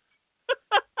weren't.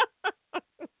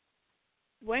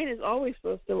 Wayne is always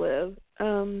supposed to live.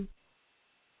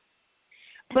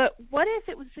 But what if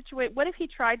it was a situation? What if he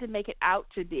tried to make it out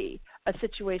to be a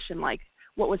situation like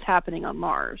what was happening on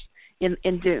Mars in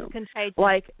Doom? Contagion.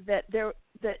 Like that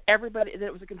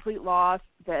it was a complete loss,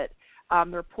 that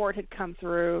the report had come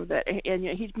through, and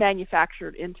he's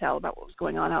manufactured intel about what was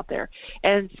going on out there.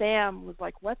 And Sam was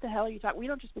like, "What the hell are you talking? We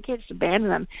can't just abandon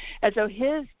them." And so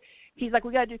he's like,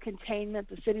 "We got to do containment.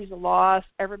 The city's a loss.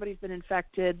 Everybody's been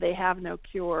infected. They have no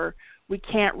cure. we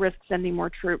can't risk sending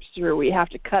more troops through. We have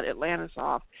to cut Atlantis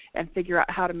off and figure out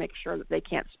how to make sure that they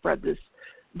can't spread this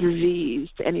disease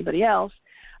to anybody else.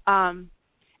 And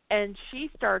she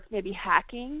starts maybe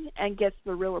hacking and gets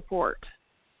the real report.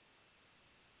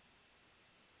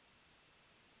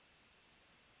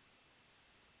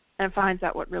 And finds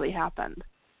out what really happened.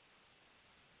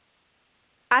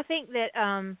 I think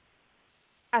that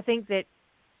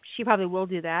she probably will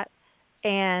do that,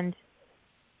 and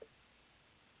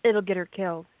it'll get her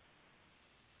killed.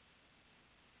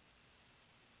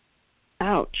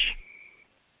 Ouch.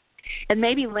 And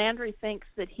maybe Landry thinks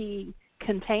that he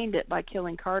contained it by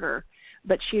killing Carter,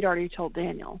 but she'd already told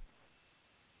Daniel.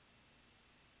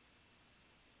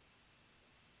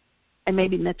 And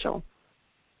maybe Mitchell.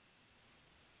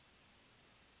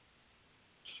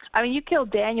 I mean, you kill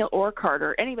Daniel or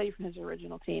Carter, anybody from his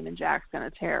original team, and Jack's going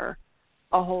to tear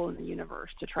a hole in the universe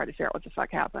to try to figure out what the fuck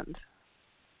happened.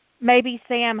 Maybe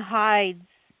Sam hides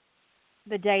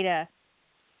the data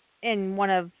in one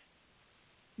of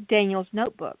Daniel's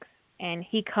notebooks, and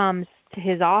he comes to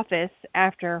his office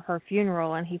after her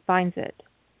funeral and he finds it.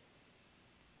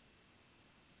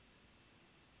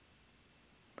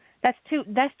 That's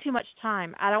too much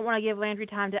time. I don't want to give Landry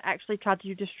time to actually try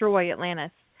to destroy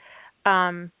Atlantis.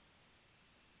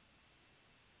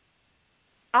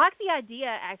 I like the idea,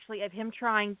 actually, of him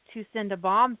trying to send a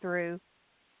bomb through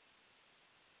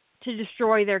to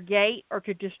destroy their gate, or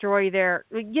to destroy their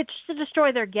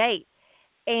gate,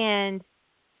 and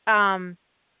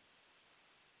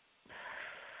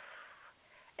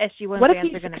SG-1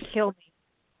 fans are going to kill me.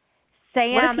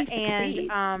 Sam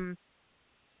and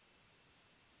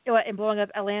and blowing up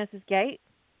Atlantis' gate.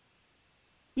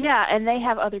 Yeah, and they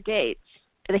have other gates,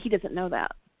 and he doesn't know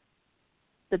that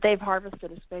they've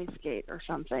harvested a space gate or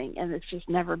something, and it's just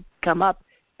never come up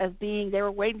as being, they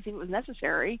were waiting to see if it was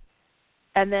necessary,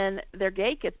 and then their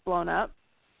gate gets blown up,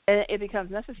 and it becomes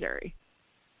necessary.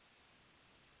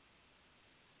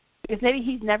 Because maybe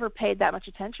he's never paid that much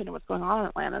attention to what's going on in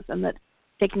Atlantis, and that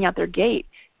taking out their gate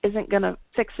isn't going to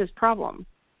fix his problem.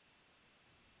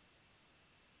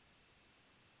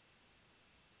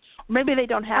 Maybe they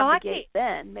don't have the gate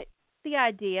then. The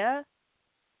idea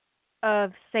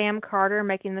of Sam Carter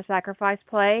making the sacrifice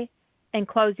play and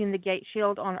closing the gate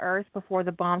shield on Earth before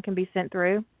the bomb can be sent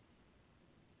through.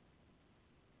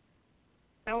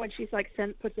 Oh, and she's like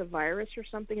puts a virus or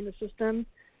something in the system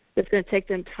that's going to take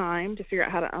them time to figure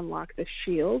out how to unlock the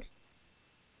shield.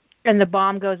 And the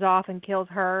bomb goes off and kills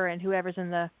her and whoever's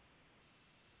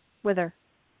with her.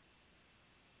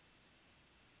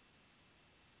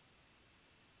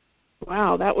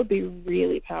 Wow, that would be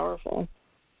really powerful.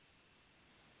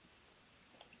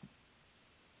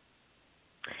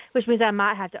 Which means I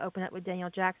might have to open up with Daniel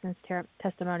Jackson's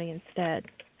testimony instead.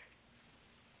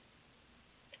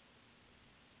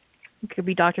 It could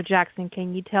be, Dr. Jackson,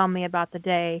 can you tell me about the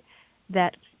day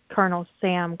that Colonel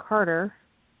Sam Carter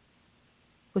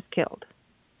was killed?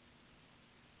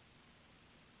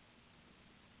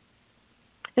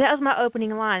 And that was my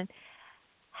opening line.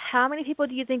 How many people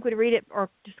do you think would read it or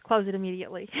just close it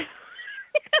immediately?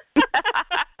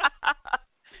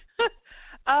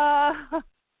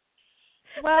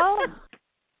 Well,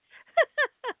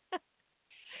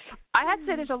 I had to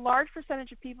say there's a large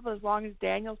percentage of people that, as long as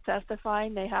Daniel's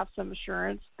testifying, they have some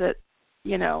assurance that,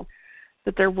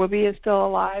 that their Whoopi is still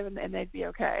alive and they'd be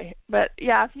okay. But,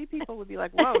 yeah, a few people would be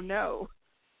like, whoa, no.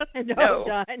 No,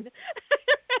 done.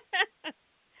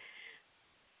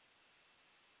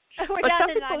 But some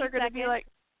people are going to be like,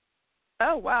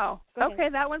 oh, wow. Okay,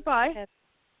 that went by.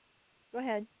 Go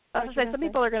ahead. I was going to say, some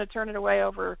people are going to turn it away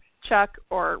over Chuck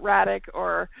or Radek,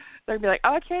 or they're going to be like,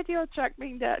 oh, I can't deal with Chuck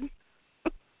being dead.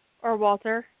 Or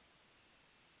Walter.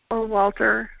 Or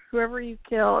Walter. Whoever you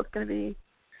kill,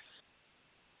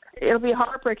 it'll be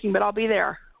heartbreaking, but I'll be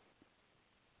there.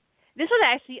 This would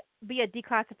actually be a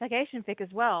declassification fic as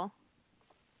well.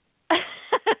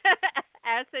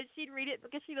 As said, she'd read it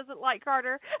because she doesn't like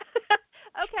Carter.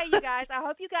 Okay, you guys, I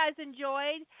hope you guys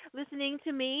enjoyed listening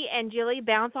to me and Jilly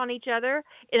bounce on each other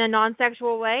in a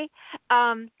non-sexual way.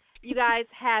 You guys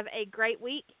have a great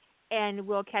week, and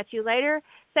we'll catch you later.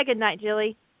 Say good night,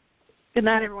 Jilly. Good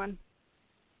night, everyone.